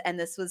drive-ins and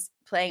this was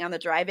playing on the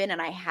drive-in,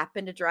 and I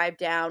happened to drive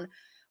down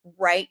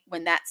right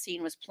when that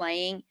scene was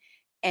playing.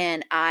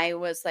 And I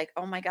was like,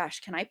 oh my gosh,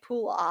 can I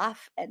pull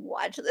off and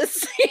watch this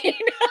scene?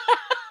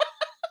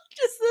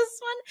 Just this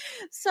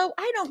one. So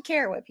I don't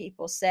care what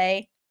people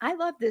say. I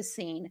love this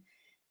scene.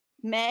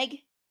 Meg?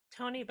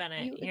 Tony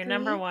Bennett, You your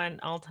number agree? one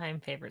all-time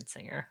favorite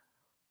singer.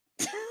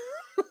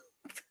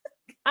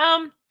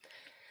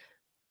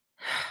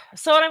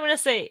 So what I'm going to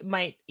say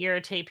might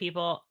irritate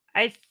people.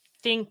 I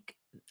think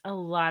a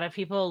lot of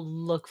people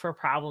look for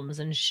problems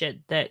and shit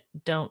that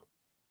don't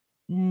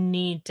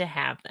need to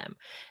have them.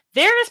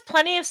 There is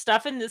plenty of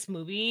stuff in this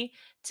movie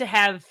to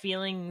have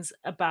feelings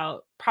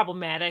about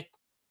problematic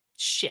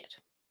shit.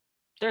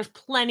 There's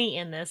plenty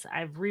in this.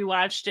 I've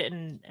rewatched it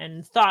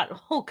and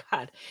thought, oh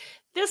God,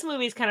 this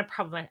movie is kind of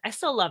problematic. I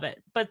still love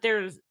it, but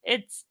there's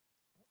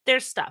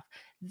stuff.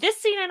 This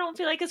scene I don't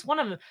feel like is one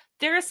of them.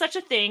 There is such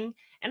a thing,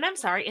 and I'm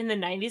sorry, in the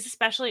 90s,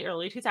 especially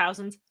early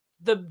 2000s,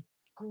 the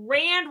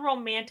grand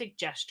romantic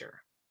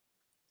gesture.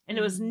 And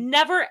it was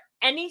never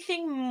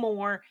anything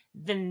more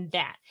than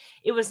that.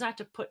 It was not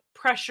to put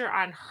pressure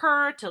on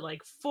her, to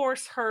like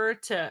force her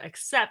to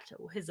accept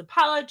his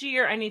apology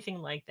or anything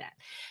like that.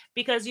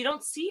 Because you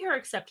don't see her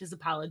accept his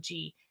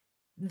apology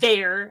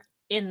there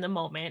in the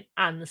moment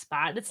on the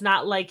spot. It's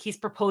not like he's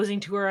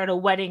proposing to her at a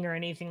wedding or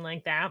anything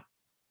like that.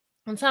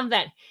 And some of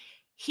that,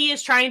 he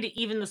is trying to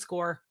even the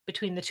score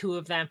between the two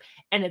of them.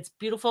 And it's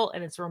beautiful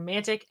and it's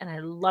romantic and I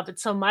love it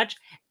so much.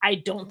 I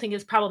don't think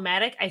it's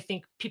problematic. I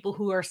think people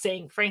who are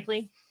saying,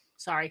 frankly,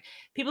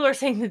 people are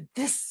saying that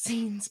this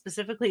scene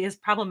specifically is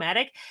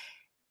problematic,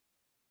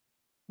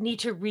 need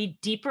to read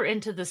deeper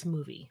into this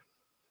movie.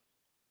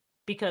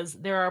 Because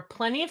there are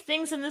plenty of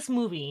things in this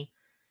movie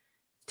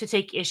to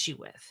take issue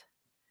with.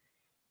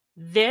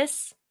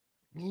 This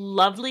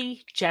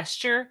lovely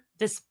gesture,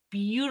 this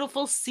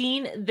beautiful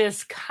scene,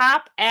 this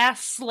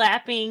cop-ass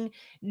slapping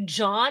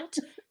jaunt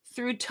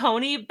through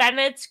Tony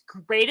Bennett's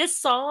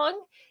greatest song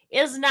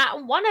is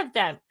not one of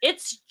them.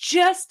 It's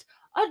just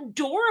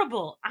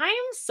adorable. I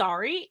am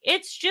sorry.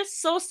 It's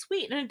just so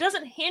sweet. And it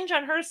doesn't hinge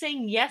on her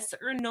saying yes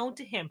or no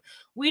to him.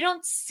 We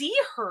don't see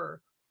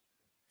her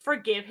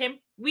forgive him.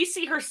 We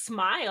see her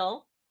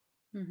smile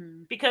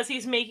because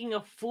he's making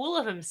a fool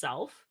of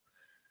himself.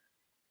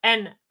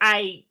 And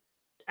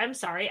I'm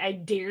sorry, I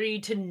dare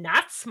you to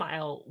not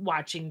smile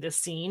watching this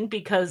scene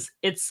because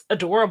it's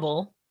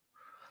adorable.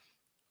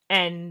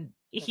 And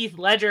Heath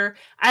Ledger,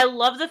 I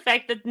love the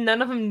fact that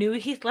none of them knew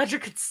Heath Ledger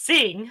could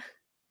sing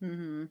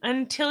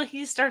until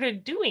he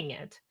started doing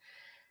it.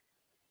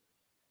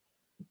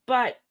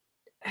 But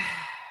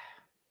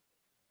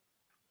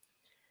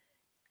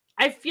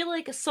I feel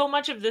like a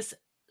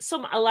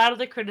lot of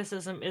the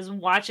criticism is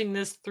watching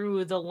this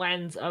through the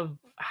lens of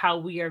how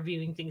we are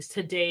viewing things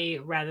today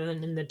rather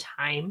than in the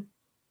time.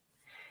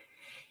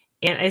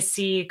 And I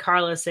see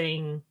Carla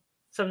saying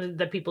something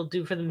that people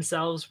do for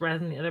themselves rather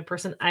than the other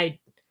person. I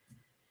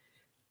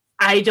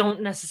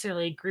don't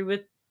necessarily agree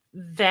with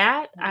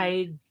that.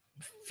 I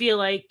feel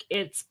like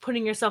it's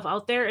putting yourself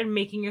out there and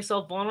making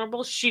yourself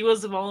vulnerable. She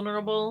was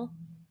vulnerable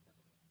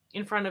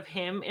in front of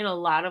him in a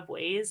lot of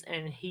ways,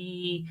 and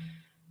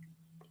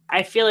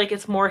I feel like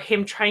it's more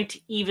him trying to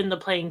even the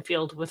playing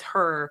field with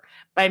her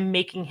by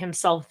making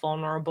himself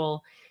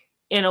vulnerable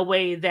in a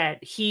way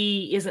that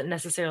he isn't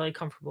necessarily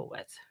comfortable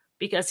with.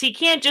 Because he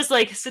can't just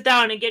like sit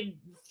down and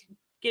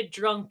get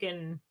drunk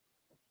and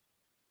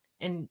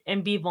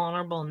be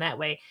vulnerable in that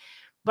way.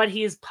 But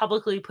he is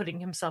publicly putting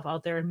himself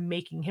out there and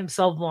making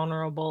himself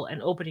vulnerable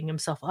and opening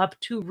himself up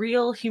to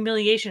real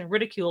humiliation and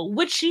ridicule,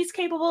 which she's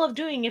capable of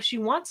doing if she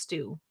wants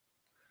to,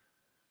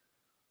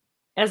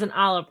 as an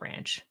olive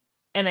branch.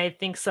 And I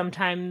think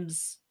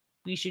sometimes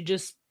we should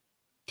just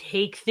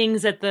take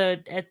things at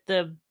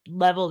the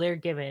level they're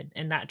given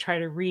and not try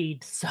to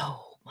read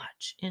so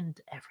much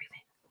into everything.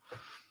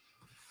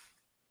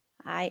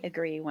 I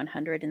agree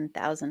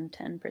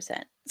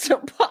 1,010%. So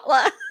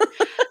Paula.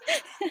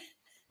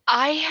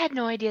 I had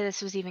no idea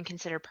this was even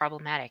considered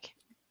problematic.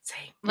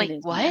 Same. Like,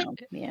 what? Now.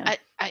 Yeah.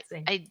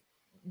 I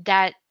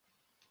that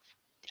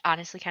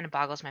honestly kind of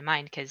boggles my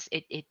mind because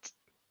it's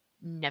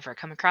never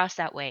come across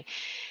that way.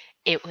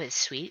 It was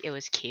sweet. It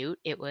was cute.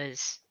 It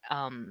was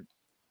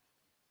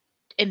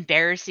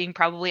embarrassing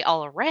probably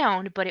all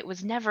around, but it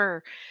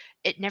never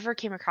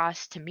came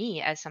across to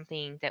me as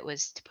something that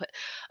was to put.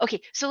 Okay,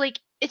 so like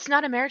it's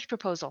not a marriage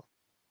proposal.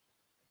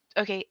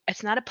 Okay,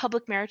 it's not a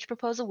public marriage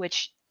proposal,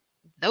 which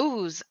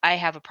those I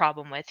have a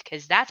problem with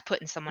because that's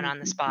putting someone on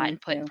the spot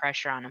and putting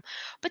pressure on them.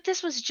 But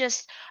this was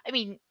just, I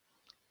mean,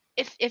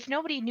 if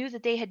nobody knew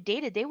that they had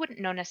dated, they wouldn't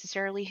know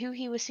necessarily who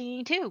he was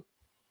singing to.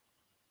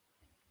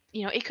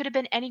 You know, it could have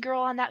been any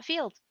girl on that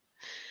field.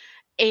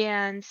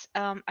 And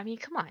I mean,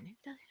 come on,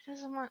 who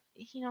doesn't want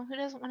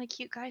a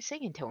cute guy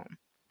singing to him?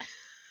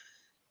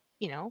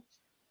 You know,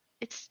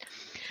 it's.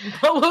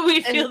 But would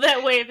we feel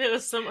that way if it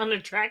was some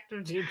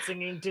unattractive dude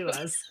singing to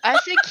us? I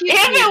think cute.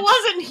 And it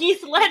wasn't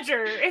Heath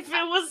Ledger. If it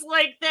was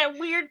like that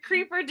weird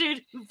creeper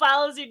dude who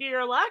follows you to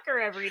your locker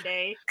every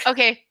day.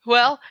 Okay,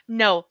 well,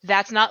 no,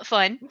 that's not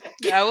fun.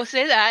 I will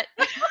say that.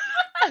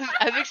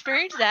 I've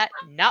experienced that.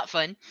 Not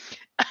fun.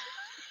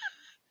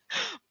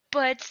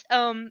 But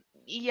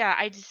yeah,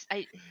 I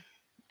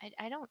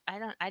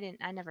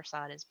never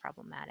saw it as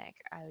problematic.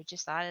 I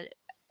just thought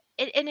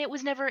and it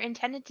was never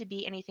intended to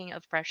be anything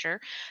of pressure.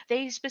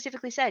 They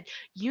specifically said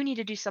you need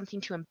to do something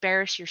to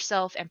embarrass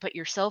yourself and put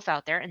yourself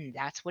out there, and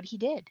that's what he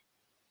did.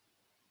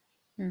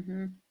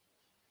 Yep.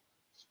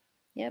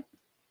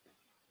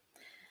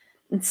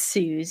 And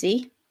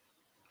Susie.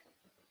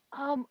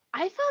 I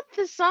thought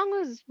this song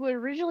was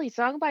originally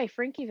sung by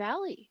Frankie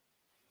Valli.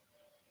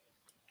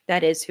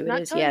 That is who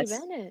it is. Tony Yes.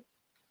 Bennett.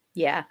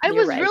 Yeah. I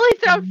was really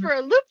thrown for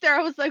a loop there.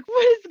 I was like,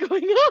 what is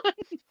going on?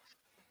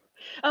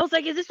 I was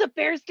like, is this a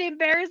Bear-Stain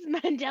Bears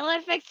Mandela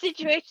effect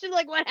situation?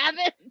 Like, what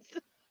happened?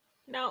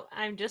 No,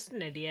 I'm just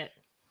an idiot.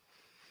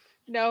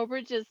 No,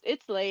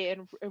 it's late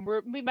and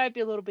we might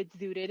be a little bit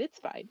zooted. It's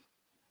fine.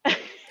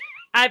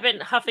 I've been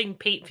huffing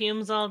paint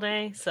fumes all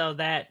day, so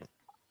that.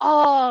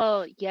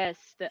 Oh, yes.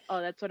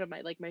 That's one of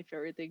my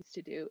favorite things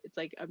to do. It's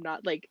like, I'm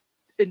not like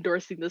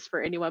endorsing this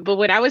for anyone, but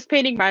when I was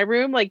painting my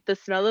room, like the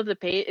smell of the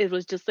paint, it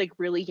was just like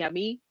really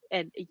yummy,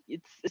 and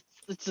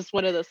it's just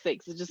one of those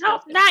things. It's just no,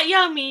 not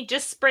yummy,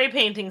 just spray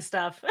painting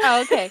stuff.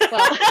 Oh, okay.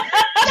 Well,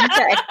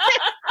 Okay.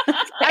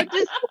 I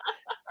just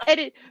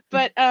edit,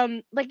 but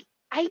like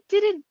I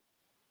didn't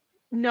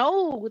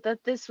know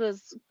that this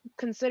was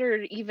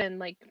considered even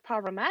like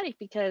problematic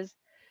because,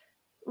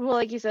 well,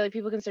 like you said, like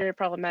people consider it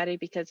problematic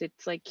because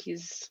it's like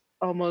he's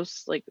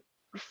almost like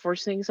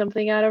forcing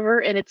something out of her,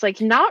 and it's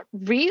like not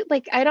real.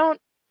 Like I don't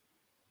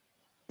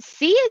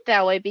see it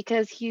that way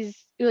because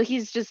he's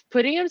just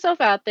putting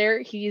himself out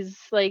there. He's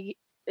like,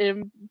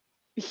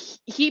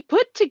 he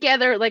put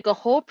together like a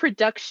whole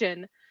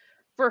production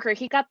for her.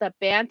 He got the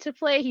band to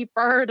play. He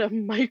borrowed a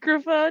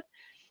microphone.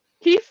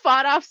 He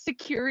fought off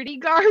security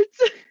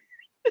guards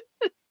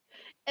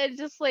and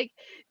just like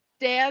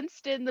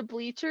danced in the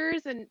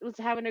bleachers and was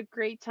having a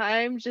great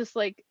time, just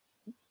like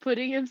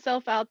putting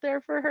himself out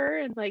there for her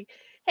and like,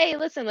 hey,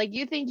 listen, like,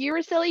 you think you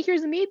were silly?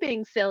 Here's me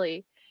being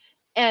silly.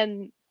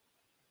 And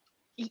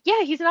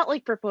yeah, he's not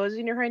like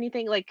proposing to her or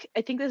anything. Like,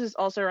 I think this is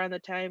also around the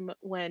time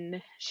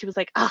when she was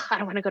like, oh, I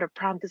don't want to go to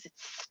prom because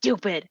it's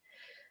stupid.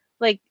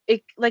 I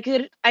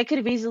could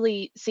have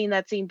easily seen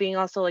that scene being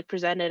also like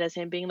presented as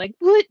him being like,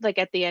 would, like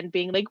at the end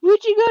being like,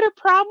 would you go to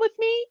prom with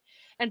me?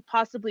 And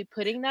possibly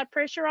putting that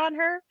pressure on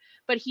her.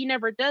 But he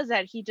never does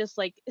that. He just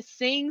like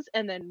sings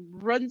and then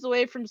runs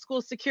away from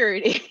school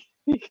security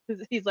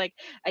because he's like,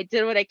 I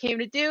did what I came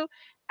to do.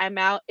 I'm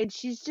out. And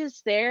she's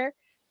just there,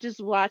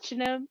 just watching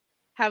him,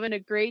 having a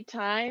great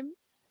time.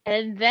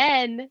 And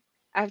then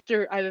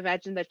after I've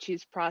imagined that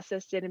she's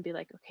processed it and be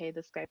like, okay,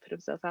 this guy put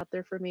himself out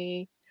there for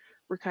me.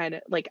 We're kind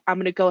of like, I'm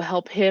gonna go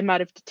help him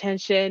out of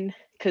detention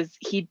because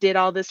he did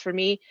all this for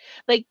me.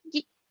 Like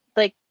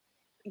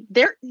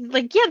there,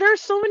 like, yeah, there are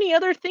so many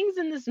other things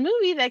in this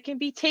movie that can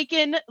be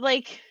taken,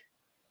 like,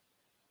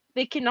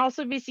 they can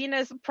also be seen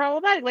as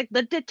problematic, like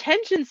the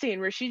detention scene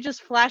where she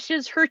just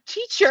flashes her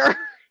teacher.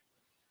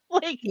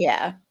 Like,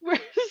 Yeah.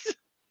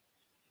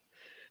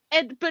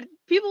 but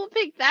people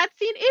think that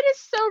scene, it is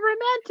so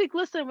romantic.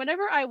 Listen,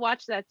 whenever I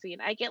watch that scene,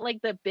 I get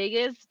like the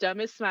biggest,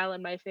 dumbest smile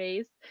on my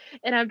face.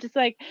 And I'm just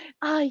like,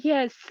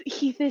 yes,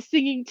 he's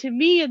singing to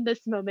me in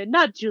this moment,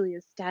 not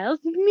Julia Stiles,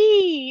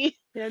 me.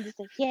 And I'm just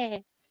like, yeah.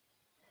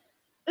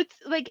 It's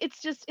like,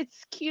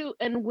 it's cute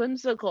and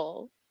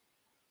whimsical.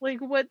 Like,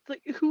 what,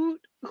 like, who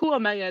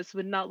among us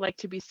would not like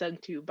to be sung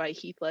to by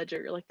Heath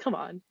Ledger? Like, come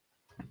on.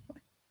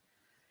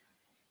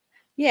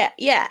 Yeah.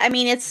 I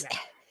mean, this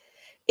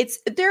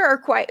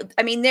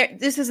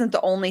isn't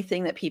the only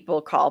thing that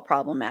people call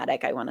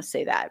problematic. I want to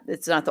say that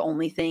it's not the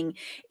only thing.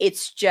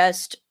 It's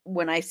just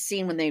when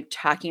they're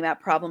talking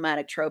about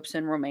problematic tropes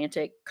in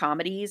romantic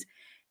comedies,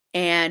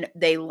 and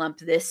they lump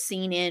this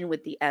scene in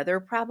with the other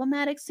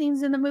problematic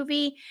scenes in the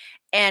movie,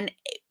 and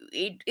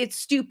it's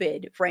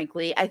stupid,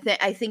 frankly. I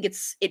think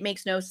it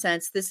makes no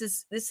sense. This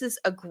is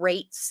a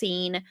great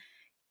scene,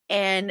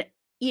 and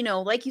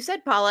like you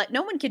said, Paula,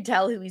 no one can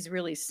tell who he's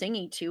really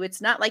singing to. It's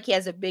not like he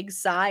has a big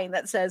sign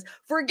that says,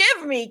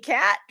 "Forgive me,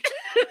 cat."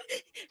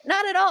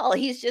 Not at all.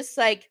 He's just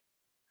like,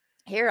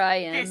 here I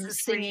am, This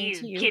is singing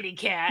for to you, kitty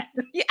cat.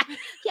 Yeah.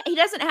 He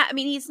doesn't have. I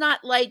mean, he's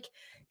not like,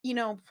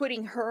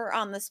 putting her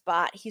on the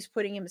spot. He's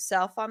putting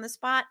himself on the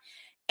spot,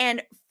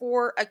 and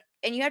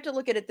and you have to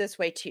look at it this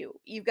way too.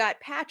 You've got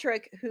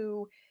Patrick,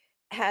 who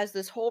has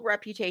this whole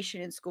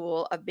reputation in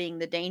school of being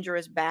the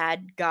dangerous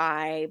bad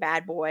guy,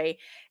 bad boy,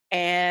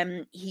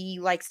 and he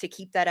likes to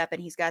keep that up, and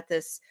he's got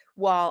this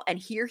wall, and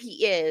here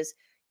he is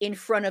in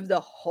front of the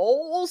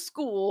whole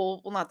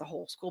school, well, not the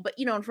whole school, but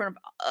in front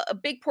of a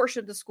big portion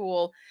of the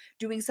school,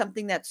 doing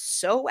something that's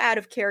so out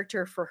of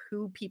character for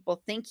who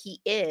people think he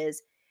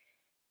is.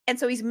 And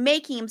so he's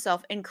making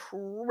himself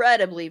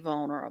incredibly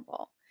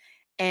vulnerable.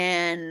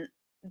 And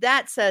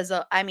that says,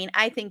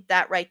 I think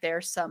that right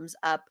there sums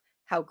up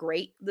how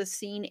great the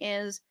scene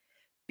is,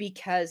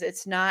 because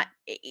it's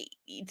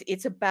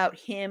about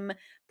him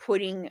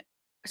putting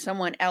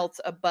someone else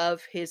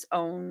above his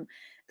own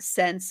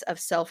sense of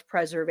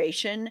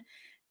self-preservation.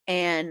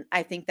 And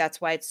I think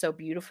that's why it's so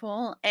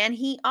beautiful. And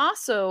he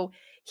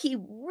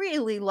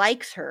really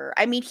likes her.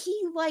 I mean,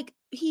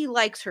 he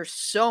likes her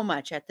so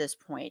much at this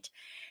point.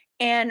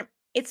 And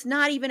it's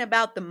not even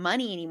about the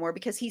money anymore,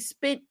 because he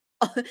spent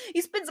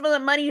some of the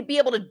money to be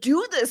able to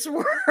do this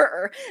for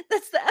her.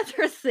 That's the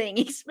other thing.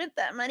 He spent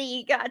that money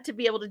he got to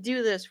be able to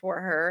do this for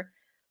her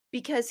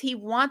because he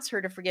wants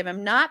her to forgive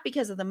him, not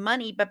because of the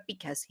money, but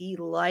because he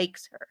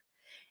likes her.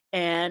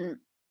 And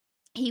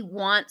he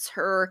wants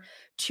her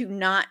to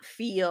not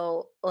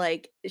feel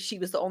like she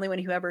was the only one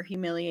who ever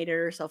humiliated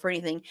herself or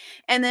anything.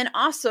 And then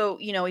also,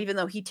 even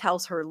though he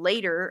tells her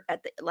later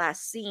at the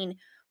last scene,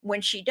 when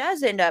she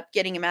does end up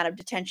getting him out of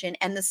detention,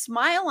 and the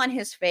smile on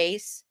his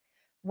face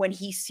when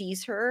he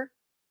sees her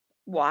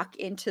walk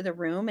into the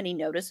room and he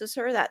notices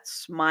her, that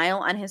smile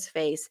on his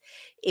face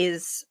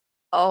is,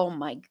 oh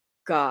my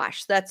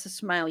gosh, that's a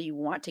smile you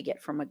want to get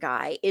from a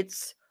guy.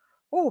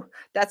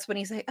 That's when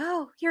he's like,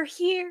 oh, you're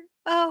here.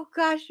 Oh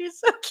gosh, you're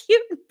so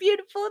cute and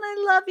beautiful, and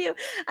I love you.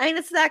 I mean,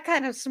 it's that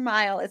kind of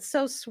smile. It's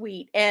so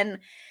sweet. And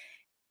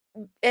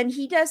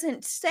he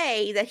doesn't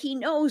say that he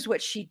knows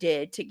what she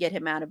did to get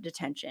him out of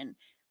detention,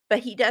 but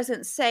he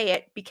doesn't say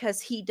it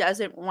because he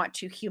doesn't want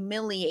to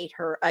humiliate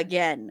her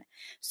again.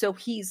 So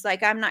he's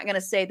like, I'm not going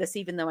to say this,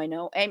 even though I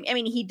know. I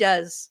mean, he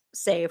does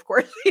say, of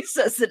course, he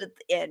says it at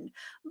the end,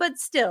 but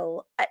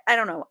still, I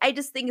don't know. I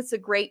just think it's a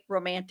great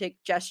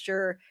romantic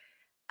gesture.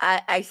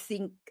 I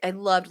think I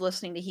loved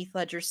listening to Heath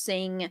Ledger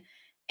sing,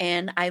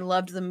 and I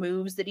loved the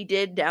moves that he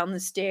did down the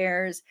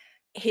stairs.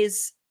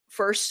 His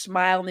first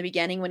smile in the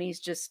beginning when he's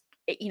just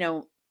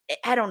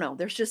I don't know.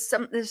 There's just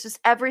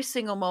every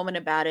single moment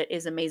about it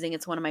is amazing.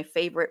 It's one of my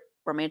favorite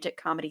romantic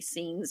comedy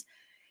scenes,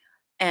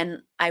 and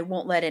I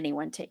won't let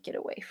anyone take it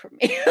away from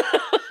me.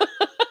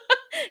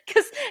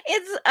 Because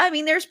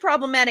there's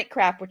problematic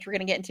crap, which we're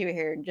going to get into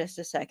here in just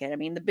a second. I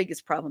mean, the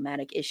biggest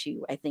problematic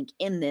issue, I think,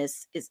 in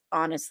this is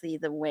honestly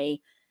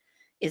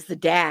the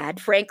dad,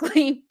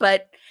 frankly.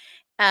 But,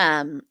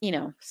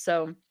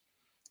 so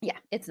yeah,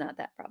 it's not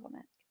that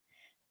problematic.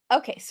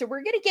 Okay, so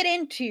we're going to get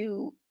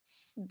into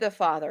the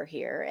father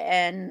here,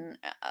 and,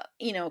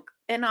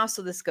 and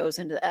also this goes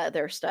into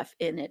other stuff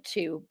in it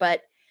too.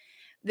 But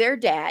their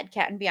dad,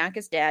 Kat and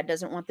Bianca's dad,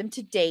 doesn't want them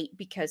to date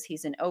because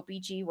he's an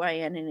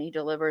OBGYN and he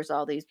delivers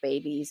all these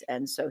babies.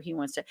 And so he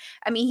wants to,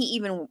 he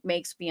even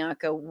makes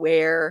Bianca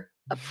wear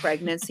a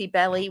pregnancy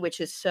belly, which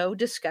is so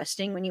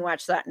disgusting when you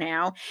watch that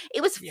now.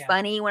 It was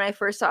funny when I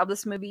first saw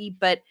this movie,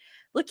 but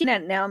looking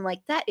at it now, I'm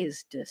like, that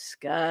is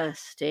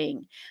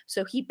disgusting.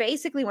 So he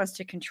basically wants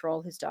to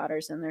control his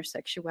daughters and their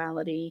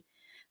sexuality.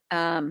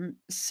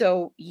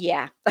 So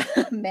yeah,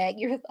 Meg,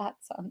 your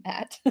thoughts on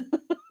that?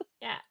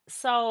 Yeah.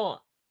 So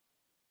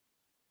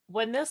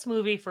when this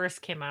movie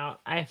first came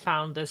out, I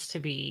found this to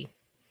be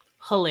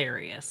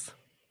hilarious.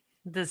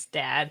 This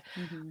dad,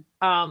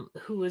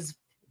 who was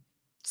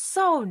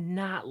so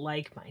not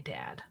like my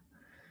dad,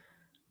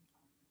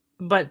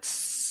 but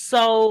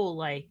so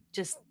like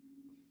just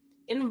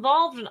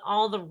involved in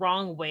all the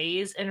wrong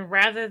ways. And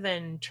rather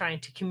than trying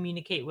to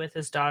communicate with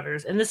his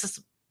daughters, and this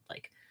is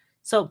like,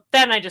 so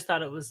then I just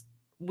thought it was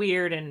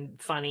weird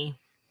and funny.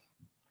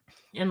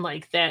 And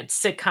like that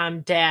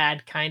sitcom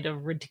dad kind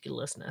of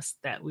ridiculousness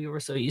that we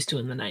were so used to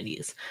in the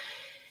 90s.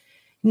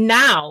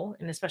 Now,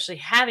 and especially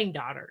having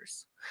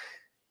daughters,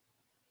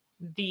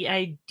 the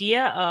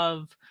idea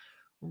of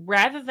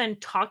rather than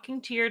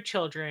talking to your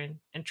children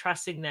and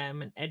trusting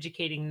them and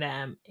educating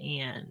them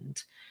and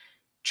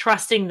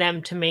trusting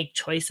them to make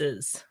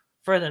choices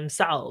for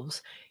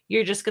themselves,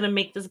 you're just going to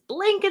make this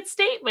blanket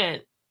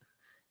statement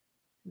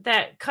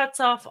that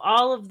cuts off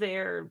all of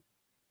their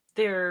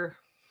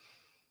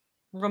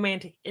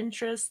romantic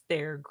interests,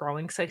 their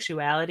growing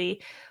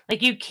sexuality.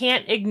 Like, you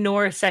can't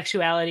ignore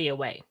sexuality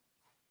away.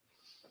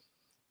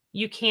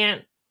 You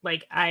can't,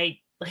 like I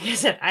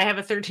said, I have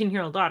a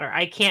 13-year-old daughter.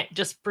 I can't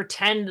just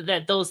pretend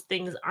that those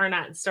things are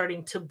not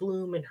starting to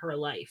bloom in her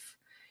life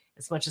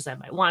as much as I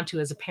might want to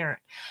as a parent.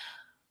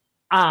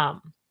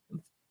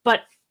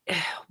 But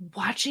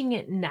watching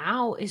it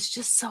now is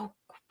just so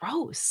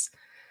gross.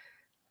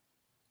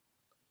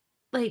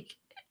 Like,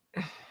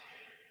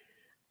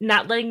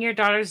 not letting your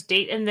daughters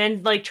date and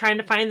then like trying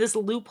to find this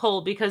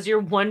loophole because your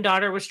one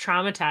daughter was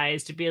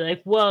traumatized to be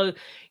like, well,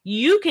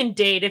 you can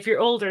date if your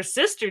older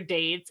sister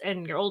dates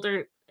and your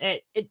older,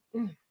 it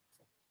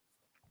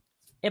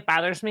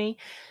bothers me.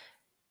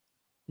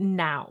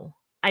 Now,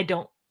 I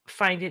don't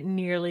find it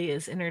nearly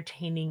as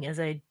entertaining as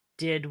I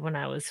did when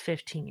I was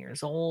 15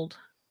 years old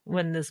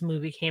when this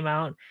movie came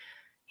out.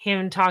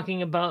 Him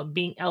talking about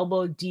being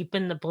elbow deep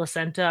in the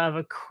placenta of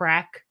a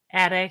crack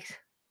addict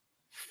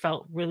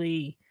felt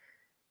really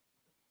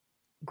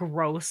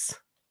gross.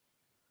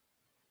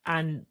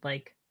 And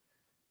like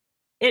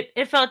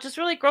it felt just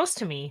really gross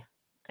to me.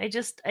 I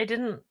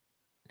didn't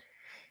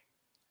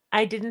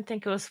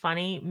think it was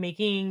funny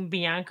making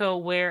Bianca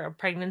wear a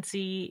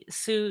pregnancy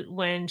suit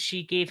when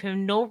she gave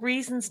him no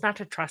reasons not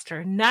to trust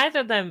her.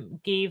 Neither of them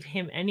gave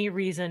him any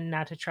reason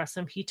not to trust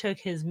him. He took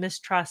his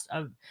mistrust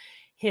of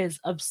his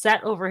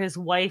upset over his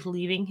wife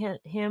leaving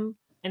him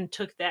and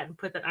took that and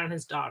put that on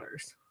his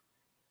daughters.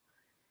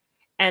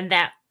 And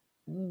that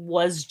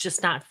was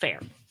just not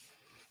fair.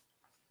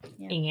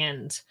 Yeah.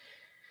 And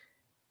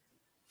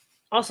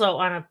also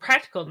on a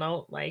practical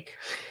note, like,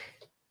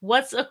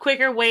 what's a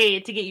quicker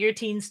way to get your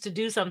teens to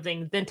do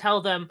something than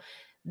tell them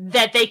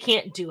that they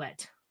can't do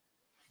it?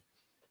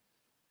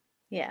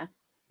 Yeah.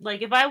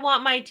 Like, if I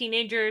want my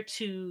teenager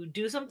to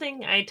do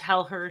something, I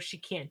tell her she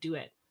can't do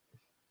it.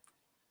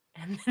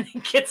 And then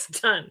it gets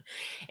done.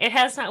 It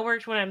has not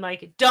worked when I'm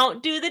like,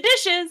 don't do the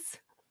dishes.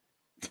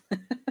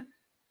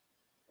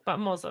 But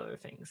most other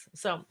things.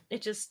 So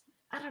it just,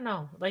 I don't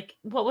know. Like,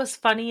 what was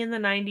funny in the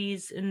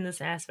 90s in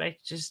this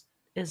aspect just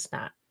is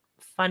not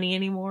funny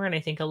anymore. And I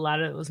think a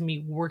lot of it was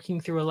me working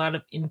through a lot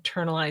of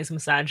internalized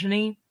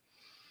misogyny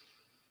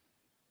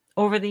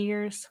over the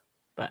years.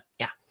 But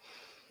yeah.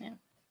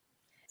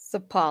 So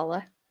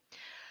Paula,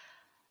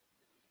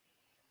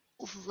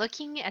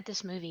 looking at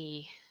this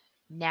movie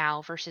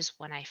now versus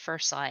when I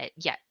first saw it,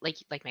 yeah, like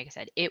Megan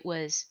said, it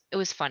was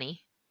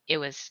funny. It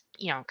was,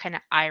 kind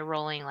of eye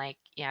rolling, like,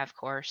 yeah, of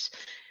course,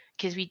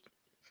 because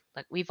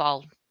we've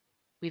all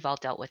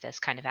dealt with this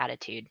kind of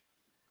attitude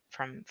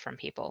from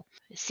people.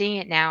 Seeing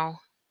it now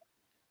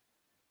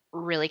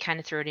really kind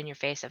of threw it in your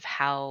face of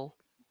how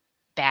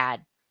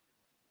bad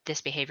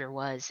this behavior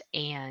was.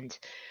 And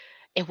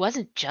it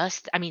wasn't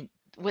just,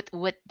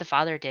 what the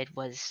father did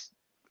was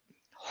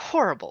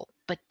horrible,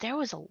 but there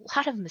was a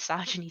lot of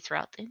misogyny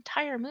throughout the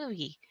entire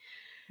movie.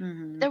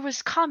 mm-hmm. There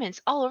was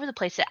comments all over the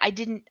place that I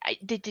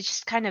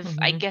just kind of,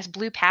 I guess,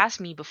 blew past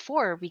me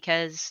before,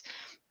 because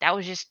that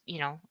was just,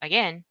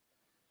 again,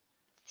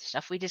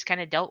 stuff we just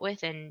kind of dealt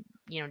with and,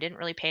 didn't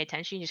really pay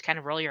attention. You just kind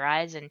of roll your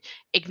eyes and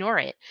ignore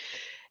it.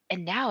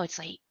 And now it's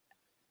like,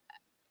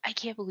 I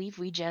can't believe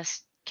we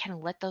just kind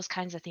of let those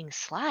kinds of things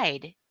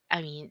slide.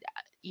 I mean,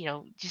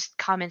 just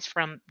comments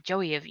from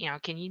Joey of,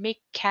 can you make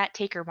Kat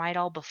take her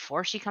Midol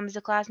before she comes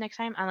to class next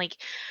time? I'm like,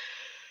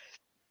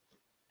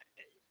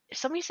 if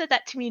somebody said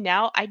that to me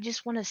now, I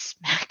just want to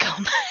smack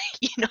them,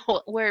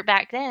 where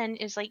back then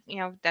is like,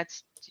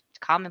 that's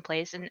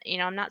commonplace. And,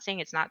 I'm not saying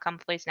it's not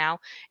commonplace now.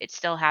 It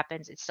still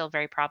happens. It's still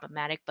very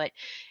problematic, but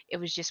it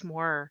was just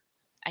more,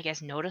 I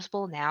guess,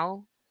 noticeable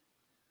now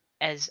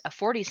as a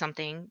 40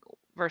 something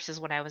versus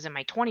when I was in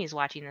my 20s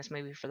watching this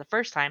movie for the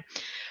first time,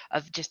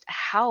 of just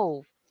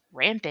how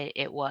rampant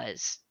it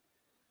was.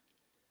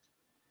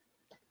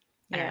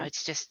 I don't know,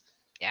 it's just,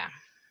 yeah.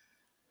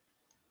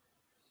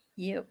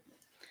 Yep.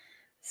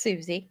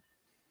 Susie.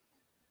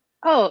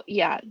 Oh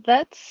yeah,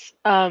 that's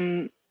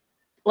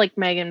like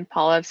Megan and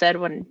Paul have said,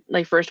 when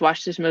I first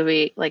watched this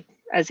movie, like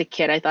as a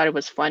kid, I thought it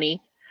was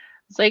funny.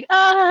 It's like,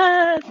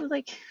 it's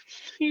like,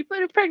 you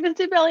put a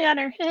pregnancy belly on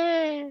her,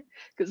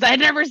 because I'd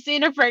never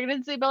seen a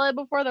pregnancy belly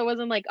before that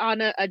wasn't like on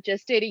a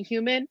gestating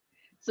human.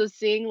 So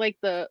seeing like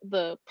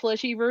the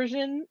plushy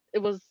version, it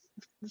was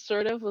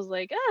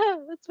like,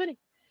 that's funny.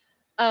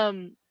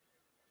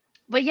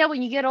 But yeah,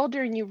 when you get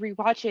older and you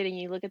rewatch it and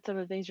you look at some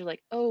of the things, you're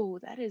like, oh,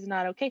 that is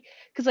not okay.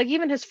 Because like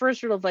even his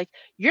first rule of like,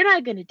 you're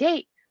not gonna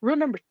date. Rule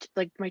number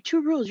like my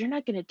 2 rules: you're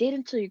not gonna date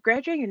until you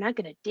graduate. You're not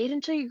gonna date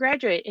until you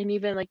graduate. And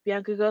even like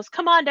Bianca goes,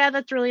 come on, Dad,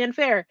 that's really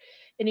unfair.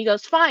 And he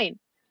goes, fine,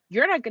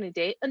 you're not gonna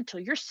date until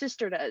your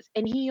sister does.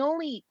 And he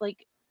only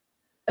like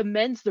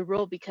amends the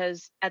rule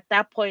because at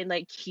that point,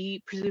 like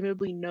he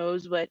presumably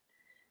knows what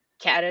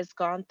Kat has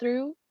gone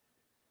through.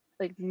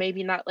 Like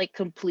maybe not like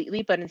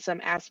completely, but in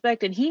some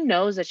aspect. And he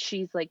knows that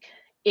she's like,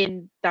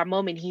 in that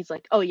moment, he's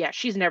like, oh yeah,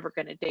 she's never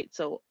gonna date.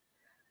 So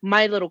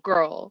my other little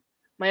girl,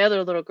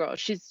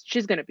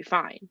 she's gonna be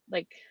fine.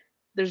 Like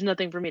there's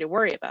nothing for me to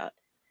worry about.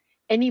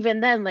 And even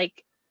then,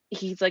 like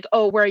he's like,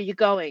 oh, where are you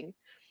going?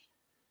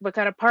 What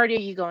kind of party are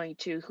you going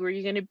to? Who are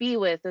you gonna be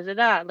with? Da, da,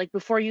 da. Like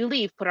before you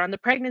leave, put on the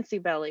pregnancy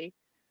belly.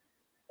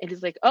 And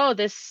he's like, oh,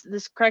 this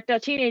cracked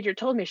out teenager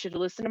told me I should have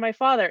listened to my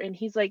father. And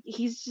he's like,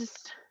 he's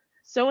just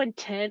so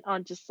intent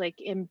on just like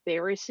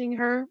embarrassing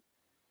her,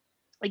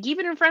 like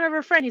even in front of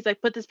her friend. He's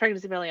like, put this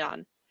pregnancy belly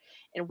on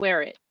and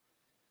wear it,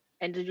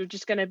 and you're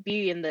just going to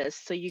be in this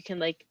so you can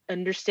like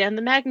understand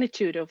the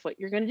magnitude of what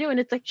you're going to do. And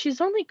it's like, she's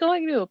only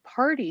going to a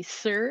party,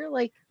 sir.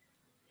 Like,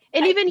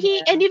 and even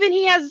he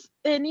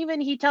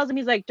tells him,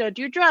 he's like, don't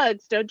do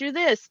drugs, don't do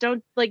this,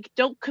 don't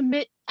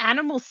commit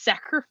animal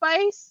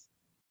sacrifice.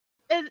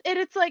 And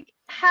it's like,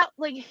 how,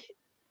 like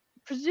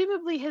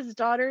presumably his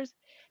daughters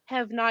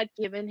have not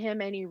given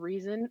him any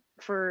reason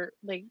for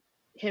like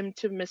him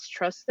to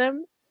mistrust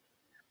them.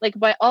 Like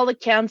by all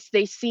accounts,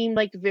 they seem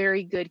like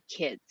very good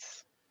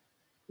kids.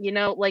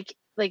 Like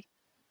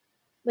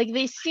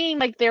they seem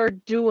like they're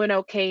doing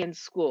okay in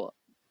school.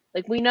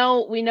 Like we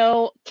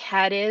know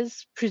Kat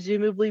is,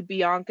 presumably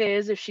Bianca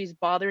is, if she's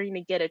bothering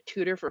to get a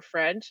tutor for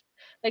French.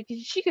 Like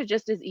she could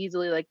just as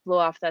easily like blow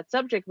off that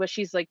subject, but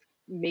she's like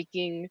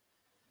making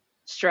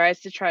strides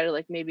to try to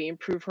like maybe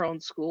improve her own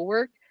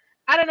schoolwork.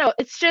 I don't know.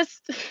 It's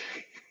just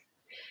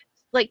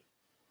like,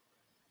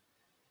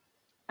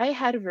 I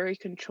had very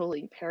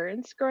controlling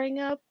parents growing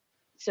up,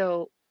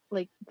 so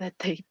like that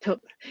they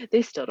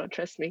still don't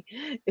trust me.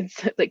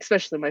 It's like,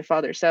 especially my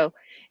father. So,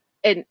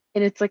 and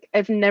it's like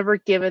I've never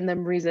given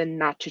them reason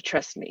not to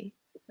trust me.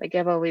 Like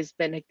I've always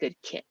been a good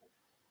kid.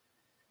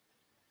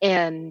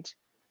 And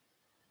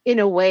in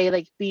a way,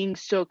 like being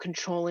so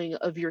controlling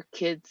of your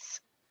kids'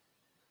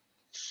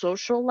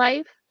 social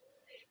life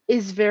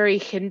is very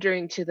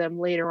hindering to them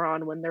later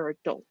on when they're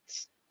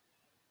adults,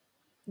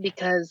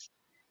 because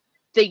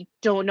they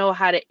don't know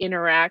how to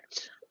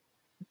interact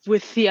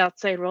with the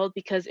outside world.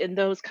 Because in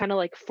those kind of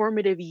like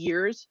formative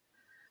years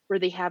where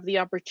they have the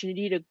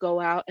opportunity to go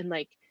out and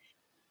like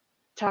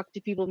talk to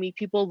people, meet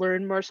people,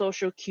 learn more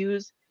social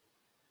cues,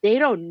 they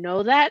don't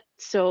know that.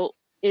 So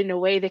in a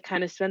way, they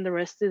kind of spend the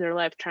rest of their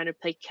life trying to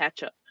play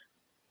catch up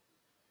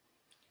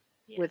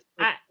with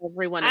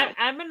everyone else.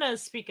 I'm gonna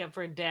speak up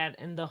for Dad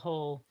in the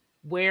whole,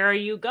 where are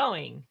you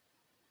going?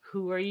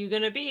 Who are you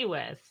going to be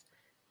with?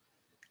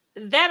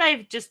 That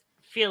I just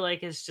feel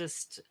like is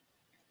just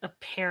a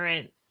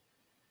parent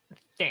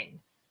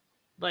thing.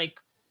 Like,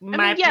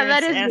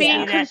 that is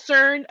being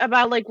concerned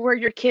about like where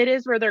your kid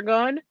is, where they're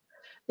going.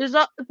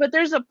 But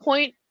there's a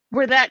point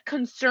where that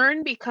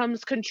concern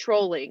becomes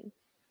controlling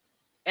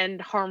and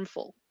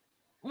harmful.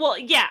 Well,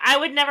 yeah, I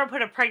would never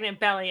put a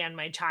pregnant belly on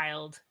my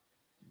child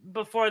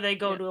before they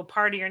go to a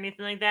party or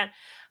anything like that.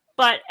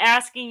 But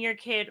asking your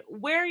kid,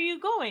 where are you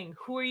going?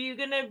 Who are you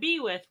going to be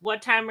with?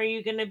 What time are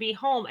you going to be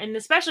home? And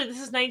especially, this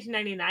is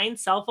 1999.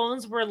 Cell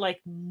phones were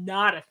like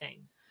not a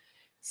thing.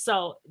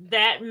 So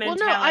that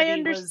mentality, well, no, I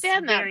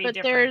understand was that, very but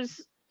different.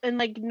 and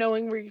like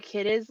knowing where your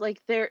kid is, like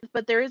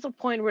but there is a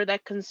point where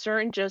that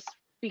concern just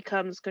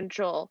becomes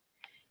control.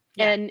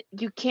 Yeah. And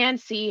you can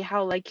see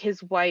how like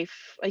his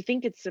wife, I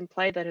think it's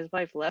implied that his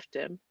wife left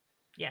him.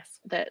 Yes.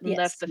 that Yes,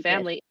 left the he did.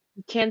 family.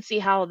 You can see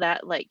how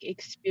that like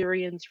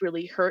experience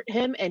really hurt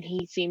him, and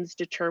he seems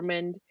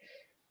determined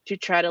to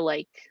try to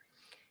like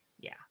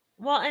Yeah.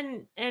 Well,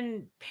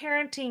 and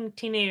parenting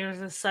teenagers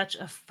is such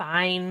a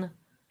fine,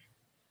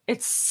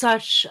 it's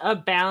such a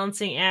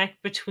balancing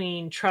act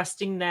between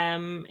trusting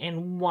them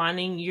and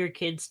wanting your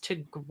kids to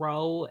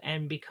grow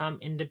and become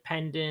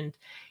independent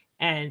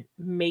and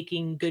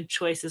making good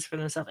choices for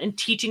themselves and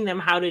teaching them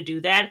how to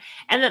do that.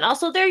 And then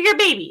also they're your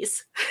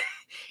babies.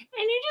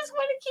 And you just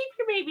want to keep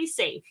your baby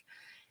safe.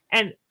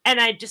 And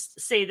I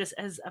just say this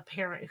as a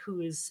parent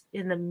who is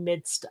in the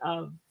midst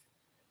of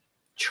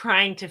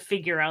trying to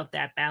figure out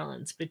that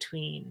balance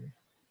between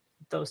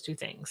those two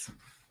things.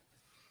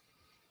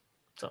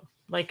 So,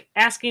 like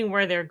asking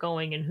where they're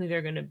going and who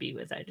they're going to be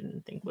with, I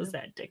didn't think was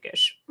that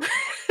dickish.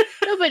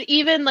 no, but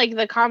even like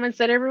the comments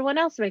that everyone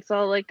else makes,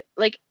 all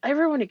like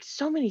everyone makes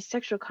so many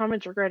sexual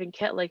comments regarding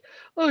Kat, like,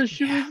 oh,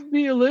 she Yeah. was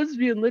being a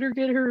lesbian, let her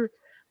get her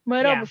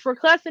mind out Yeah. before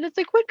class, and it's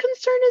like, what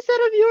concern is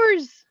that of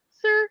yours,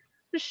 sir?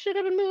 Just shut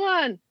up and move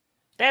on.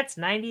 That's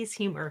 90s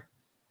humor.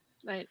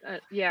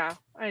 Yeah,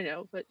 I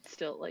know, but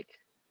still, like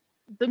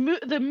the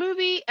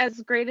movie,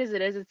 as great as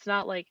it is, it's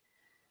not like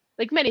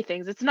many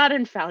things, it's not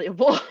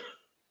infallible.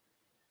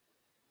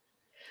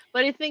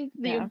 But I think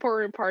the Yeah.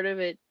 important part of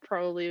it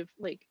probably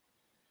like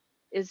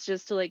is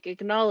just to like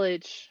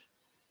acknowledge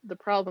the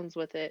problems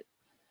with it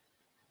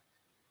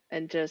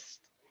and just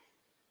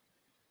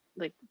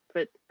like,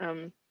 but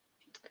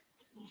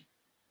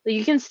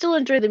you can still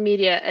enjoy the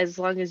media as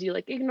long as you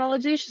like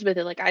acknowledge the issues with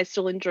it. Like I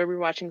still enjoy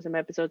rewatching some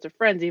episodes of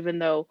Friends, even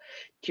though,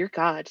 dear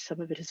God,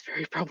 some of it is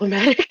very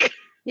problematic.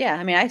 Yeah,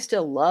 I mean, I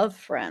still love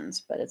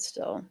Friends, but it's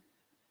still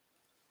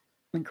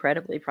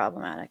incredibly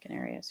problematic in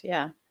areas.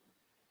 Yeah.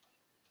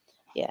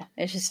 Yeah,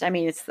 it's just, I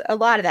mean, it's a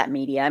lot of that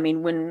media. I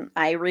mean, when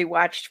I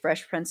rewatched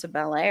Fresh Prince of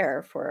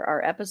Bel-Air for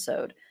our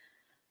episode,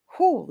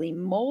 holy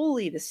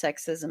moly, the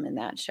sexism in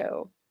that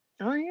show.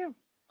 Oh yeah.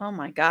 Oh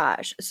my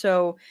gosh.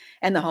 So,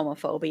 and the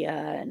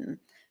homophobia and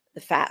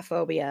the fat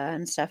phobia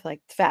and stuff,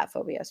 like fat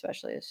phobia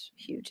especially is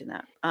huge in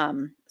that.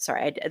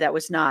 Sorry, that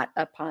was not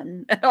a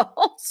pun at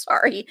all.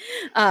 Sorry.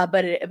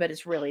 But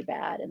it's really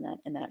bad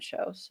in that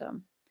show. So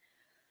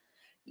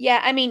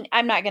yeah, I mean,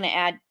 I'm not going to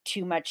add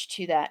too much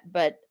to that,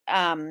 but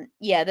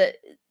yeah,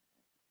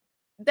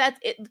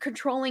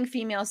 controlling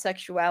female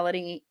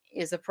sexuality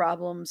is a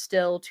problem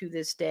still to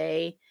this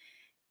day.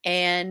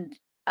 And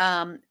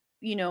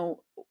you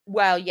know,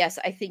 while yes,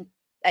 I think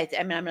I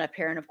mean, I'm not a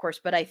parent, of course,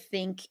 but I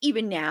think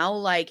even now,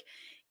 like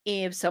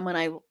if someone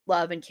I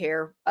love and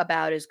care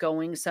about is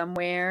going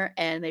somewhere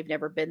and they've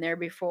never been there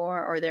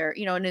before, or they're,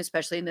 you know, and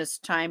especially in this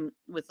time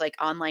with like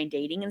online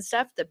dating and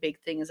stuff, the big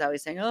thing is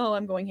always saying, "Oh,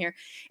 I'm going here,"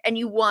 and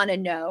you want to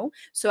know.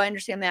 So I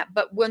understand that,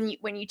 but when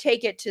you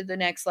take it to the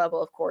next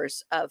level, of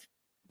course, of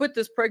put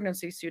this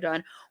pregnancy suit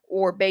on,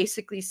 or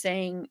basically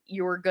saying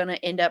you're gonna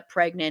end up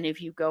pregnant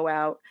if you go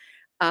out,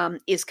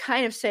 is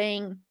kind of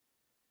saying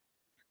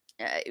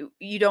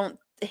you don't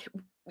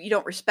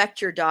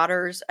respect your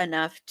daughters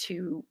enough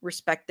to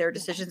respect their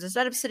decisions,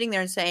 instead of sitting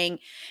there and saying,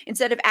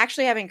 instead of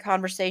actually having a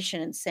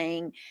conversation and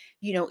saying,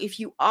 you know, if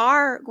you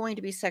are going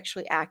to be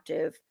sexually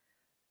active,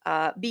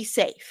 be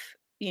safe,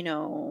 you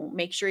know,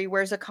 make sure he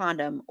wears a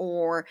condom,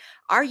 or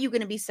are you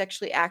going to be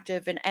sexually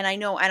active? And I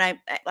know, and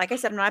like I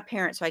said, I'm not a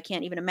parent, so I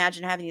can't even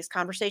imagine having this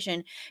conversation.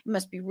 It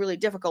must be really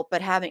difficult,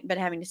 but having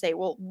to say,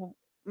 well,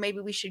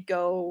 maybe we should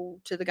go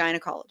to the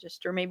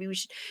gynecologist, or maybe we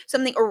should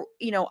something, or,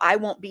 you know, I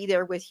won't be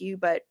there with you,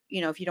 but, you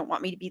know, if you don't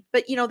want me to be,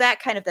 but, you know, that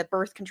kind of the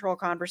birth control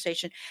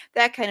conversation,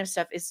 that kind of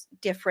stuff is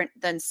different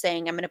than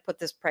saying, I'm going to put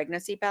this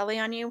pregnancy belly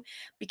on you,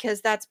 because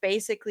that's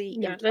basically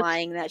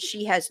implying that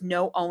she has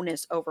no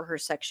onus over her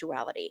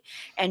sexuality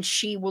and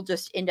she will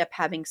just end up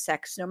having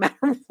sex no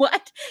matter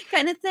what,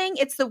 kind of thing.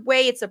 It's the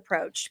way it's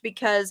approached,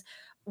 because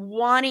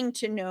wanting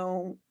to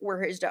know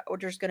where his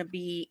daughter's going to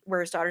be,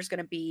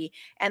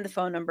 and the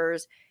phone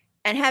numbers,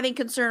 and having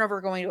concern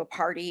over going to a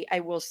party,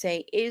 I will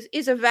say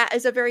is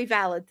a very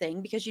valid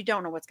thing, because you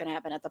don't know what's going to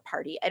happen at the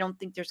party. I don't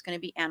think there's going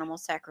to be animal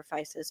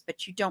sacrifices,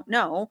 but you don't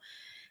know.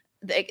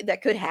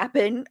 That could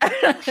happen.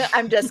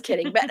 I'm just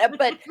kidding,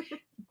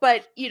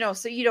 but you know,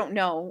 so you don't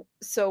know.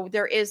 So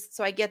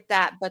I get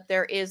that, but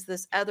there is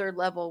this other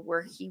level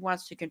where he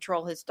wants to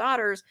control his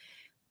daughters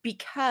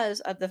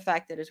because of the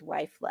fact that his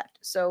wife left.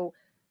 So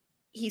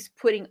he's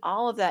putting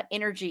all of that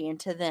energy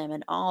into them,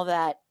 and all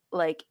that,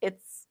 like,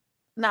 it's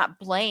not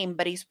blame,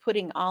 but he's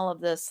putting all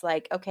of this,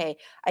 like, okay,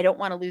 I don't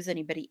want to lose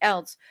anybody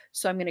else,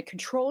 so I'm going to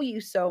control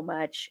you so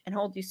much and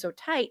hold you so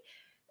tight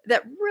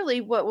that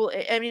really what will,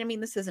 I mean,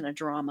 this isn't a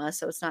drama,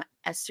 so it's not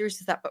as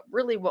serious as that, but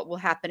really what will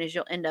happen is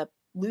you'll end up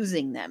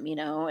losing them. You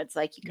know, it's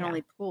like you can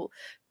only pull,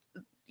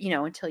 you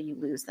know, until you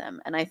lose them.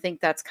 And I think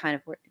that's kind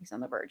of where he's on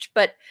the verge.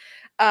 But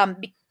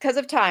because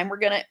of time, we're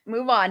going to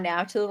move on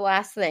now to the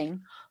last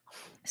thing.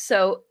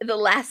 So the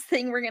last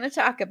thing we're going to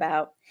talk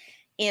about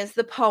is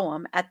the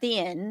poem at the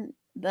end,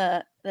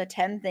 the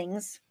 10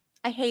 things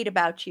I hate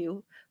about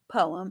you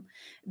poem,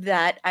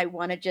 that I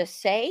want to just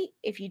say,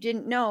 if you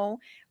didn't know,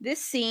 this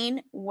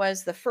scene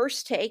was the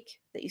first take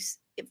that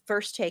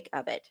first take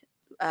of it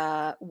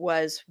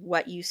was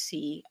what you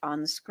see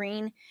on the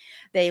screen.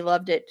 They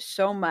loved it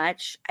so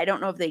much. I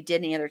don't know if they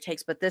did any other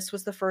takes, but this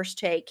was the first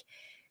take.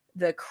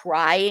 The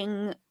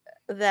crying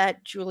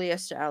that Julia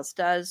Stiles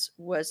does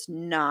was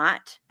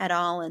not at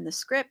all in the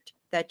script.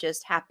 That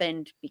just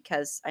happened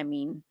because, I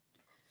mean,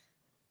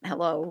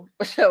 hello.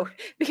 So,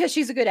 because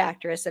she's a good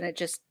actress and it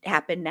just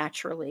happened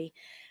naturally.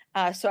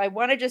 So I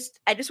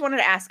just wanted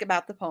to ask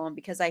about the poem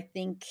because I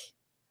think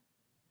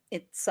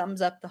it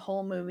sums up the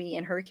whole movie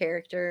and her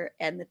character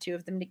and the two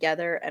of them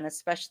together. And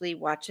especially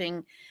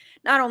watching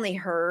not only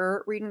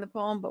her reading the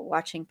poem, but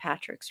watching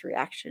Patrick's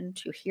reaction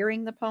to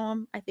hearing the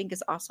poem, I think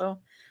is also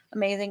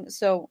amazing.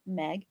 So,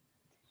 Meg.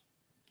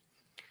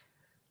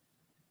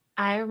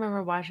 I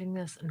remember watching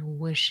this and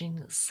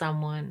wishing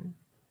someone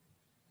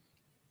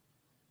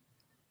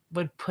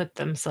would put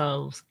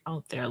themselves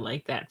out there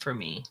like that for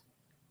me,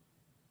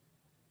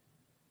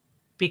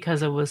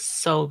 because it was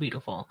so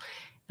beautiful.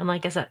 And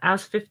like I said, I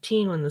was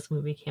 15 when this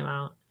movie came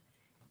out,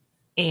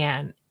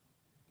 and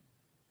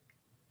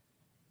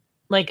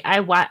like I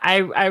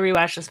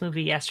rewatched this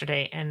movie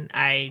yesterday, and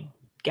I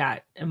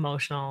got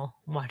emotional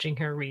watching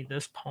her read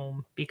this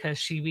poem because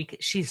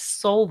she's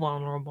so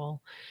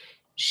vulnerable.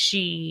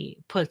 She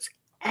puts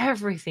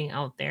everything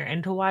out there,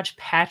 and to watch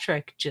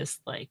Patrick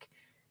just like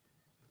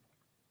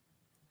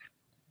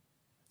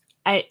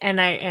I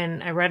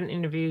read an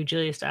interview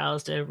Julia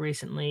Stiles did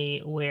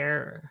recently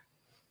where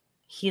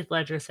Heath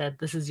Ledger said,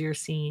 "This is your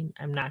scene.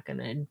 I'm not going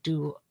to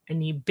do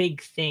any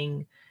big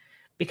thing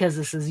because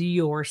this is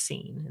your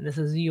scene and this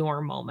is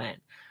your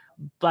moment."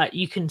 But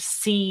you can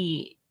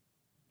see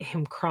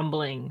him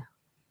crumbling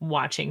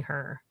watching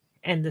her.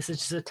 And this is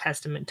just a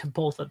testament to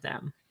both of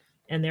them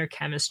and their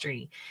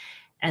chemistry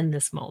and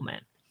this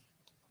moment.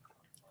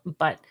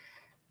 But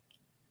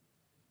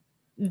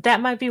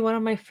that might be one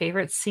of my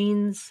favorite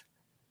scenes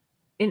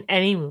in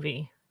any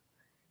movie.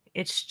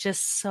 It's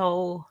just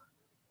so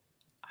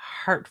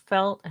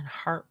heartfelt and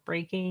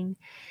heartbreaking.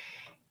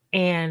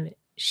 And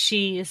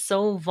she is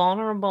so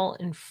vulnerable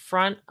in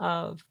front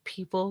of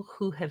people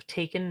who have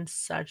taken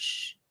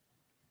such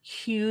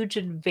huge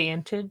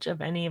advantage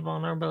of any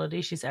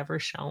vulnerability she's ever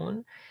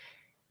shown.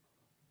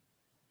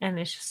 And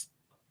it's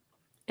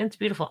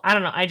beautiful. I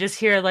don't know. I just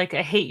hear like,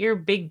 "I hate your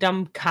big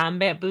dumb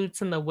combat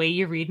boots and the way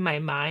you read my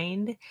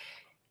mind."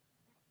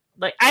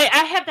 Like I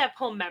have that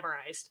poem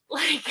memorized.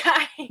 Like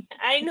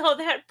I know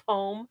that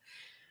poem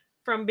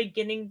from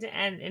beginning to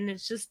end, and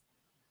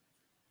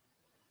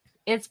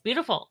it's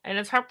beautiful and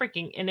it's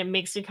heartbreaking, and it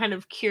makes me kind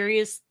of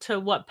curious to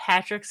what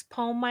Patrick's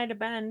poem might have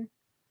been.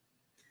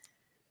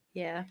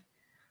 Yeah.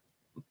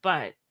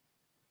 But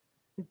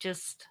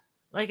just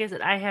like I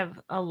said, I have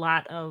a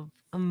lot of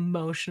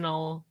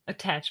emotional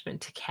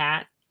attachment to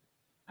Kat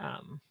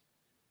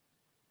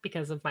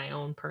because of my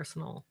own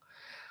personal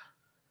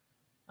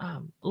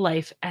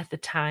life at the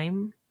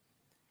time.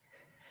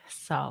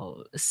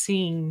 So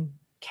seeing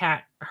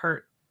Kat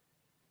hurt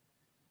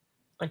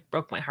like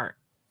broke my heart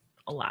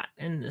a lot,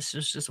 and this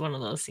was just one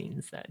of those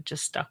scenes that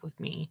just stuck with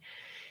me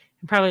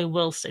and probably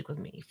will stick with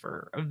me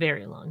for a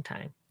very long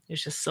time.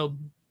 It's just so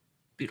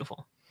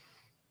beautiful.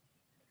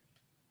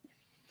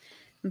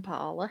 And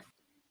Paula.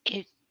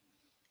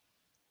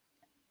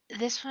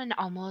 This one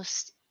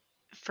almost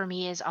for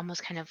me is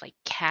almost kind of like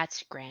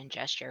Kat's grand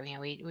gesture. You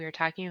know, we were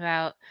talking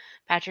about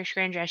Patrick's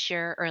grand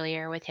gesture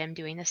earlier with him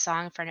doing the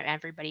song in front of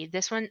everybody.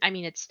 This one, I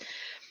mean, it's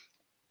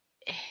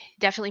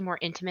definitely more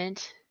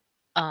intimate.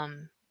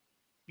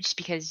 Just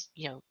because,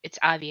 you know, it's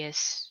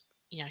obvious,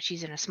 you know,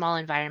 she's in a small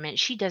environment.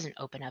 She doesn't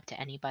open up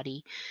to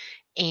anybody.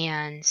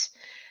 And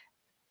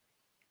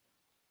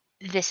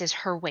this is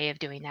her way of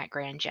doing that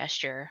grand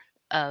gesture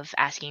of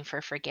asking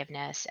for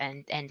forgiveness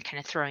and kind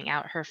of throwing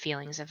out her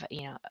feelings of,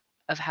 you know,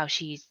 of how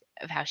she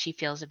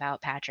feels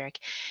about Patrick.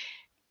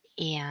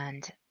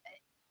 And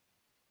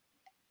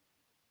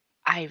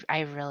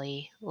I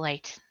really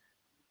liked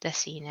the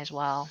scene as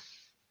well.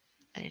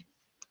 I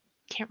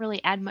can't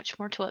really add much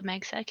more to what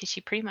Meg said because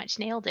she pretty much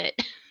nailed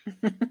it.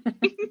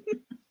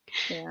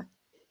 Yeah.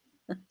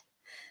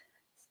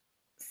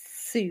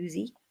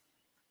 Susie.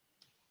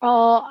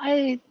 Oh,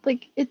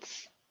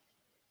 it's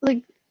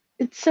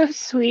so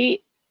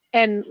sweet.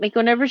 And like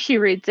whenever she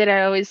reads it,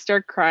 I always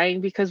start crying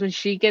because when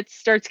she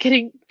starts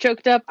getting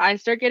choked up, I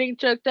start getting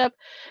choked up,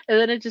 and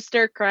then I just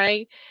start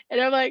crying,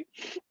 and I'm like,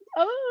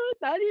 oh,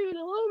 not even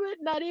a little bit,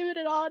 not even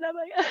at all. And I'm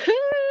like,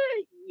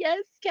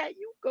 yes, Kat,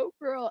 you go,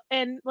 girl.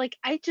 And like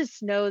I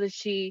just know that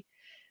she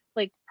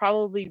like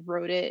probably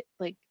wrote it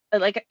like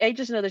I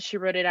just know that she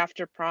wrote it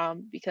after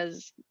prom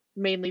because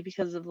mainly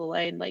because of the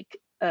line like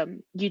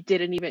you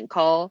didn't even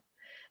call.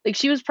 Like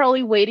she was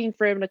probably waiting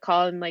for him to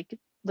call and like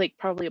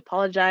probably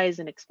apologize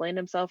and explain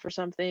himself or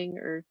something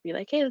or be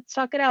like, hey, let's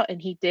talk it out,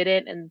 and he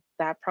didn't, and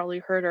that probably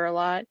hurt her a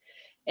lot.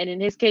 And in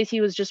his case,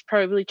 he was just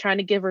probably trying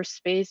to give her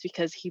space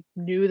because he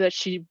knew that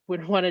she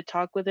would want to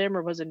talk with him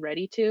or wasn't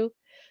ready to.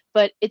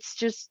 But it's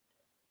just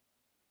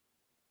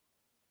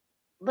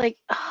like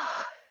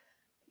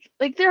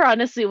like they're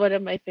honestly one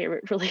of my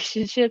favorite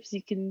relationships.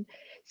 You can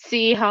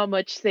see how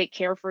much they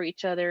care for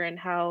each other and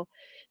how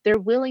they're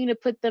willing to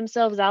put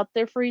themselves out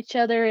there for each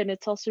other. And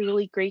it's also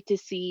really great to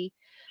see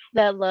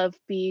that love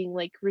being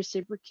like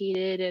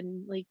reciprocated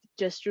and like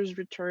gestures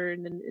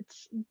returned, and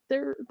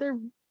they're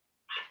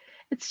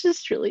it's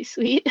just really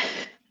sweet.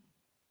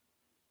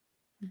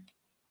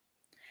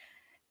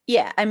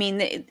 Yeah, I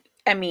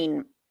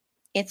mean,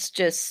 it's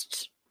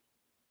just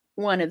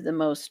one of the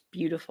most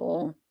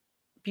beautiful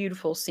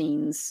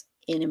scenes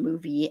in a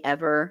movie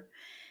ever.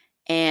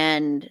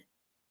 And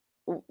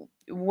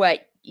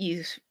what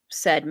you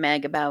said,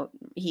 Meg, about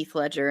Heath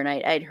Ledger, and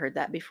I'd heard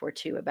that before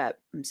too, about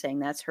him saying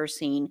that's her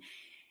scene.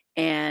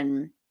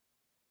 And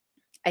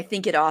I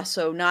think it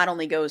also not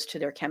only goes to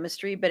their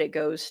chemistry, but it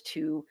goes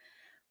to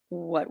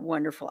what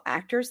wonderful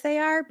actors they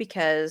are.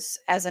 Because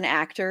as an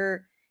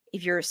actor,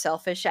 if you're a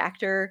selfish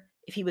actor,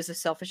 if he was a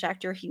selfish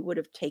actor, he would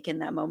have taken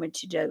that moment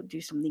to do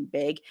something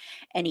big,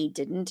 and he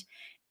didn't.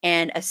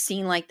 And a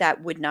scene like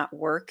that would not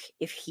work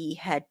if he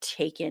had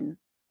taken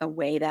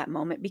away that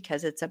moment,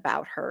 because it's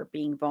about her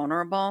being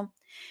vulnerable.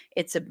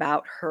 It's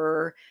about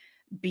her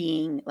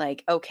being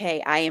like,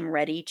 okay, I am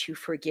ready to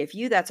forgive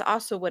you. That's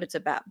also what it's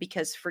about,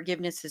 because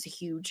forgiveness is a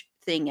huge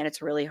thing and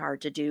it's really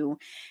hard to do.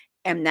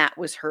 And that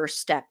was her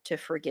step to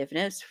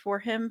forgiveness for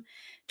him,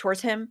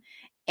 towards him.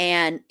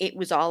 And it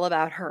was all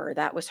about her.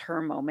 That was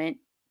her moment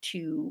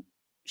to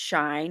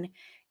shine.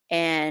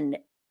 And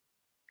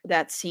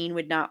that scene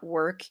would not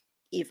work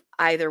if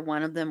either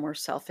one of them were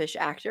selfish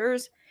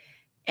actors.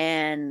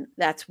 And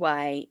that's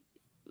why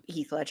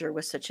Heath Ledger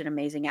was such an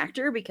amazing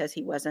actor, because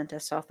he wasn't a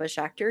selfish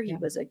actor. He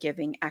was a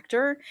giving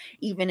actor.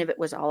 Even if it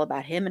was all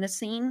about him in a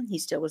scene, he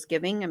still was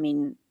giving. I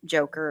mean,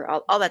 Joker,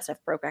 all that stuff,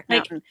 Brokeback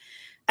Mountain.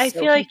 I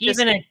feel like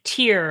even a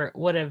tear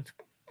would have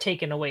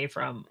taken away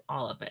from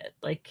all of it.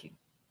 Like,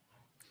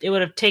 it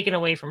would have taken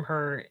away from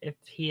her if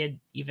he had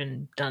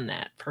even done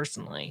that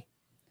personally.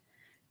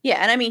 Yeah,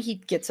 and I mean, he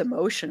gets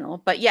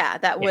emotional, but yeah,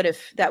 that would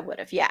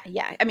have,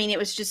 yeah. I mean, it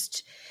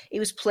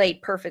was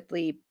played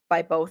perfectly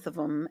by both of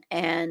them.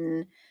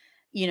 And,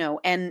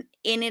 and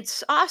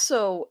it's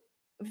also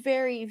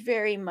very,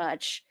 very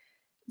much,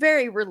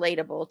 very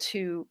relatable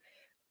to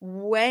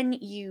when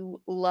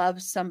you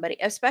love somebody,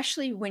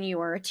 especially when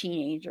you are a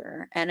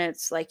teenager and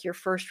it's like your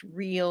first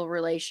real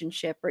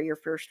relationship or your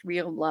first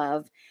real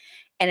love.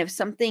 And if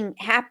something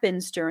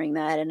happens during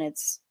that and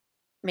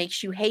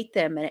makes you hate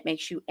them and it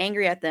makes you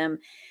angry at them,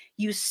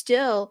 you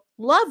still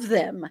love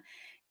them.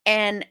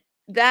 And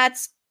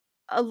that's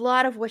a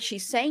lot of what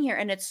she's saying here.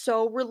 And it's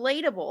so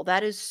relatable.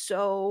 That is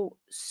so,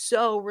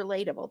 so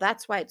relatable.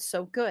 That's why it's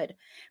so good,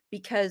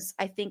 because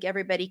I think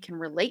everybody can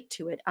relate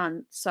to it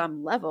on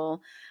some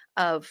level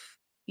of,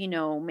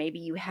 maybe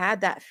you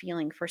had that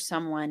feeling for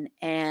someone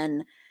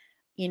and,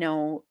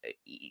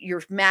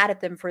 you're mad at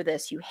them for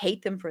this, you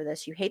hate them for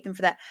this, you hate them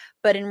for that.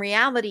 But in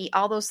reality,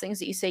 all those things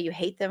that you say you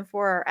hate them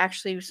for are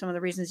actually some of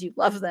the reasons you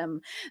love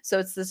them. So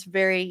it's this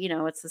very,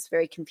 it's this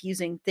very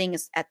confusing thing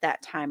at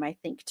that time, I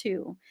think,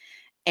 too.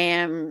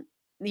 And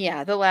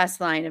yeah, the last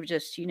line of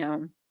just,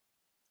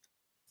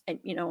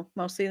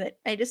 mostly that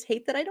I just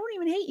hate that I don't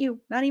even hate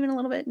you. Not even a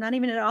little bit, not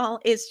even at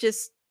all. It's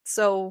just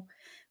so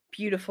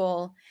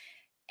beautiful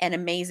and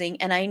amazing.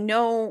 And I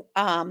know,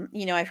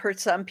 I've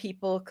heard some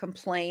people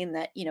complain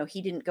that,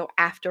 he didn't go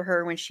after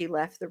her when she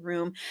left the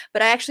room,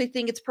 but I actually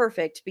think it's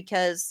perfect,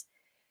 because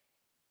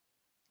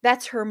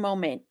that's her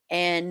moment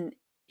and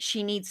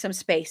she needs some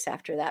space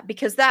after that,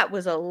 because that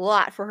was a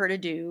lot for her to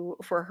do,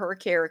 for her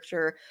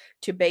character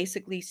to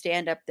basically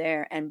stand up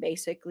there and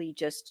basically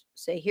just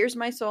say, here's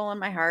my soul and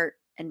my heart,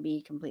 and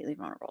be completely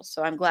vulnerable.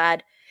 So I'm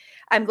glad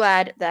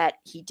that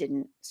he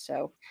didn't.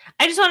 So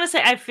I just want to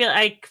say, I feel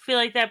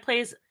like that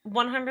plays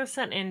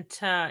 100%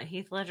 into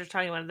Heath Ledger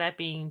talking about that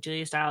being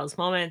Julia Stiles'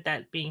 moment,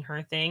 that being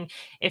her thing.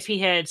 If he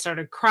had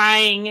started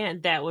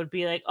crying, that would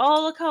be like,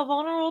 oh, look how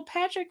vulnerable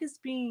Patrick is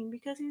being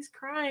because he's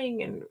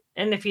crying.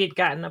 And if he had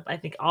gotten up, I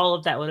think all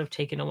of that would have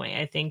taken away.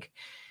 I think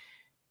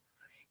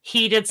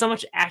he did so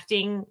much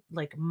acting,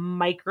 like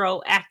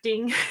micro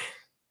acting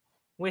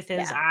with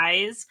his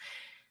eyes,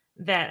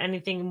 that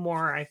anything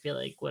more, I feel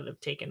like, would have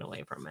taken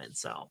away from it.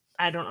 So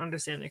I don't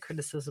understand the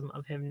criticism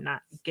of him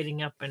not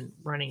getting up and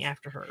running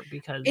after her,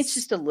 because it's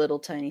just a little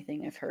tiny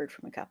thing I've heard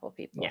from a couple of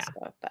people. Yeah.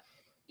 So, but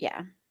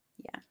yeah.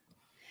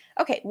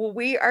 Okay, well,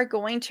 we are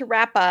going to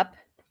wrap up.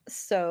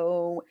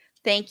 So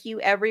thank you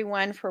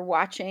everyone for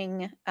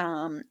watching.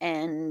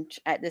 And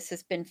this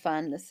has been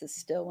fun. This is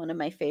still one of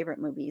my favorite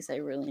movies. I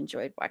really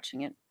enjoyed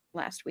watching it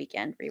last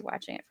weekend,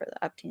 rewatching it for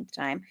the upteenth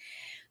time.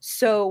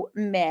 So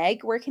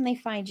Meg, where can they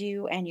find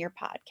you and your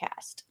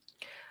podcast?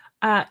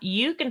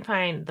 You can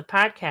find the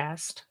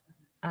podcast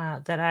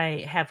that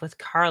I have with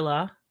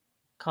Carla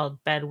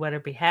called Bed Wed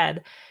or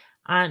Behead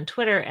on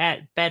Twitter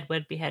at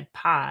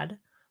bedwedbeheadpod,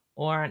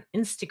 or on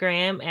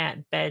Instagram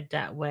at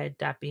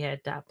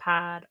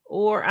bed.wed.behead.pod,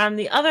 or on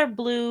the other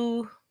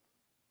blue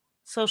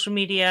social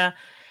media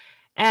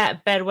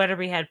at Bed Wed or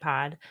Behead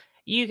Pod.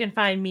 You can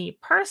find me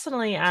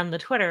personally on the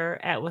Twitter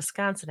at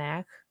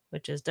Wisconsinach,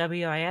 which is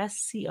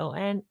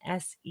WISCONSENNACH.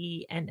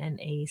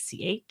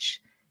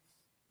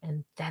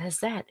 And that is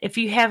that. If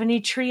you have any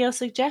trio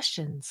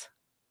suggestions,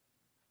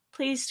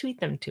 please tweet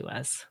them to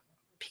us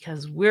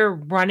because we're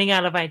running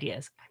out of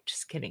ideas. I'm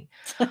just kidding.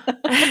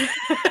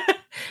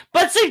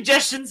 But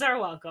suggestions are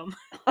welcome.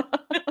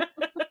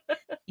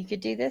 You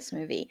could do this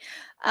movie.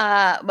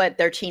 But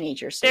they're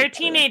teenagers. So they're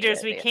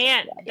teenagers. We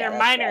can't. They're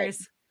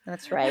minors.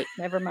 That's right.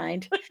 Never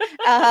mind.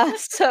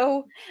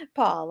 So,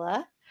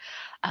 Paula.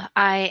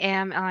 I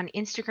am on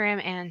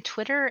Instagram and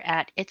Twitter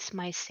at It's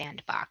My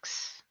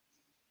Sandbox.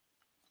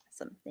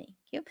 Awesome. Thank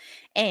you.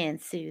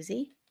 And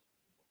Susie.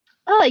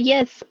 Oh,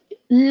 yes.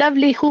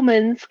 Lovely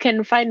humans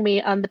can find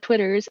me on the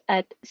Twitters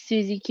at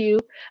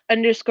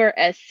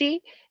SusieQ_SC.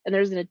 And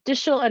there's an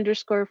additional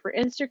underscore for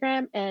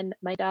Instagram. And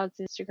my dog's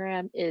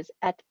Instagram is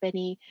at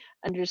Benny_Felicita.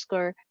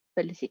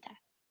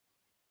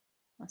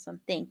 Awesome.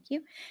 Thank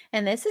you.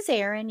 And this is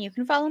Erin. You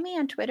can follow me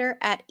on Twitter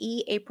at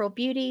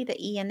eAprilBeauty. The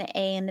E and the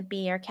A and the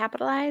B are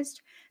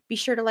capitalized. Be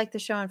sure to like the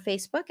show on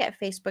Facebook at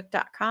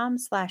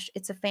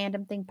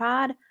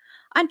facebook.com/itsafandom_thing_pod.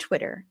 On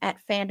Twitter at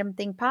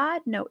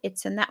fandomthingpod. No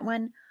it's in that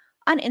one.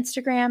 On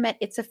Instagram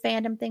at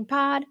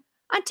itsafandom_thing_pod.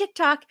 On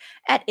TikTok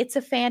at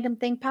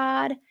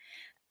itsafandom_thing_pod.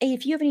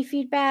 If you have any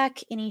feedback,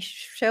 any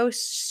show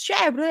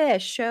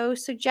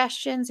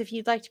suggestions, if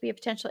you'd like to be a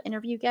potential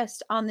interview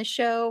guest on the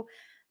show,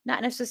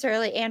 not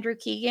necessarily Andrew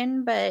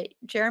Keegan, but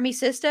Jeremy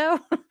Sisto,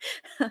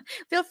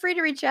 feel free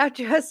to reach out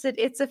to us at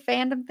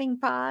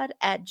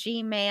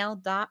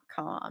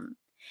itsafandom_thing_pod@gmail.com.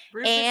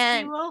 Rufus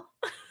And Sewell?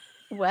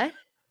 What?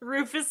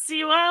 Rufus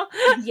Sewell?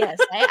 Yes,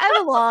 I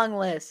have a long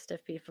list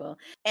of people.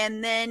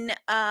 And then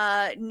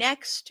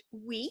next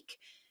week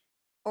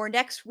or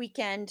next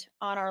weekend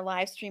on our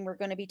live stream, we're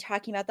going to be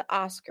talking about the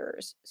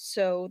Oscars.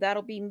 So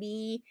that'll be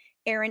me,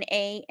 Erin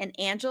A, and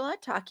Angela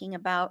talking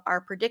about our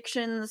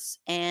predictions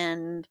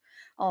and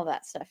all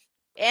that stuff.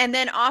 And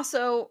then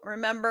also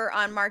remember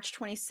on March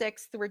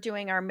 26th, we're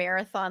doing our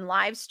marathon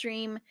live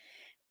stream,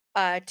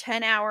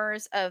 10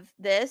 hours of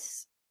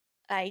this.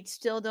 I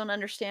still don't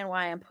understand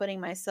why I'm putting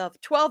myself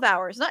 12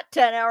 hours, not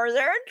 10 hours,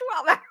 Erin,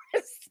 12 hours.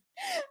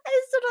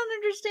 I still don't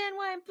understand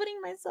why I'm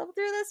putting myself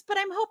through this, but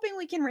I'm hoping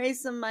we can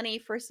raise some money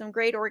for some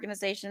great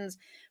organizations.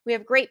 We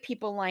have great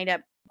people lined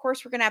up. Of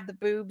course, we're going to have the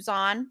boobs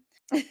on.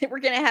 We're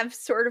going to have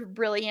Sort of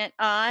Brilliant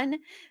on.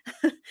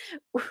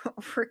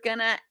 We're going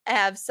to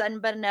have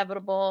Sudden But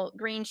Inevitable,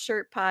 Green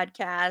Shirt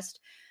Podcast.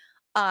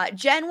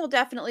 Jen will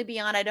definitely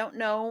be on. I don't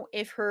know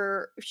if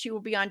she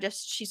will be on.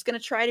 She's going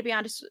to try to be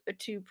on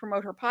to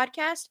promote her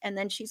podcast, and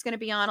then she's going to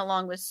be on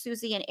along with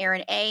Susie and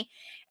Erin A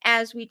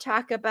as we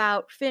talk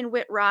about Finn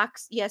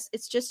Wittrock's. Yes,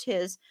 it's just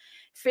his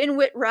Finn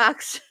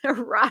Wittrock's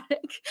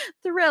erotic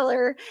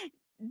thriller,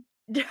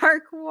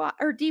 Dark Water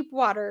or Deep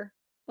Water.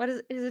 What is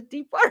it? Is it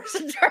Deep Water or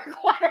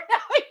Dark Water?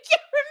 Now I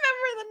can't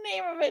remember the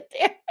name of it.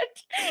 Damn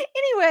it.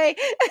 Anyway,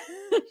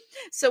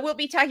 so we'll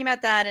be talking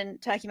about that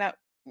and talking about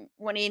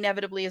when he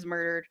inevitably is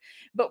murdered,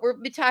 but we'll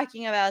be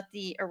talking about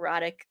the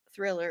erotic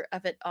thriller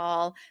of it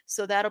all,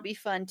 so that'll be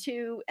fun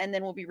too. And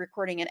then we'll be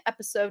recording an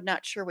episode,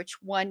 not sure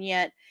which one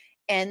yet,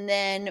 and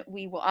then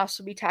we will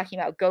also be talking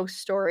about ghost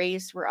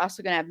stories. We're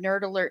also going to have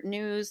Nerd Alert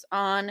News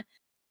on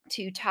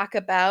to talk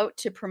about,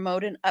 to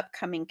promote an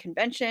upcoming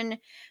convention,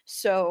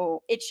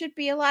 so it should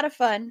be a lot of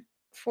fun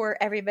for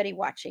everybody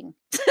watching.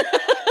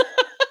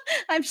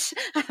 I'm just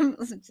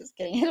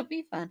kidding. It'll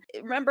be fun.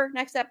 Remember, on our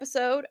next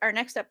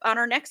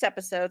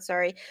episode,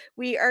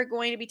 we are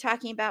going to be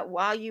talking about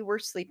While You Were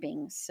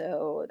Sleeping.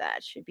 So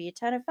that should be a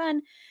ton of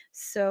fun.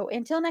 So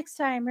until next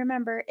time,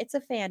 remember, it's a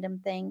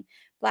fandom thing.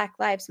 Black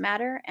Lives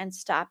Matter and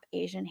stop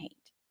Asian hate.